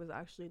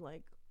actually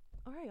like,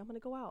 all right, I'm going to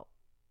go out.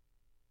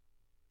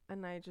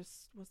 And I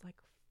just was like,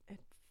 it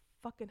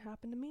fucking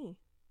happened to me.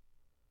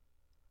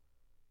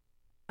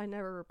 I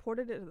never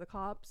reported it to the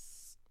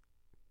cops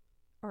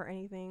or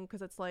anything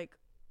because it's like,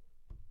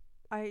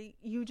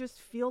 you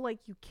just feel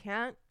like you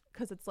can't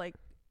because it's like,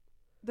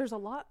 there's a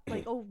lot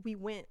like, oh,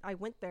 I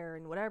went there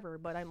and whatever,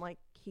 but I'm like,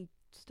 he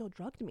still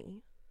drugged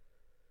me.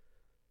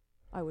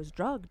 I was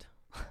drugged.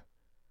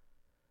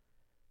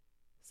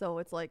 So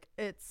it's like,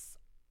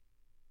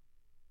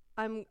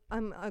 I'm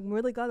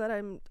really glad that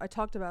I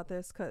talked about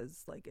this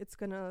because like it's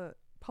gonna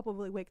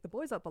probably wake the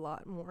boys up a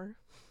lot more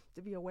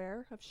to be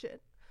aware of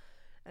shit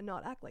and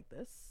not act like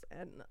this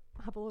and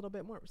have a little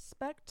bit more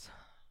respect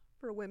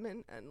for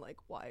women and like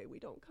why we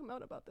don't come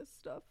out about this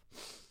stuff.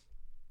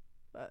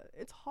 But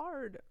it's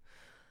hard,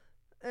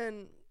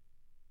 and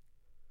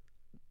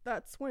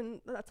that's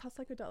how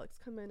psychedelics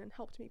come in and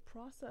helped me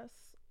process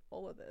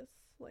all of this,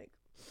 like,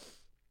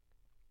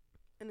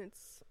 and it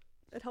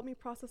helped me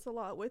process a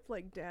lot with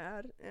like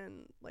dad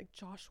and like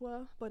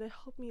Joshua, but it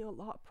helped me a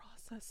lot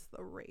process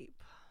the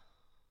rape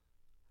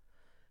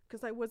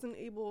because I wasn't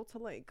able to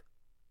like,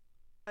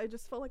 I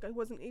just felt like I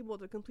wasn't able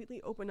to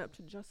completely open up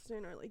to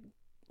Justin or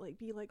like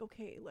be like,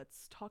 okay,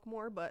 let's talk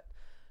more. But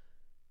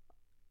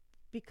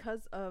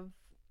because of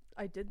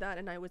I did that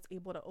and I was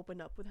able to open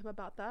up with him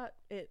about that,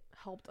 it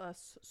helped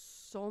us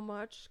so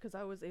much because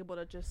I was able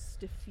to just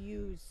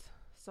diffuse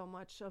so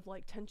much of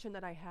like tension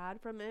that I had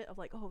from it of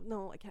like, oh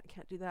no, I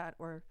can't do that,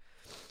 or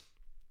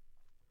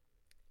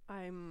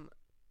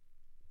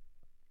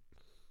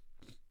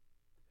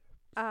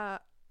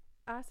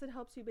acid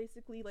helps you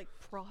basically like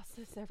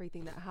process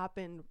everything that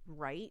happened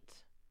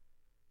right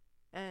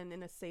and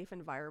in a safe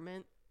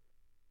environment,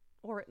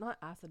 or not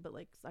acid but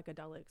like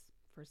psychedelics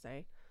per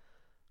se,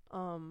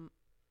 and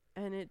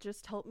it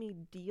just helped me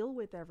deal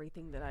with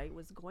everything that I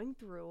was going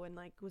through and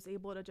like was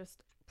able to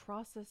just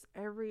process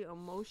every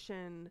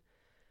emotion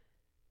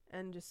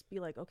and just be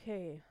like,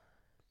 okay,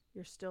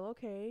 you're still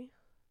okay.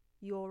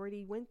 You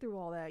already went through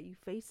all that. You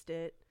faced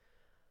it.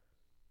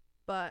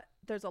 But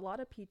there's a lot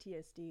of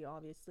PTSD,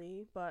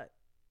 obviously. But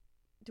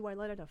do I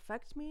let it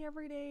affect me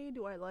every day?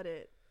 Do I let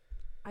it...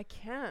 I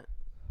can't.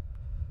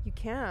 You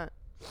can't.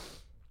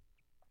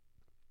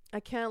 I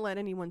can't let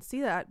anyone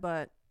see that,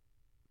 but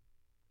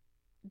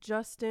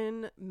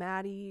Justin,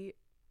 Maddie,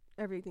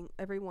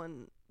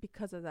 everyone,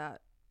 because of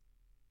that,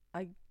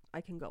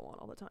 I can go on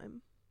all the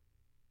time.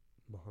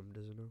 Mom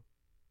doesn't know?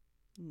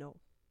 No.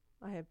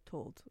 I have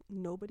told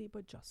nobody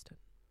but Justin.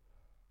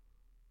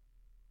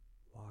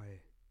 Why?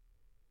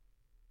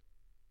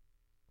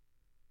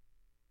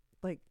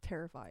 Like,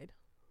 terrified.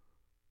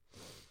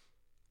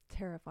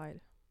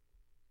 Terrified.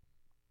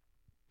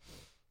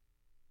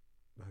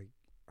 Like,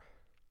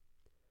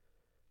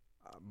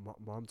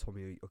 mom told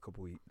me a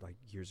couple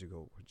years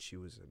ago when she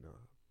was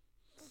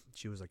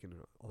like in an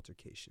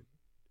altercation,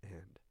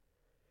 and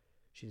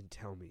she didn't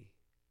tell me,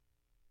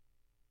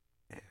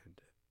 and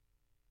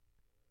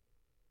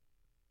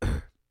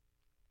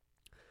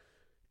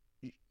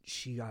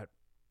she got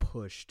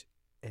pushed,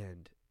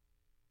 and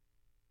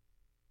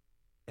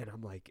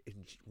I'm like,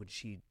 and when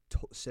she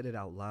said it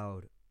out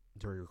loud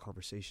during a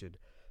conversation,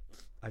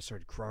 I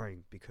started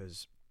crying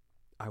because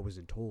I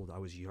wasn't told. I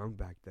was young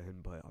back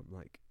then, but I'm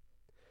like,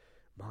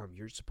 Mom,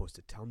 you're supposed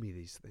to tell me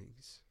these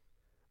things.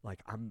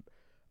 Like, I'm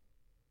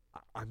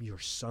your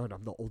son.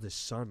 I'm the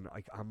oldest son.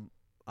 Like, I'm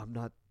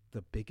not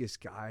the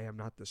biggest guy. I'm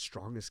not the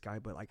strongest guy,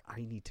 but like,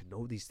 I need to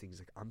know these things.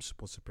 Like, I'm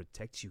supposed to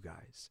protect you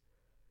guys,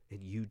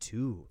 and you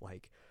too.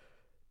 Like,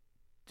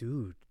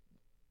 dude,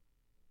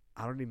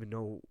 I don't even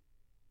know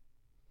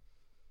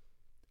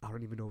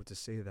what to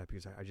say to that,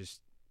 because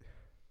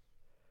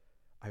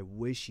I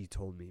wish he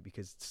told me,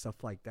 because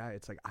stuff like that,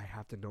 it's like I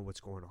have to know what's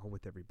going on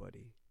with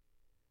everybody,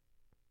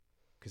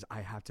 because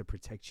I have to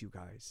protect you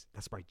guys.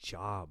 That's my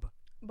job.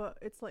 But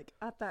it's like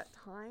at that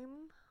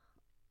time,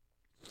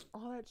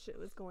 all that shit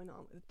was going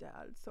on with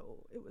dad.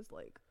 So it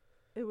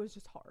was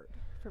just hard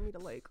for me to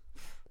like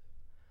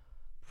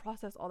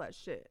process all that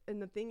shit.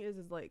 And the thing is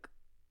like,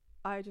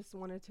 I just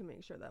wanted to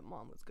make sure that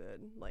mom was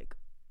good, like,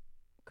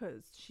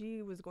 because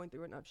she was going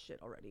through enough shit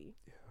already.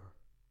 Yeah.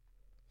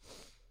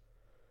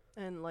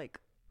 And like,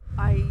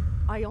 I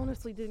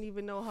honestly didn't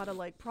even know how to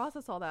like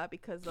process all that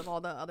because of all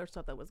the other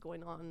stuff that was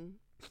going on,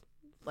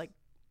 like,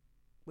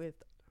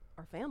 with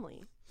our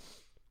family.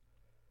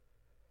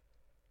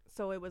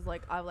 So it was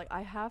like,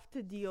 I have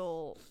to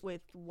deal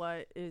with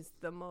what is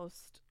the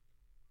most,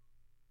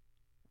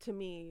 to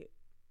me,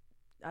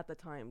 at the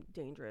time,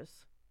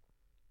 dangerous.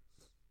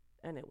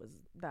 And it was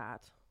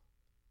that.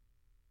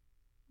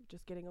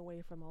 Just getting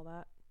away from all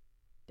that.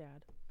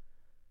 Dad.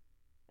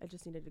 I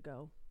just needed to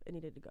go. It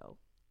needed to go.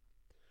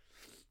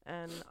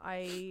 And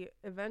I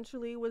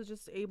eventually was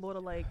just able to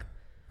like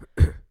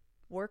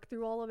work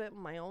through all of it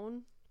on my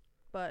own.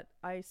 But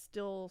I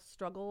still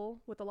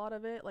struggle with a lot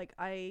of it. Like,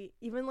 I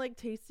even like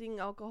tasting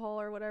alcohol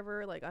or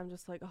whatever, like I'm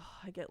just like, oh,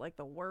 I get like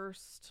the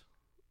worst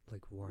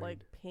like wine, like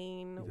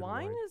pain. Even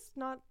Wine is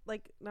not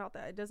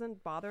that, it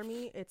doesn't bother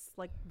me. It's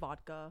like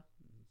vodka.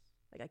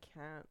 Like, I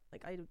can't,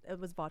 like, it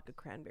was vodka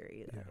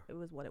cranberry. Yeah. It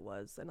was what it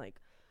was. And like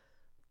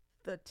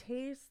the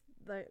taste,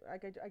 like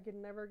I could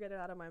never get it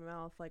out of my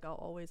mouth. Like, I'll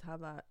always have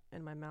that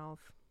in my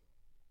mouth.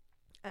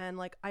 And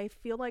like, I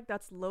feel like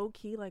that's low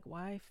key, like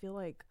why I feel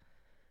like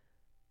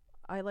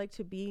I like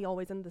to be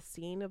always in the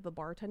scene of the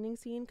bartending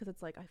scene. Cause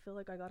it's like, I feel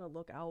like I gotta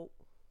look out.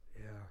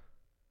 Yeah.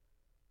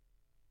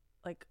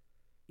 Like,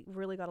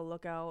 really gotta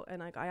look out. And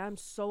like, I am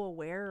so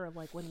aware of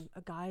like when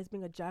a guy's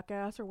being a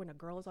jackass or when a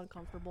girl is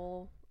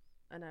uncomfortable.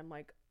 And I'm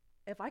like,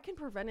 if I can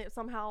prevent it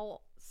somehow,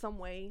 some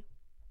way,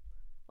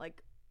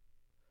 like,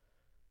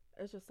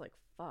 it's just like,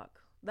 fuck.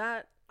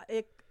 The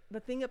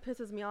thing that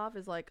pisses me off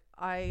is like,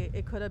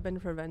 it could have been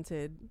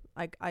prevented.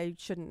 Like, I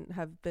shouldn't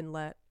have been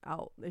let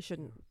out. They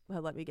shouldn't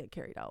have let me get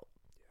carried out.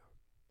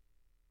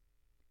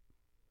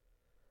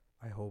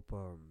 Yeah.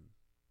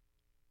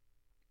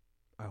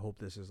 I hope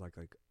this is like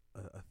a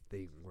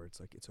thing where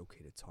it's like, it's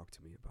okay to talk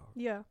to me about.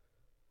 Yeah.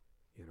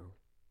 You know,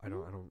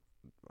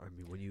 I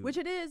mean, when you... Which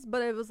it is,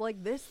 but it was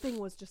like, this thing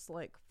was just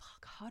like,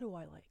 fuck, how do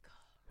I like...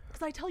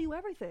 Because I tell you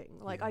everything.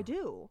 Like, I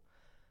do.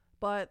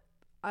 But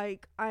I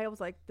was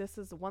like, this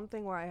is one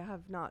thing where I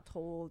have not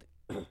told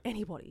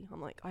anybody.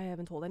 I'm like, I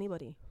haven't told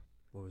anybody.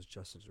 What was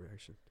Justin's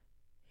reaction?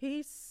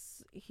 He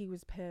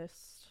was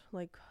pissed.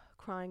 Like,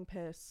 crying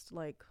pissed.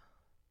 Like...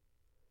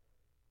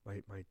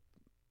 My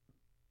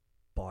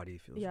body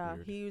feels weird. Yeah,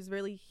 he was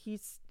really...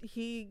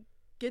 He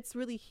gets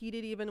really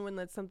heated even when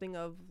that's something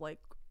of, like...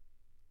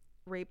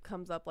 rape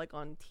comes up like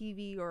on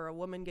TV or a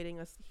woman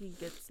he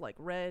gets like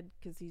red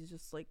because he's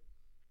just like,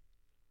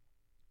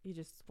 he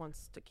just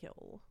wants to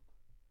kill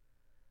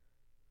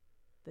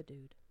the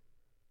dude.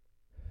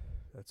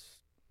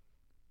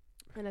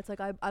 And it's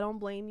like, I don't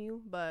blame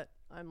you, but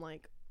I'm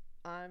like,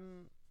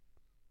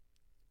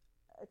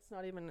 it's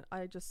not even,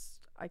 I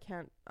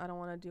don't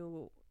want to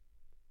do,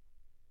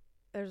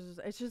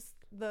 it's just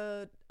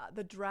the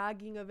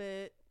dragging of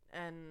it,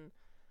 and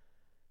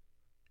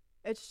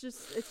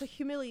it's a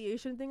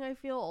humiliation thing, I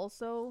feel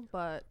also,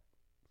 but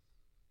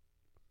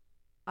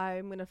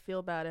I'm going to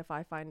feel bad if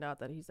I find out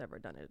that he's ever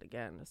done it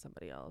again to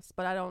somebody else.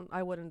 But I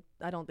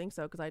don't think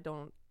so, because I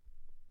don't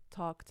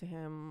talk to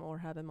him or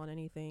have him on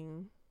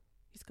anything.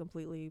 He's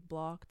completely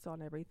blocked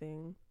on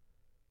everything.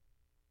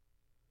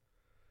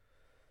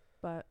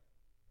 But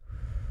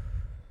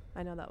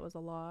I know that was a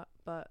lot,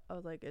 but I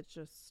was like,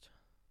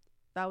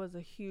 that was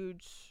a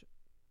huge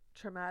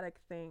traumatic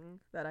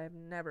thing that I've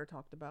never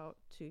talked about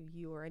to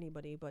you or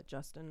anybody but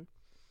Justin.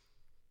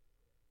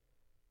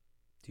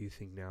 Do you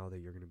think now that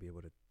you're going to be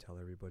able to tell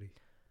everybody?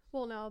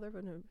 Well, now they're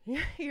going to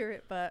hear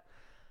it, but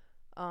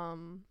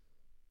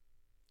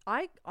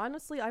I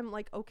honestly, I'm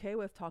like okay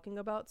with talking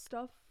about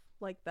stuff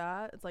like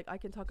that. It's like I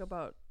can talk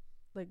about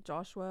like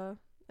Joshua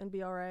and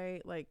be all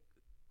right. Like,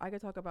 I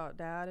could talk about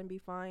dad and be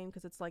fine,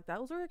 because it's like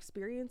those are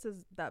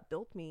experiences that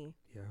built me.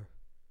 Yeah.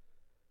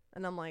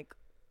 And I'm like,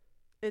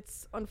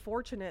 it's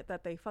unfortunate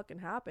that they fucking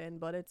happen,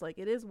 but it's like,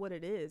 it is what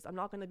it is. I'm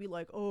not gonna be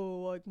like, oh,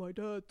 like my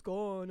dad's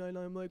gone, and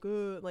I'm like,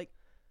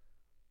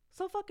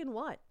 so fucking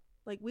what?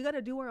 Like, we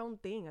gotta do our own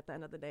thing at the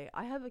end of the day.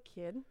 I have a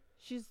kid.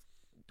 She's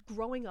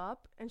growing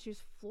up and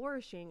she's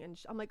flourishing, and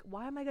I'm like,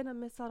 why am I gonna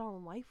miss out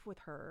on life with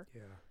her?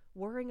 Yeah.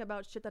 Worrying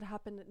about shit that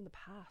happened in the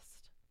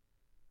past.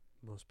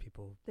 Most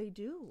people. They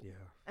do.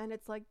 Yeah. And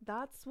it's like,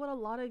 that's what a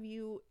lot of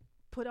you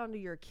put onto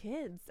your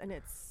kids, and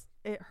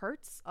it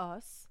hurts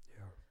us.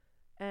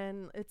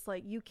 And it's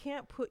like, you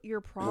can't put your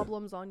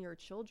problems on your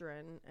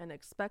children and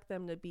expect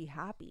them to be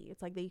happy.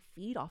 It's like, they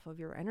feed off of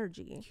your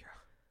energy. Yeah.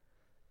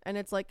 And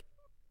it's like,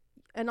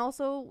 and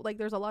also like,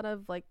 there's a lot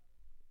of like,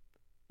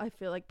 I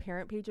feel like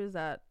parent pages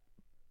that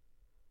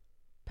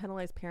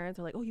penalize parents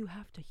are like, oh, you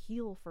have to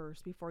heal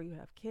first before you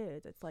have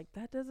kids. It's like,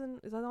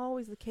 is that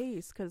always the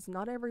case? Because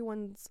not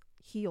everyone's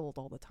healed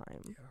all the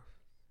time. Yeah.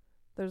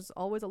 There's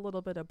always a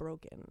little bit of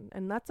broken,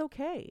 and that's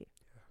okay.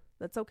 Yeah.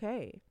 That's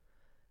okay.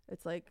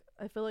 It's like,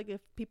 I feel like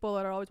if people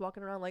that are always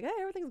walking around like, hey,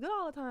 everything's good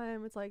all the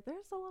time, it's like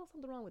there's a little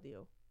something wrong with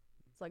you.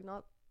 It's like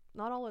not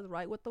all is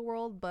right with the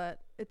world, but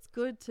it's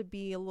good to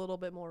be a little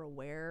bit more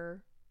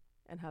aware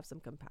and have some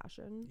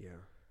compassion.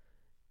 Yeah.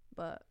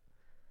 But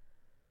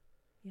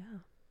yeah.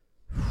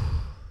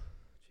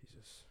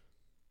 Jesus.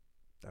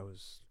 That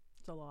was...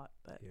 It's a lot,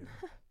 but... Yeah.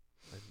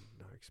 I did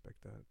not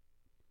expect that.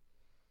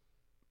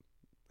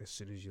 As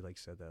soon as you, like,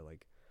 said that,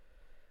 like...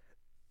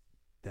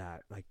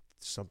 That, like,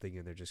 something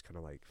in there just kind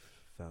of, like,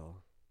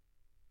 fell.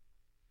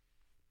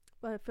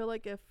 But I feel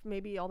like if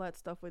maybe all that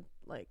stuff with,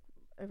 like,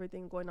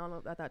 everything going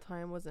on at that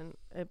time wasn't...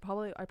 I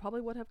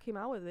probably would have came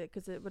out with it,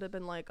 because it would have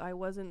been, like, I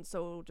wasn't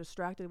so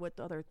distracted with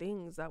other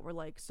things that were,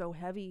 like, so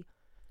heavy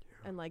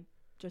and, like,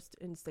 just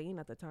insane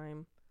at the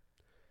time.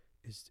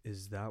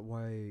 Is that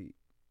why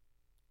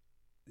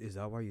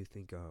you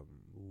think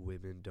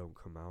women don't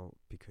come out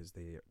because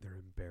they're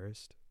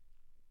embarrassed?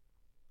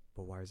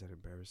 But why is that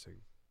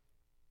embarrassing?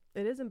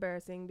 It is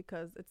embarrassing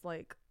because it's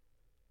like,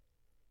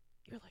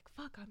 you're like,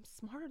 fuck, I'm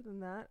smarter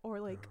than that,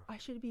 or like I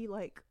should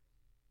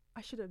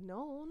have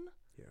known.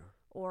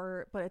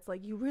 Yeah. But it's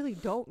like, you really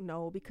don't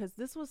know, because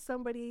this was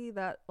somebody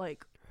that,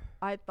 like,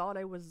 I thought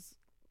I was,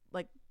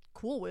 like,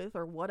 cool with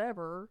or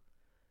whatever,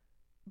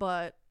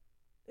 but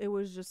it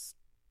was just,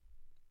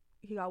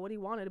 he got what he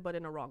wanted, but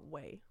in a wrong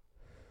way.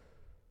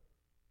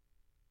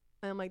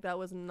 And I'm like, that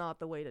was not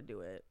the way to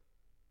do it.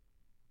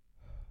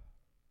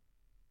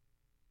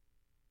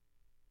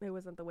 It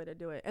wasn't the way to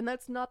do it. And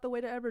that's not the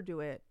way to ever do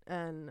it.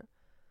 And,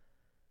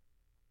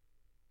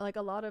 like,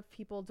 a lot of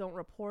people don't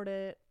report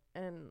it.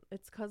 And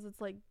it's because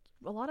it's like,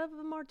 a lot of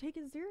them are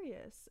taken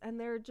serious. And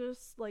they're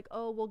just like,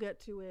 oh, we'll get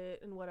to it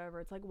and whatever.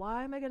 It's like,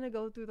 why am I going to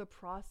go through the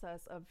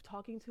process of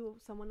talking to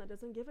someone that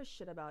doesn't give a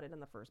shit about it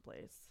in the first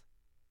place?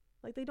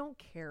 Like, they don't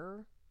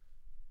care.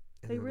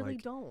 They really,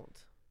 like,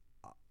 don't.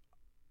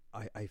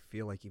 I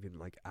feel like even,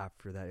 like,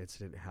 after that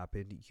incident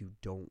happened, you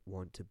don't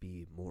want to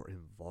be more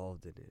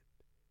involved in it.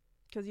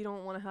 Because you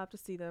don't want to have to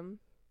see them.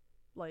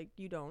 Like,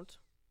 you don't.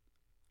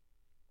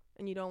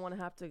 And you don't want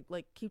to have to,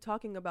 like, keep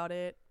talking about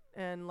it.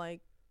 And,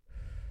 like,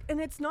 and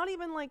it's not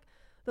even, like,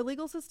 the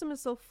legal system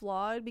is so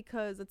flawed,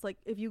 because it's like,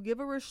 if you give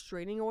a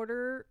restraining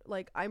order,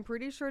 like, I'm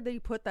pretty sure they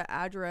put the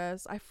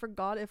address. I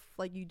forgot if,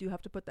 like, you do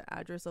have to put the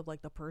address of,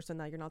 like, the person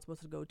that you're not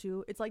supposed to go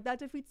to. It's like, that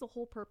defeats the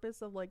whole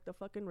purpose of, like, the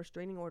fucking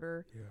restraining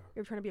order. Yeah.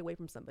 You're trying to be away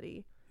from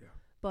somebody. Yeah.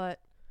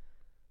 But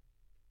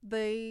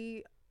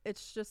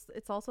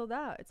it's also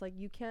that. It's like,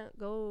 you can't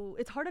go,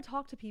 it's hard to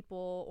talk to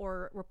people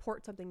or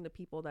report something to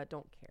people that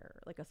don't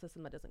care. Like, a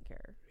system that doesn't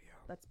care. Yeah.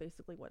 That's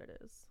basically what it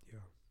is. Yeah.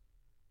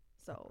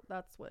 So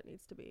that's what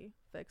needs to be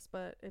fixed.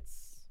 But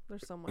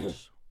there's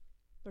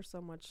so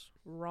much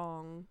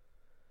wrong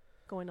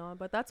going on.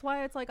 But that's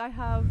why it's like,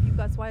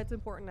 that's why it's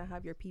important to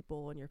have your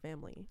people and your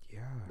family.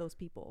 Yeah. Those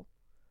people.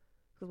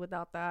 Because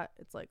without that,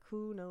 it's like,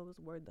 who knows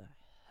what the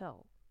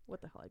hell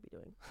I'd be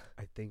doing.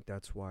 I think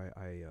that's why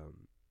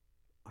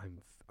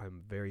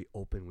I'm very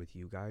open with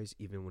you guys,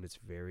 even when it's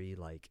very,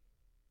 like,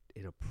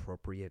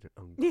 inappropriate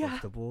and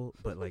uncomfortable.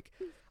 Yeah. But, like,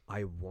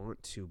 I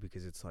want to,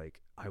 because it's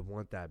like, I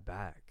want that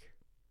back.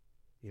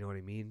 You know what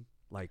I mean?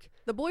 Like,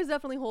 the boys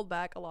definitely hold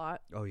back a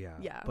lot. Oh yeah.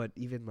 Yeah. But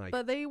even, like,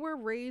 but they were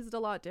raised a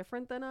lot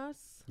different than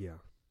us. Yeah.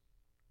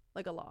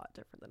 Like, a lot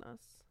different than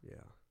us. Yeah.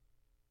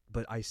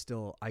 But I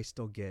still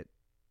get,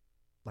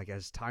 like,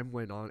 as time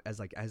went on, as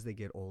they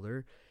get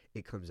older,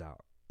 it comes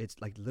out. It's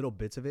like little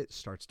bits of it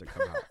starts to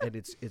come out, and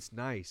it's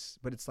nice.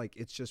 But it's like,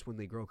 it's just when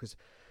they grow. Because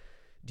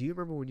do you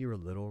remember when you were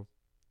little?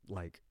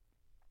 Like,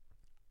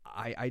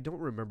 I don't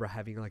remember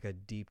having, like, a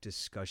deep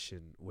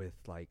discussion with,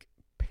 like,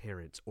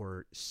 parents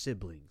or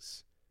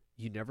siblings.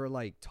 You never,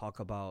 like, talk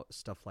about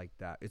stuff like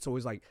that. It's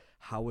always like,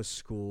 how was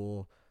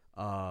school?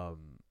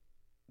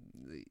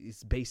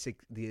 It's basic,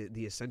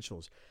 the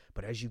essentials.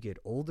 But as you get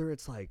older,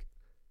 it's like,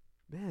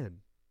 man,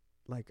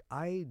 like,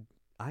 I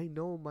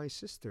know my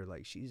sister,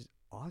 like, she's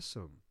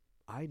awesome.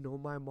 I know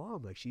my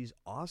mom, like, she's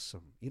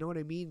awesome. You know what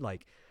I mean?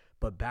 Like,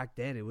 but back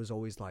then it was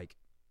always like,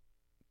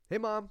 hey,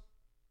 mom.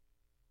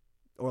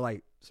 Or,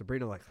 like,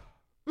 Sabrina, like,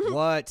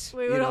 what?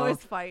 We would always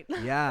fight.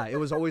 Yeah, it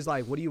was always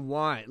like, what do you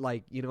want?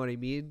 Like, you know what I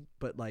mean?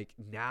 But, like,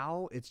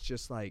 now it's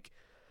just like,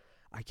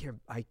 I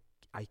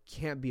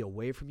can't be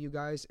away from you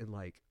guys. And,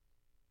 like,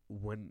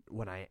 when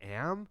I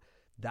am,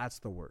 that's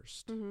the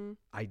worst. Mm-hmm.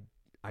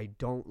 I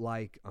don't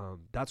like,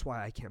 that's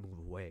why I can't move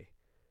away.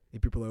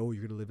 And people are like, oh,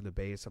 you're gonna live in the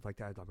Bay and stuff like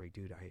that. I'm like,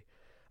 dude, I'm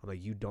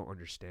like, you don't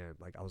understand.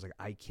 Like, I was like,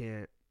 I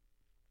can't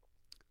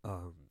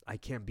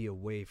be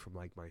away from,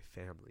 like, my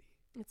family.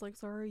 It's like,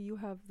 sorry, you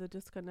have the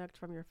disconnect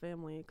from your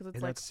family. Because it's,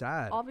 and like, that's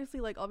sad.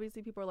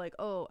 Obviously people are like,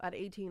 oh, at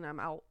 18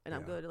 I'm out and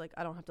I'm good. Like,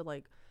 I don't have to,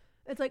 like,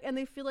 it's like, and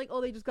they feel like, oh,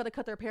 they just got to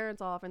cut their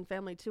parents off and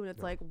family too. And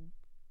it's like,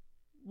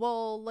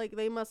 well, like,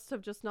 they must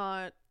have just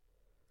not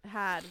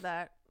had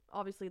that,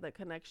 obviously, that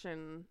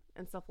connection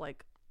and stuff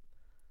like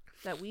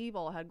that we've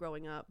all had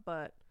growing up.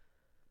 But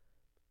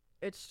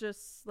it's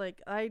just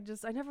like, I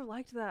never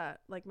liked that,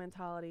 like,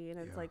 mentality. And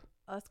it's like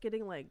us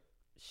getting, like,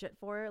 shit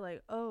for it,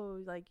 like, oh,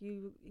 like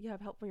you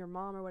have help from your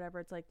mom or whatever.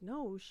 It's like,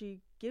 no, she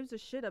gives a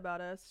shit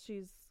about us.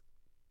 She's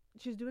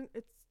doing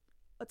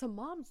it's a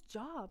mom's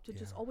job to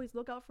just always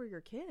look out for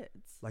your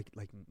kids. Like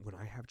when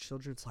I have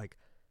children, it's like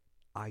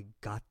I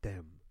got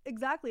them.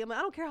 Exactly. I'm like,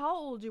 I don't care how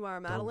old you are,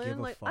 Madeline.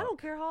 Like, I don't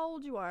care how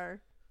old you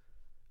are.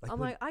 Like, I'm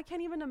like, I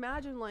can't even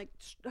imagine like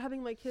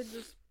having my kids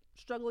just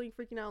struggling,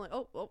 freaking out, like,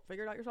 oh,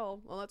 figure it out yourself.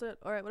 Well, that's it.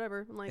 All right,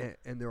 whatever. I'm like,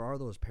 and there are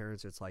those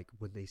parents. It's like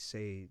when they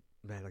say,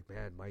 man,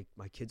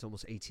 my kid's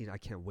almost 18. I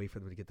can't wait for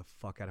them to get the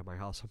fuck out of my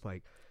house.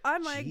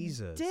 I'm like,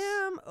 Jesus.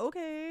 Damn,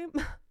 okay.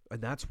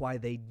 And that's why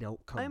they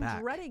don't come back.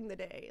 I'm dreading the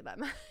day that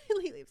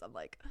Miley leaves. I'm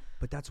like,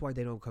 but that's why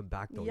they don't come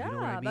back, though. Yeah, you know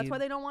what I mean? That's why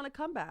they don't want to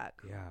come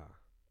back. Yeah.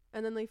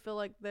 And then they feel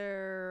like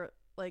they're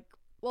like,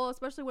 well,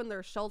 especially when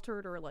they're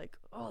sheltered or like,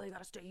 oh, they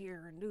gotta stay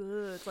here and do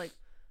this. It's like,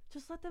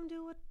 just let them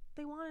do what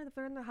they want if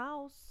they're in the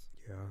house.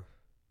 Yeah.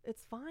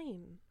 It's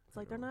fine. It's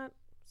like they're not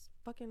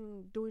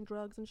fucking doing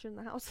drugs and shit in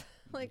the house.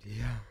 Like,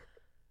 yeah.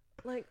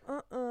 Like,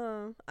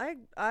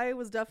 I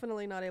was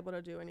definitely not able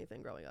to do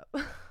anything growing up.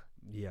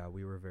 Yeah,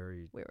 we were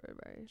very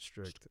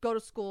strict. Go to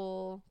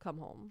school, come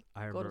home.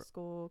 Go to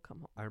school, come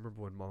home. I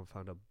remember when Mom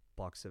found a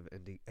box of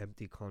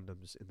empty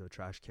condoms in the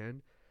trash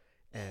can,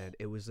 and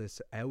it was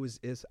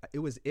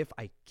if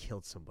I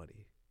killed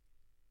somebody,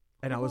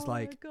 and I was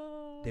like,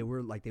 they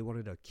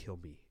wanted to kill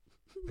me,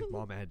 like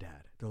Mom and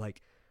Dad. They're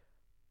like,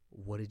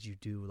 what did you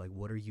do? Like,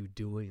 what are you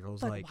doing? I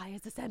was like, why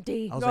is this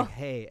empty? I was like,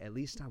 hey, at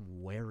least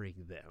I'm wearing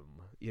them.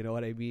 You know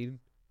what I mean?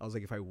 I was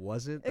like, if I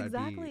wasn't,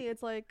 exactly.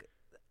 It's like,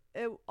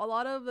 a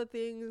lot of the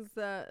things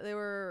that they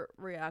were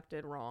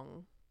reacted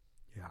wrong.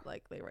 Yeah.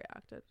 Like they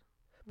reacted.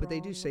 But they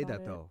do say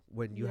that though,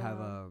 when you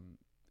have,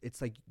 it's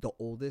like the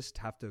oldest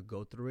have to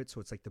go through it. So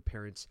it's like the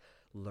parents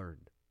learn,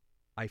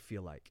 I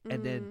feel like. Mm-hmm.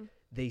 And then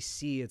they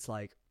see it's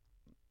like,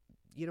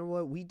 you know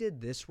what? We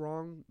did this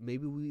wrong.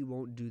 Maybe we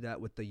won't do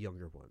that with the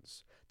younger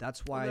ones.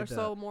 That's why they're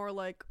so more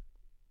like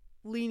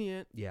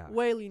lenient. Yeah.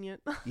 Way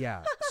lenient.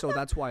 Yeah. So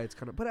that's why it's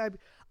kind of, but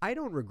I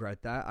don't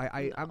regret that.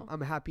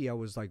 I'm happy I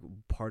was like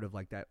part of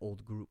like that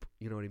old group.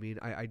 You know what I mean?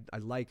 I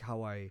like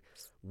how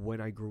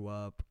when I grew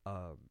up,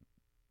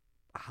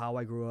 how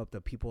I grew up,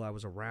 the people I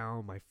was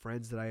around, my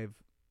friends that I've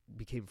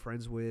became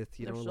friends with,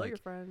 you know, like your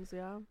friends.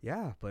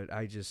 Yeah. But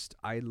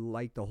I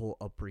like the whole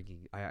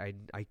upbringing. I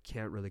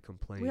can't really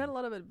complain. We had a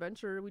lot of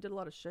adventure. We did a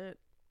lot of shit.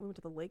 We went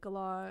to the lake a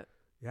lot.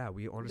 Yeah.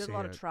 We honestly did a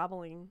lot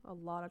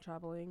of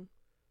traveling.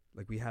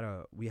 Like we had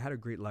a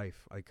great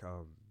life. Like,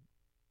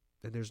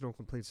 and there's no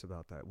complaints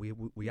about that. We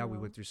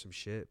went through some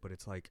shit, but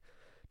it's like,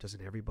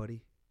 doesn't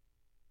everybody?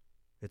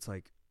 It's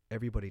like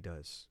everybody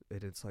does.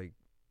 And it's like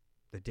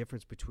the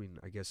difference between,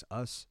 I guess,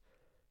 us,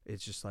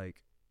 it's just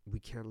like, we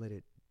can't let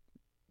it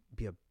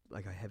be a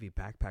heavy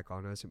backpack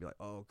on us and be like,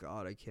 oh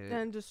God, I can't.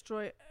 And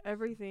destroy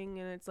everything.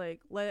 And it's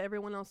like, let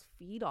everyone else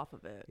feed off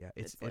of it. Yeah.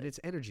 It's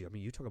energy. I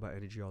mean, you talk about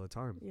energy all the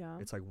time. Yeah.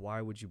 It's like,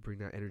 why would you bring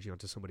that energy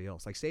onto somebody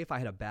else? Like, say if I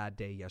had a bad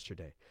day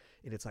yesterday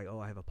and it's like, oh,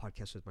 I have a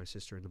podcast with my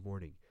sister in the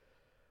morning.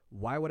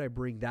 Why would I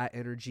bring that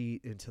energy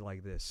into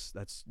like this?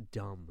 That's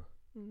dumb.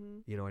 Mm-hmm.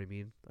 You know what I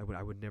mean?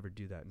 I would never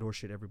do that, nor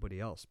should everybody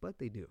else, but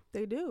they do.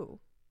 They do.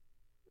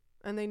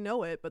 And they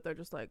know it, but they're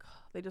just like,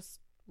 they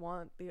just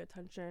want the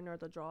attention or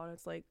the draw. And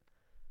it's like,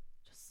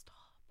 just stop.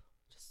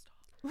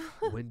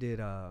 When did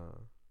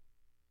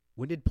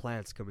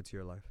plants come into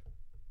your life?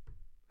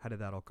 How did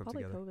that all come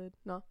together? Probably COVID.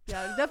 No.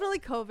 Yeah, definitely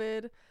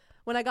COVID.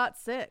 When I got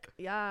sick.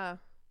 Yeah.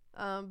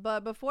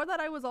 But before that,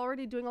 I was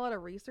already doing a lot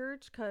of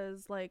research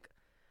because like,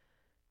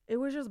 it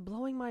was just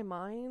blowing my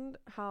mind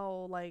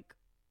how like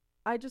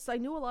I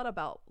knew a lot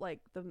about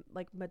like the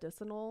like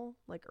medicinal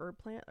like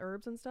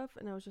herbs and stuff,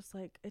 and I was just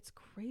like, it's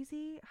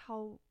crazy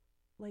how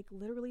like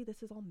literally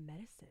this is all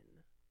medicine.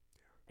 Yeah.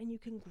 And you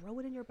can grow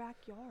it in your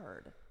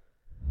backyard.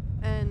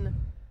 And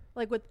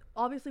like with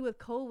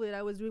COVID,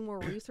 I was doing more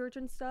research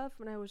and stuff,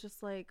 and I was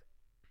just like,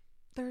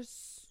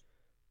 there's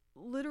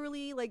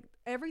literally like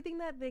everything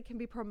that they can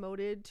be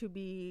promoted to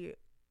be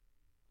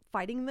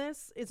fighting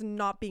this is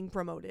not being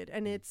promoted,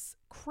 and it's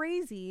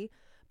crazy,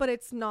 but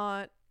it's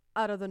not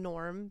out of the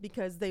norm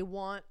because they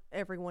want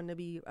everyone to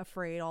be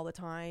afraid all the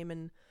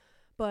time.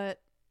 But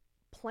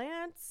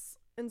plants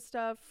and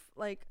stuff,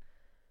 like,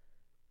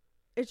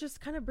 it just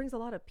kind of brings a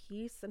lot of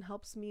peace and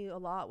helps me a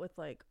lot with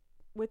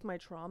my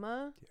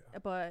trauma. Yeah.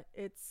 But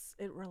it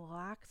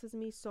relaxes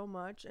me so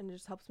much, and it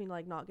just helps me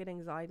like not get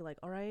anxiety, like,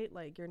 all right,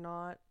 like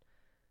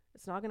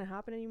it's not gonna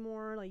happen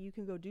anymore, like you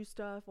can go do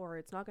stuff, or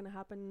it's not gonna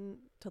happen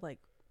to like,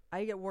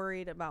 I get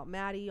worried about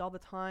Maddie all the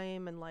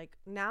time. And like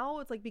now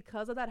it's like,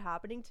 because of that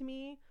happening to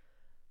me,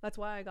 that's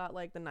why I got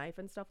like the knife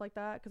and stuff like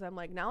that. Cause I'm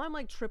like, now I'm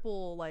like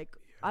triple, like,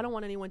 yeah. I don't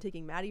want anyone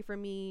taking Maddie from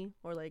me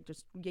or like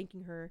just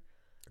yanking her.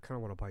 I kind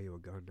of want to buy you a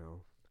gun now.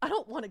 I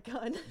don't want a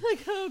gun. Like,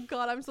 oh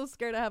God, I'm so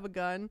scared to have a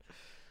gun.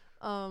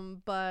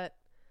 But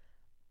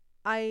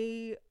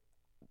I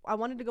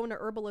wanted to go into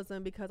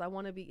herbalism because I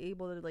want to be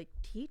able to like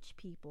teach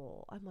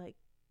people. I'm like,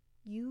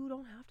 you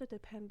don't have to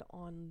depend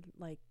on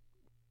like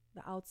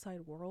the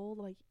outside world.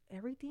 Like,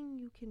 everything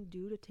you can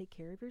do to take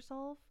care of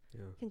yourself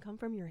can come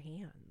from your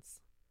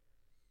hands.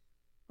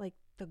 like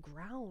the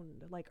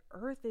ground, like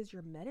earth is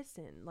your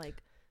medicine.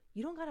 Like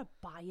you don't gotta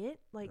buy it.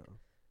 Like no.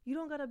 You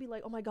don't gotta be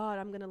like, oh my God,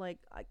 I'm gonna like,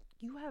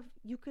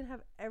 you can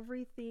have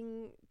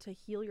everything to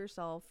heal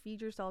yourself,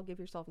 feed yourself, give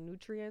yourself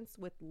nutrients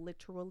with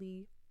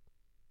literally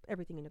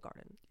everything in a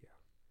garden. Yeah.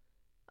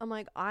 I'm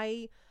like,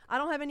 I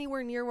don't have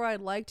anywhere near where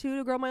I'd like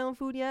to grow my own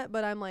food yet,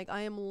 but I'm like,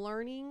 I am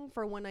learning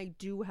for when I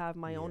do have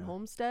my own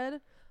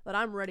homestead that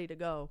I'm ready to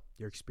go.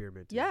 You're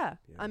experimenting. Yeah.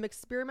 I'm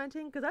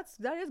experimenting because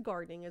that is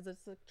gardening. It's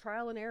a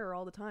trial and error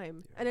all the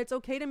time. Yeah. And it's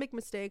okay to make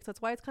mistakes.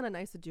 That's why it's kind of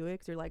nice to do it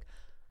because you're like,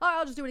 oh,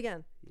 I'll just do it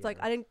again. Yeah. It's like,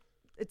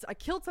 I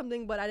killed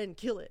something, but I didn't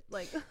kill it.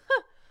 Like,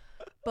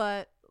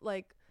 but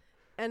like,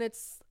 and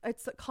it's a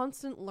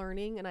constant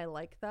learning, and I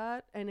like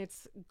that, and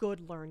it's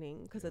good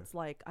learning because it's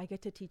like I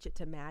get to teach it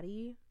to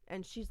Maddie,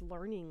 and she's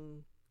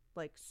learning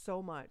like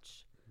so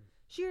much.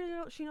 She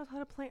knows how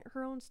to plant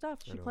her own stuff.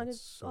 She planted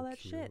all that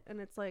shit, and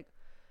it's like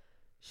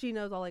she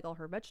knows all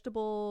her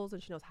vegetables,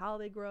 and she knows how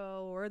they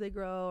grow, where they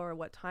grow, or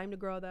what time to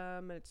grow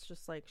them. And it's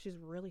just like she's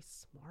really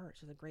smart.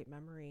 She has a great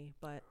memory,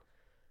 but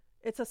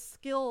it's a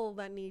skill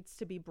that needs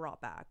to be brought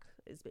back.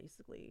 Is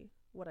basically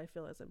what I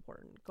feel is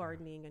important.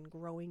 Gardening and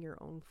growing your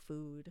own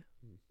food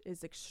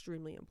is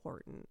extremely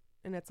important,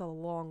 and it's a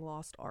long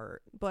lost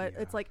art, but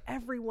it's like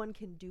everyone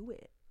can do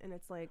it. And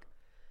it's like,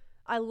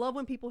 I love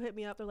when people hit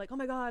me up. They're like, oh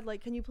my God,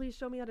 like, can you please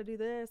show me how to do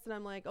this? And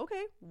I'm like,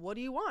 okay, what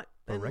do you want?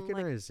 But and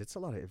recognize it's a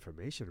lot of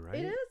information, right?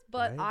 It is,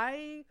 but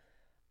right?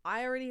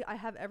 I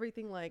have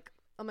everything. Like,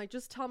 I'm like,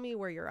 just tell me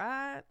where you're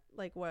at,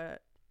 like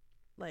what,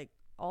 like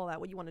all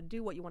that, what you want to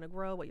do, what you want to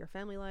grow, what your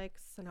family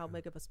likes, and how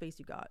big of a space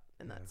you got.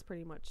 And that's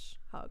pretty much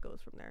how it goes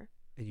from there.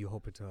 And you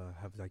hoping to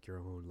have like your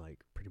own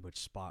like pretty much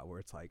spot where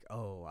it's like,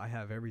 oh, I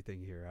have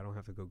everything here. I don't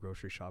have to go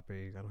grocery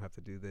shopping. I don't have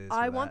to do this.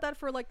 I want that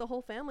for like the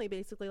whole family,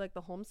 basically, like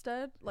the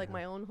homestead, like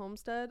my own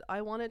homestead.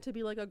 I want it to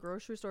be like a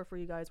grocery store for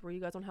you guys where you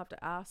guys don't have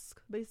to ask.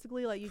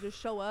 Basically, like you just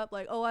show up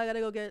like, oh, I got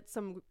to go get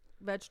some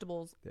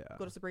vegetables. Yeah.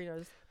 Go to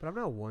Sabrina's. But I'm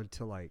not one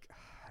to like,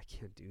 I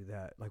can't do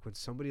that. Like when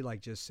somebody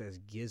like just says,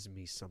 gives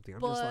me something,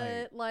 I'm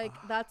just like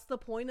that's the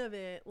point of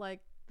it.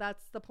 Like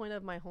that's the point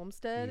of my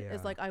homestead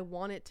is like, I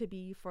want it to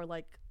be for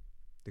like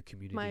the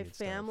community, my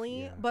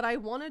family, but I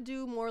want to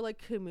do more like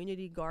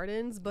community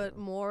gardens, but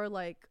more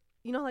like,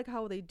 you know, like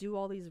how they do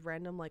all these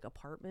random like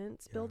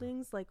apartments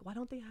buildings. Like, why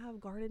don't they have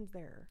gardens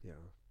there? Yeah.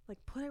 Like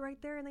put it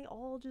right there and they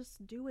all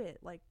just do it.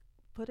 Like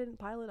put it and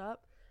pile it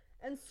up.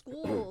 And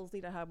schools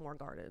need to have more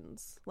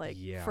gardens. Like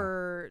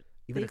for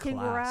even they can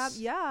class.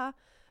 grab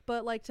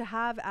but like to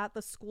have at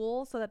the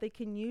school so that they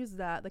can use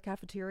the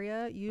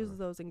cafeteria, use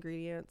those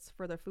ingredients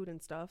for their food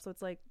and stuff. So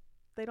it's like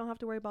they don't have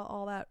to worry about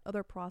all that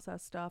other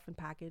processed stuff and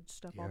packaged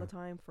stuff all the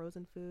time,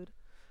 frozen food.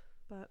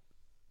 But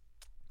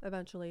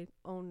eventually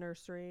own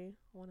nursery.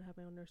 I want to have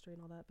my own nursery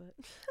and all that, but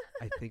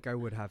I think I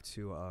would have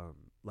to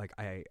like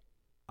I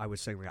was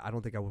saying, like, I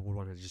don't think I would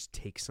want to just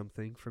take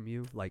something from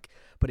you, like,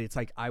 but it's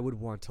like I would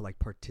want to like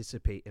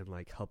participate in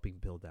like helping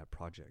build that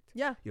project.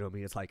 Yeah, you know what I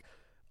mean? It's like,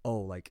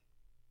 oh, like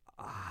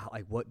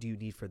what do you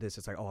need for this?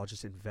 It's like, oh, I'll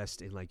just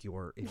invest in like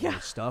your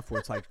stuff. Where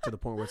it's like to the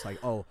point where it's like,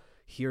 oh,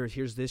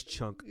 here's this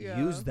chunk.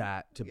 Use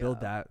that to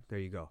build that. There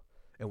you go.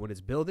 And when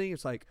it's building,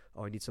 it's like,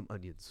 oh, I need some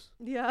onions.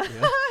 Yeah,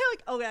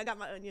 like, okay, I got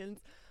my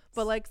onions.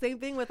 But like same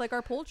thing with like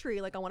our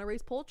poultry. Like I want to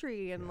raise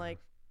poultry and like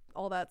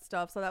all that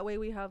stuff. So that way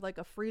we have like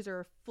a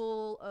freezer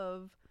full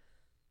of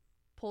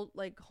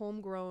like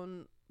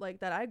homegrown,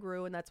 like that I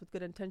grew, and that's with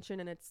good intention,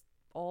 and it's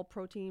all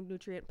protein,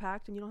 nutrient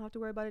packed, and you don't have to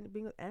worry about it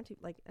being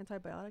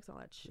antibiotics and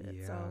all that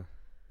shit. So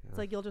it's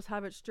like you'll just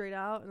have it straight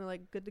out and they're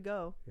like good to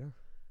go. Yeah.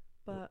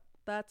 But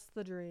that's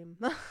the dream.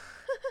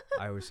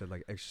 I always said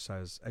like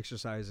exercise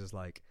is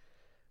like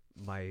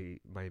my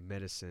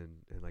medicine,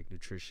 and like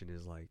nutrition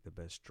is like the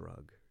best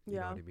drug. You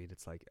know what I mean?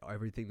 It's like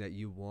everything that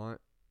you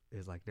want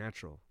is like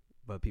natural,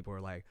 but people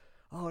are like,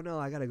 oh no,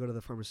 I gotta go to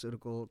the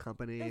pharmaceutical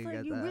company. It's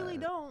like you really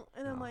don't.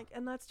 And I'm like,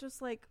 and that's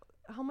just like,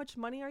 how much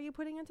money are you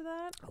putting into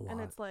that? A lot.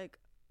 And it's like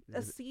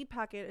a seed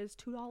packet is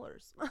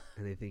 $2.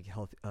 And they think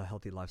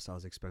healthy lifestyle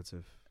is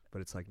expensive,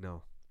 but it's like,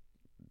 no,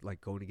 like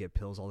going to get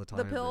pills all the time.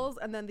 The pills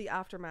and then the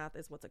aftermath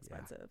is what's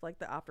expensive. Like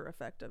the after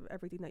effect of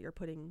everything that you're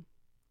putting,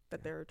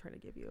 that they're trying to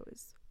give you,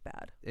 is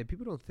bad. And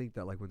people don't think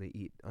that like when they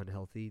eat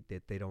unhealthy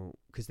that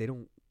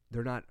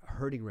they're not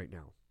hurting right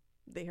now.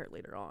 They hurt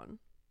later on.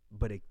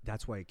 But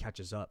that's why it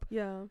catches up.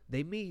 Yeah.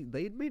 They may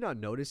not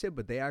notice it,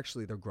 but they're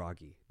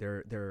groggy.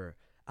 They're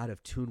out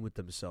of tune with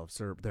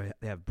themselves.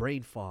 They have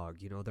brain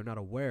fog. You know, they're not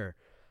aware.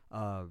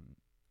 They're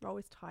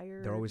always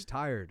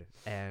tired.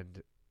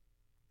 And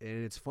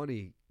it's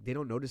funny, they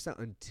don't notice that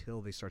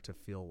until they start to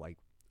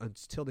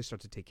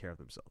take care of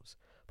themselves.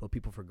 But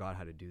people forgot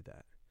how to do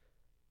that.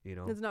 You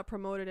know, it's not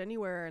promoted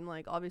anywhere. And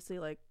like obviously,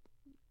 like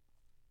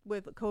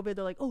with COVID,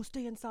 they're like, oh,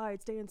 stay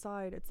inside.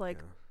 It's like,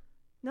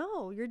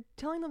 no, you're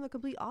telling them the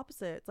complete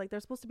opposite. It's like they're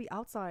supposed to be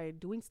outside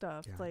doing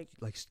stuff. It's like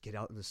get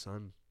out in the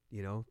sun,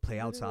 you know, play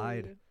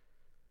outside,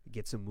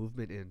 get some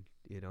movement in,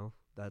 you know.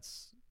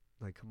 That's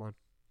like, come on.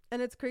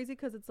 And it's crazy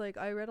because it's like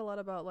I read a lot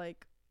about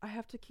like I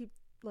have to keep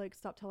like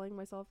stop telling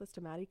myself this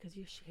to Maddie because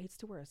she hates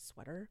to wear a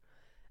sweater.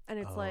 And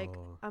it's like,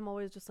 I'm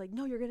always just like,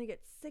 no, you're going to get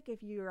sick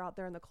if you're out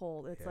there in the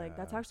cold. It's like,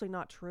 that's actually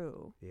not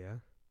true. Yeah.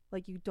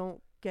 Like, you don't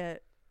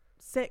get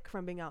sick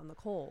from being out in the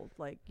cold.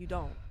 Like, you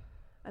don't.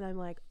 And I'm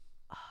like,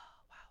 oh,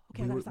 wow.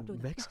 Okay, I gotta stop doing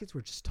that. Mexicans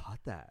were just taught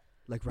that.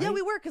 Like, right? Yeah,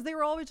 we were, because they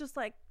were always just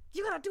like,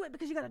 you gotta do it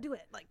because you gotta do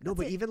it. Like, no,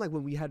 but even like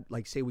when we had,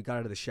 like, say we got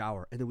out of the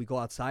shower and then we go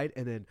outside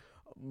and then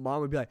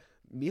mom would be like,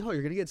 Mijo,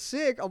 you're gonna get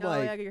sick. I'm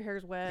like, yeah, your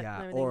hair's wet.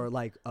 Yeah, and or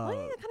like, well, I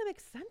think that kind of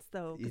makes sense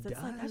though, because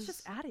it's like, that's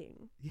just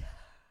adding. Yeah.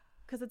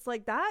 Because it's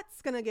like,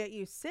 that's gonna get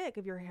you sick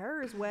if your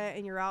hair is wet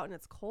and you're out and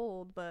it's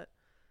cold. But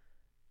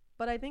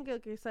I think,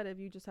 like I said, if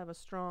you just have a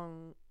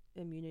strong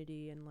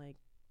immunity and like,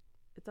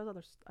 it does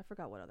other. I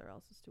forgot what other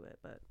else is to it,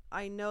 but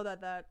I know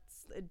that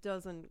it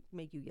doesn't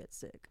make you get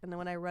sick. And then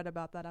when I read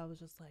about that, I was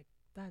just like,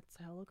 that's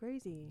hella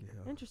crazy.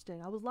 Yeah.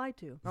 Interesting. I was lied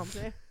to.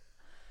 Okay.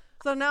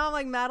 So now I'm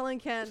like, Madeline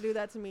can't do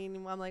that to me.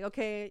 And I'm like,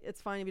 okay,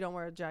 it's fine if you don't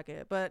wear a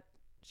jacket, but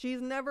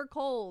she's never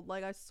cold.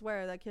 Like, I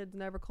swear that kid's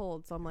never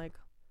cold. So I'm like,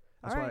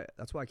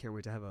 that's why I can't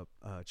wait to have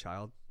a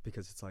child,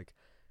 because it's like,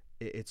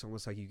 it's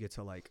almost like you get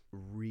to like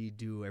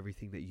redo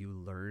everything that you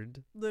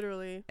learned,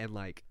 literally, and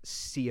like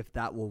see if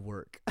that will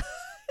work.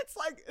 It's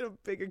like a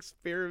big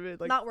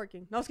experiment. Like, not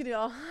working. No, I was kidding,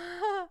 y'all.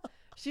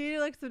 She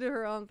likes to do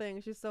her own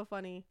thing. She's so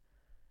funny.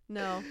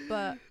 No,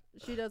 but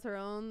she does her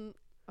own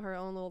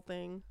little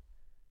thing.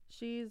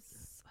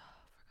 She's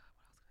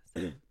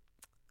I forgot what I was gonna say.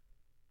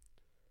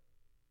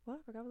 What?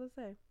 I forgot what to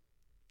say.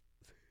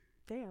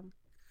 Damn.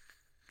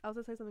 I was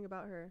gonna say something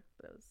about her,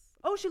 but it was.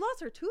 Oh, she lost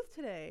her tooth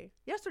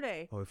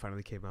yesterday. Oh, it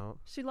finally came out.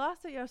 She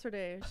lost it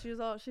yesterday. She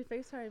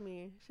FaceTimed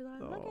me. She's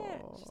like, look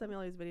it. She sent me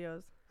all these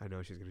videos. I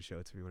know she's gonna show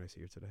it to me when I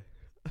see her today.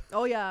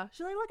 Oh yeah.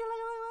 She's like, look.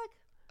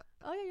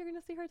 Oh yeah, you're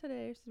gonna see her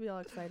today. She's gonna be all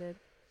excited.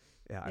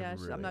 Yeah,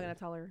 I'm not gonna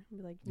tell her. I'll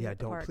be like, yeah,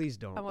 please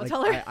don't. I won't like,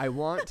 tell her. I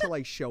want to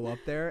like show up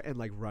there and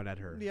like run at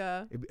her.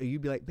 Yeah.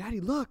 You'd be like,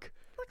 Maddie, look.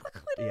 Look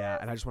what it yeah,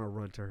 is. and I just want to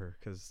run to her,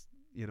 because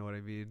you know what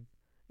I mean.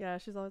 Yeah,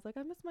 she's always like,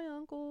 I miss my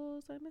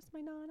uncles. I miss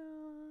my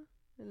nana.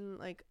 And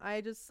like, I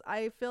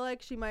feel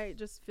like she might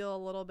just feel a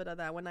little bit of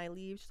that when I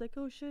leave. She's like,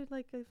 oh shit,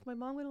 like, is my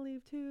mom gonna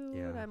leave too?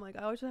 Yeah. And I'm like,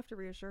 I always have to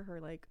reassure her,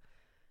 like,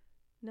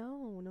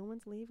 no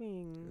one's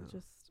leaving. Yeah.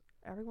 Just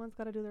everyone's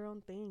got to do their own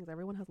things.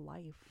 Everyone has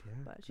life.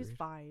 Yeah, but she's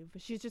 5.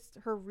 She's just,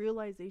 her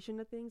realization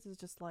of things is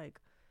just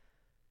like,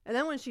 and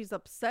then when she's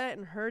upset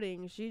and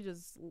hurting,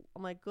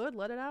 I'm like, good,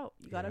 let it out.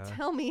 You gotta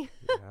tell me.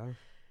 Yeah.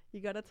 You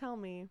gotta tell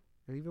me.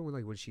 And even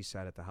when she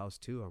sat at the house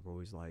too, I'm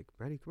always like,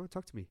 Maddie, come on,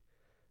 talk to me.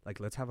 Like,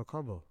 let's have a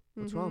convo.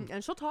 What's wrong?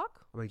 And she'll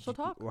talk. I'm like, she'll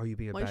talk. Why are you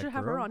being a bad girl? You should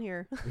have her on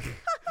here.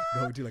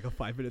 No, do like a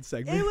 5-minute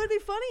segment. It would be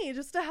funny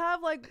just to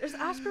have just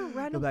ask her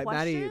random questions.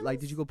 Maddie, like,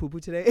 did you go poo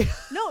poo today?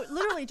 No,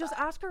 literally, just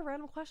ask her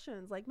random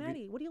questions. Like,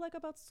 Maddie, what do you like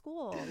about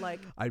school? Like,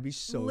 I'd be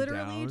so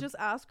literally down. Just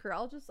ask her.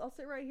 I'll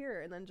sit right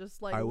here and then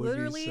just like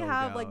literally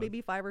have like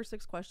maybe 5 or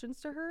 6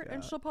 questions to her,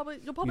 and you'll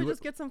probably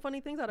just get some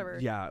funny things out of her.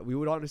 Yeah, we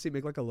would honestly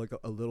make like a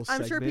little.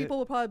 I'm sure people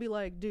would probably be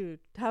like, dude,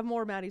 have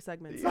more Maddie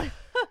segments. Yeah.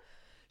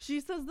 She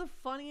says the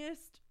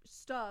funniest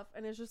stuff,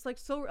 and it's just like,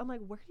 so I'm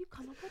like, where do you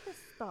come up with this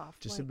stuff?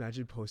 Just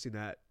imagine posting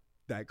that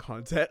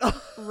content.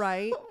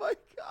 Right? Oh my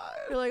god.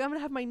 You're like, I'm gonna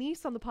have my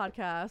niece on the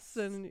podcast,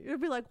 and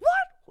you'd be like,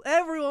 what?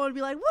 Everyone would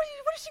be like, what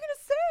is she gonna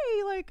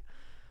say? Like,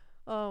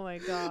 oh my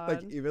god.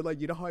 Like, even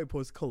like, you know how I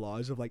post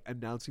collage of like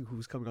announcing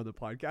who's coming on the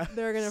podcast?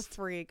 They're gonna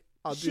freak.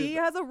 She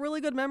has a really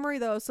good memory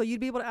though, so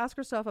you'd be able to ask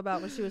her stuff about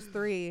when she was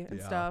 3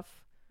 and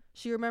stuff.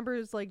 She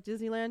remembers like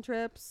Disneyland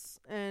trips,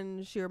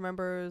 and she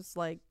remembers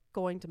like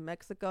going to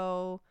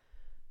Mexico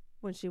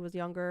when she was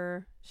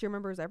younger. She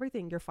remembers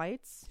everything. Your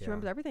fights. She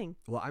remembers everything.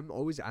 Well, I'm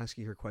always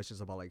asking her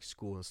questions about like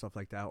school and stuff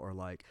like that, or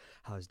like,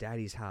 how's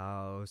Daddy's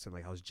house, and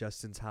like, how's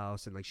Justin's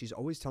house, and like, she's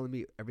always telling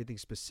me everything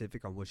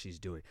specific on what she's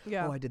doing.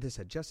 Yeah. Oh, I did this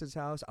at Justin's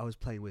house. I was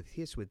playing with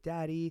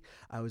Daddy.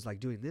 I was like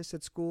doing this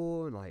at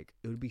school, and like,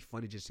 it would be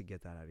funny just to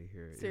get that out of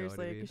here.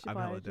 Seriously, you know she'd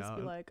probably just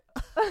be like,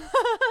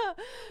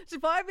 she'd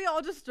probably be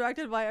all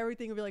distracted by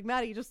everything and be like,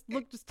 Maddie, just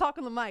talk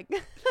on the mic.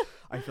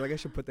 I feel like I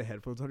should put the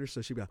headphones on her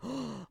so she'd be like,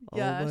 oh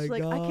yeah, my she's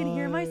like, God. I can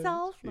hear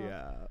myself.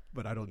 Yeah,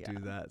 but I don't do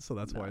that, so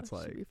that's why it's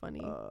like, it'd be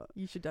funny.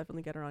 You should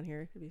definitely get her on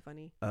here. It'd be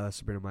funny.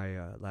 Sabrina,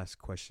 my last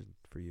question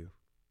for you.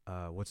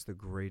 What's the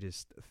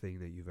greatest thing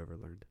that you've ever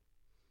learned?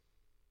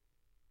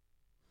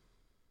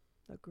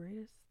 The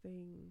greatest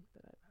thing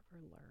that I've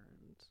ever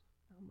learned.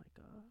 Oh my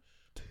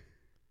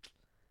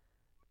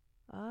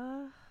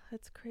gosh.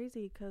 It's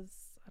crazy because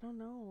I don't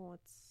know.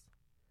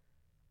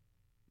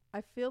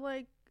 I feel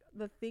like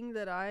the best thing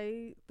that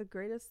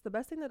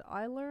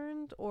I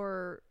learned,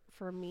 or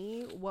for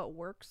me, what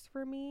works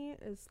for me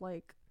is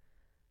like,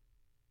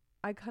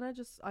 I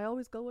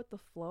always go with the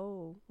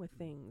flow with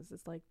things.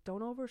 It's like,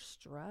 don't over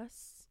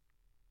stress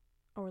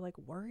or like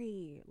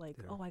worry, like,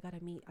 oh, I gotta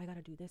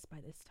do this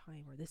by this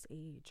time or this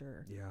age,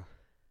 or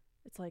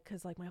it's like,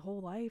 cause like my whole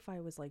life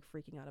I was like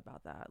freaking out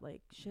about that,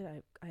 like, shit,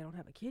 I don't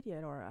have a kid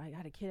yet, or I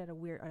had a kid at a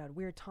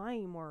weird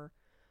time, or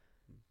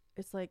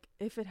it's like,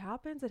 if it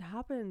happens, it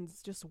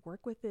happens. Just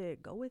work with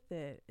it, go with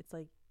it. It's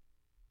like,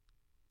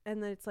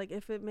 and then it's like,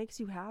 if it makes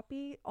you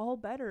happy, all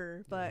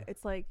better. But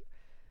it's like,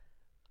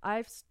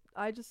 I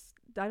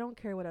don't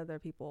care what other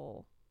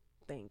people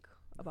think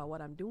about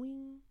what I'm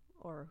doing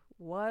or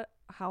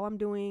how I'm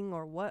doing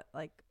or what,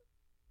 like,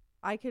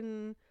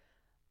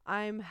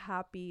 I'm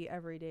happy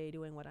every day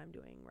doing what I'm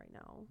doing right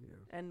now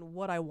and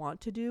what I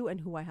want to do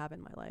and who I have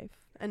in my life.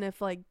 And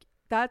if like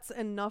that's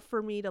enough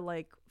for me to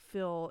like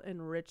feel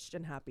enriched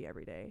and happy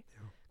every day.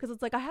 Because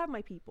it's like I have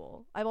my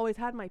people. I've always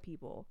had my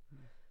people.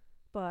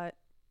 But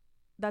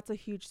that's a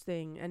huge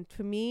thing. And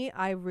to me,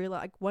 I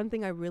realize like one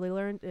thing I really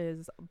learned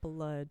is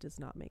blood does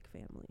not make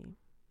family.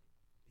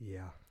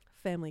 Yeah.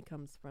 Family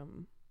comes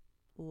from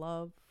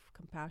love,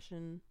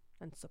 compassion,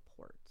 and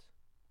support.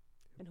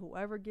 And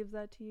whoever gives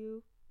that to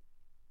you,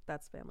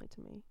 that's family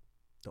to me.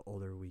 The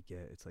older we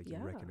get, it's like you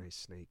recognize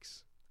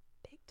snakes.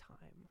 Big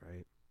time.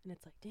 Right. And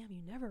it's like, damn,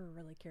 you never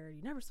really cared.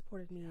 You never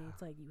supported me.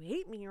 It's like, you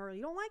hate me or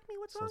you don't like me.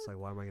 What's wrong? So it's like,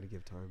 why am I going to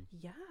give time?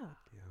 Yeah.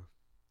 Yeah.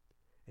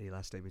 Any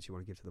last statements you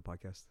want to give to the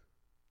podcast?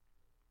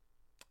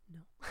 No.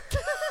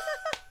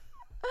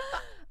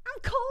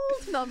 I'm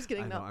cold. No, I'm just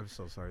kidding. I know, no. I'm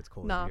so sorry. It's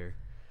cold in here.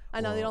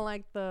 I know they don't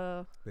like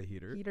the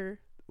heater.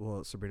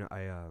 Well, Sabrina,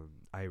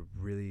 I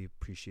really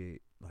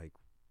appreciate like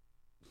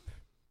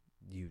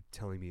you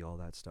telling me all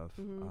that stuff.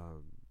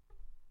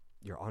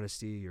 Your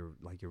honesty,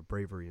 your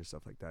bravery and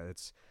stuff like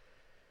that.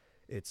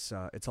 It's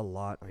a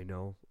lot, I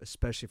know,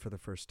 especially for the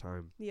first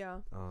time. Yeah.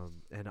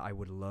 And I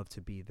would love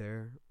to be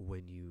there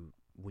when you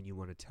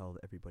want to tell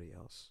everybody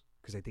else,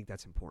 because I think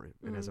that's important.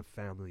 And as a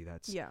family,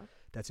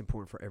 that's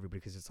important for everybody,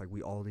 because it's like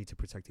we all need to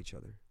protect each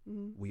other.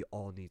 We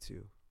all need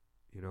to,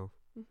 you know.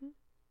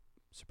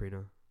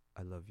 Sabrina,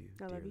 I love you.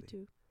 I love you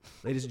too.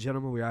 Ladies and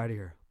gentlemen, we're out of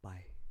here.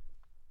 Bye.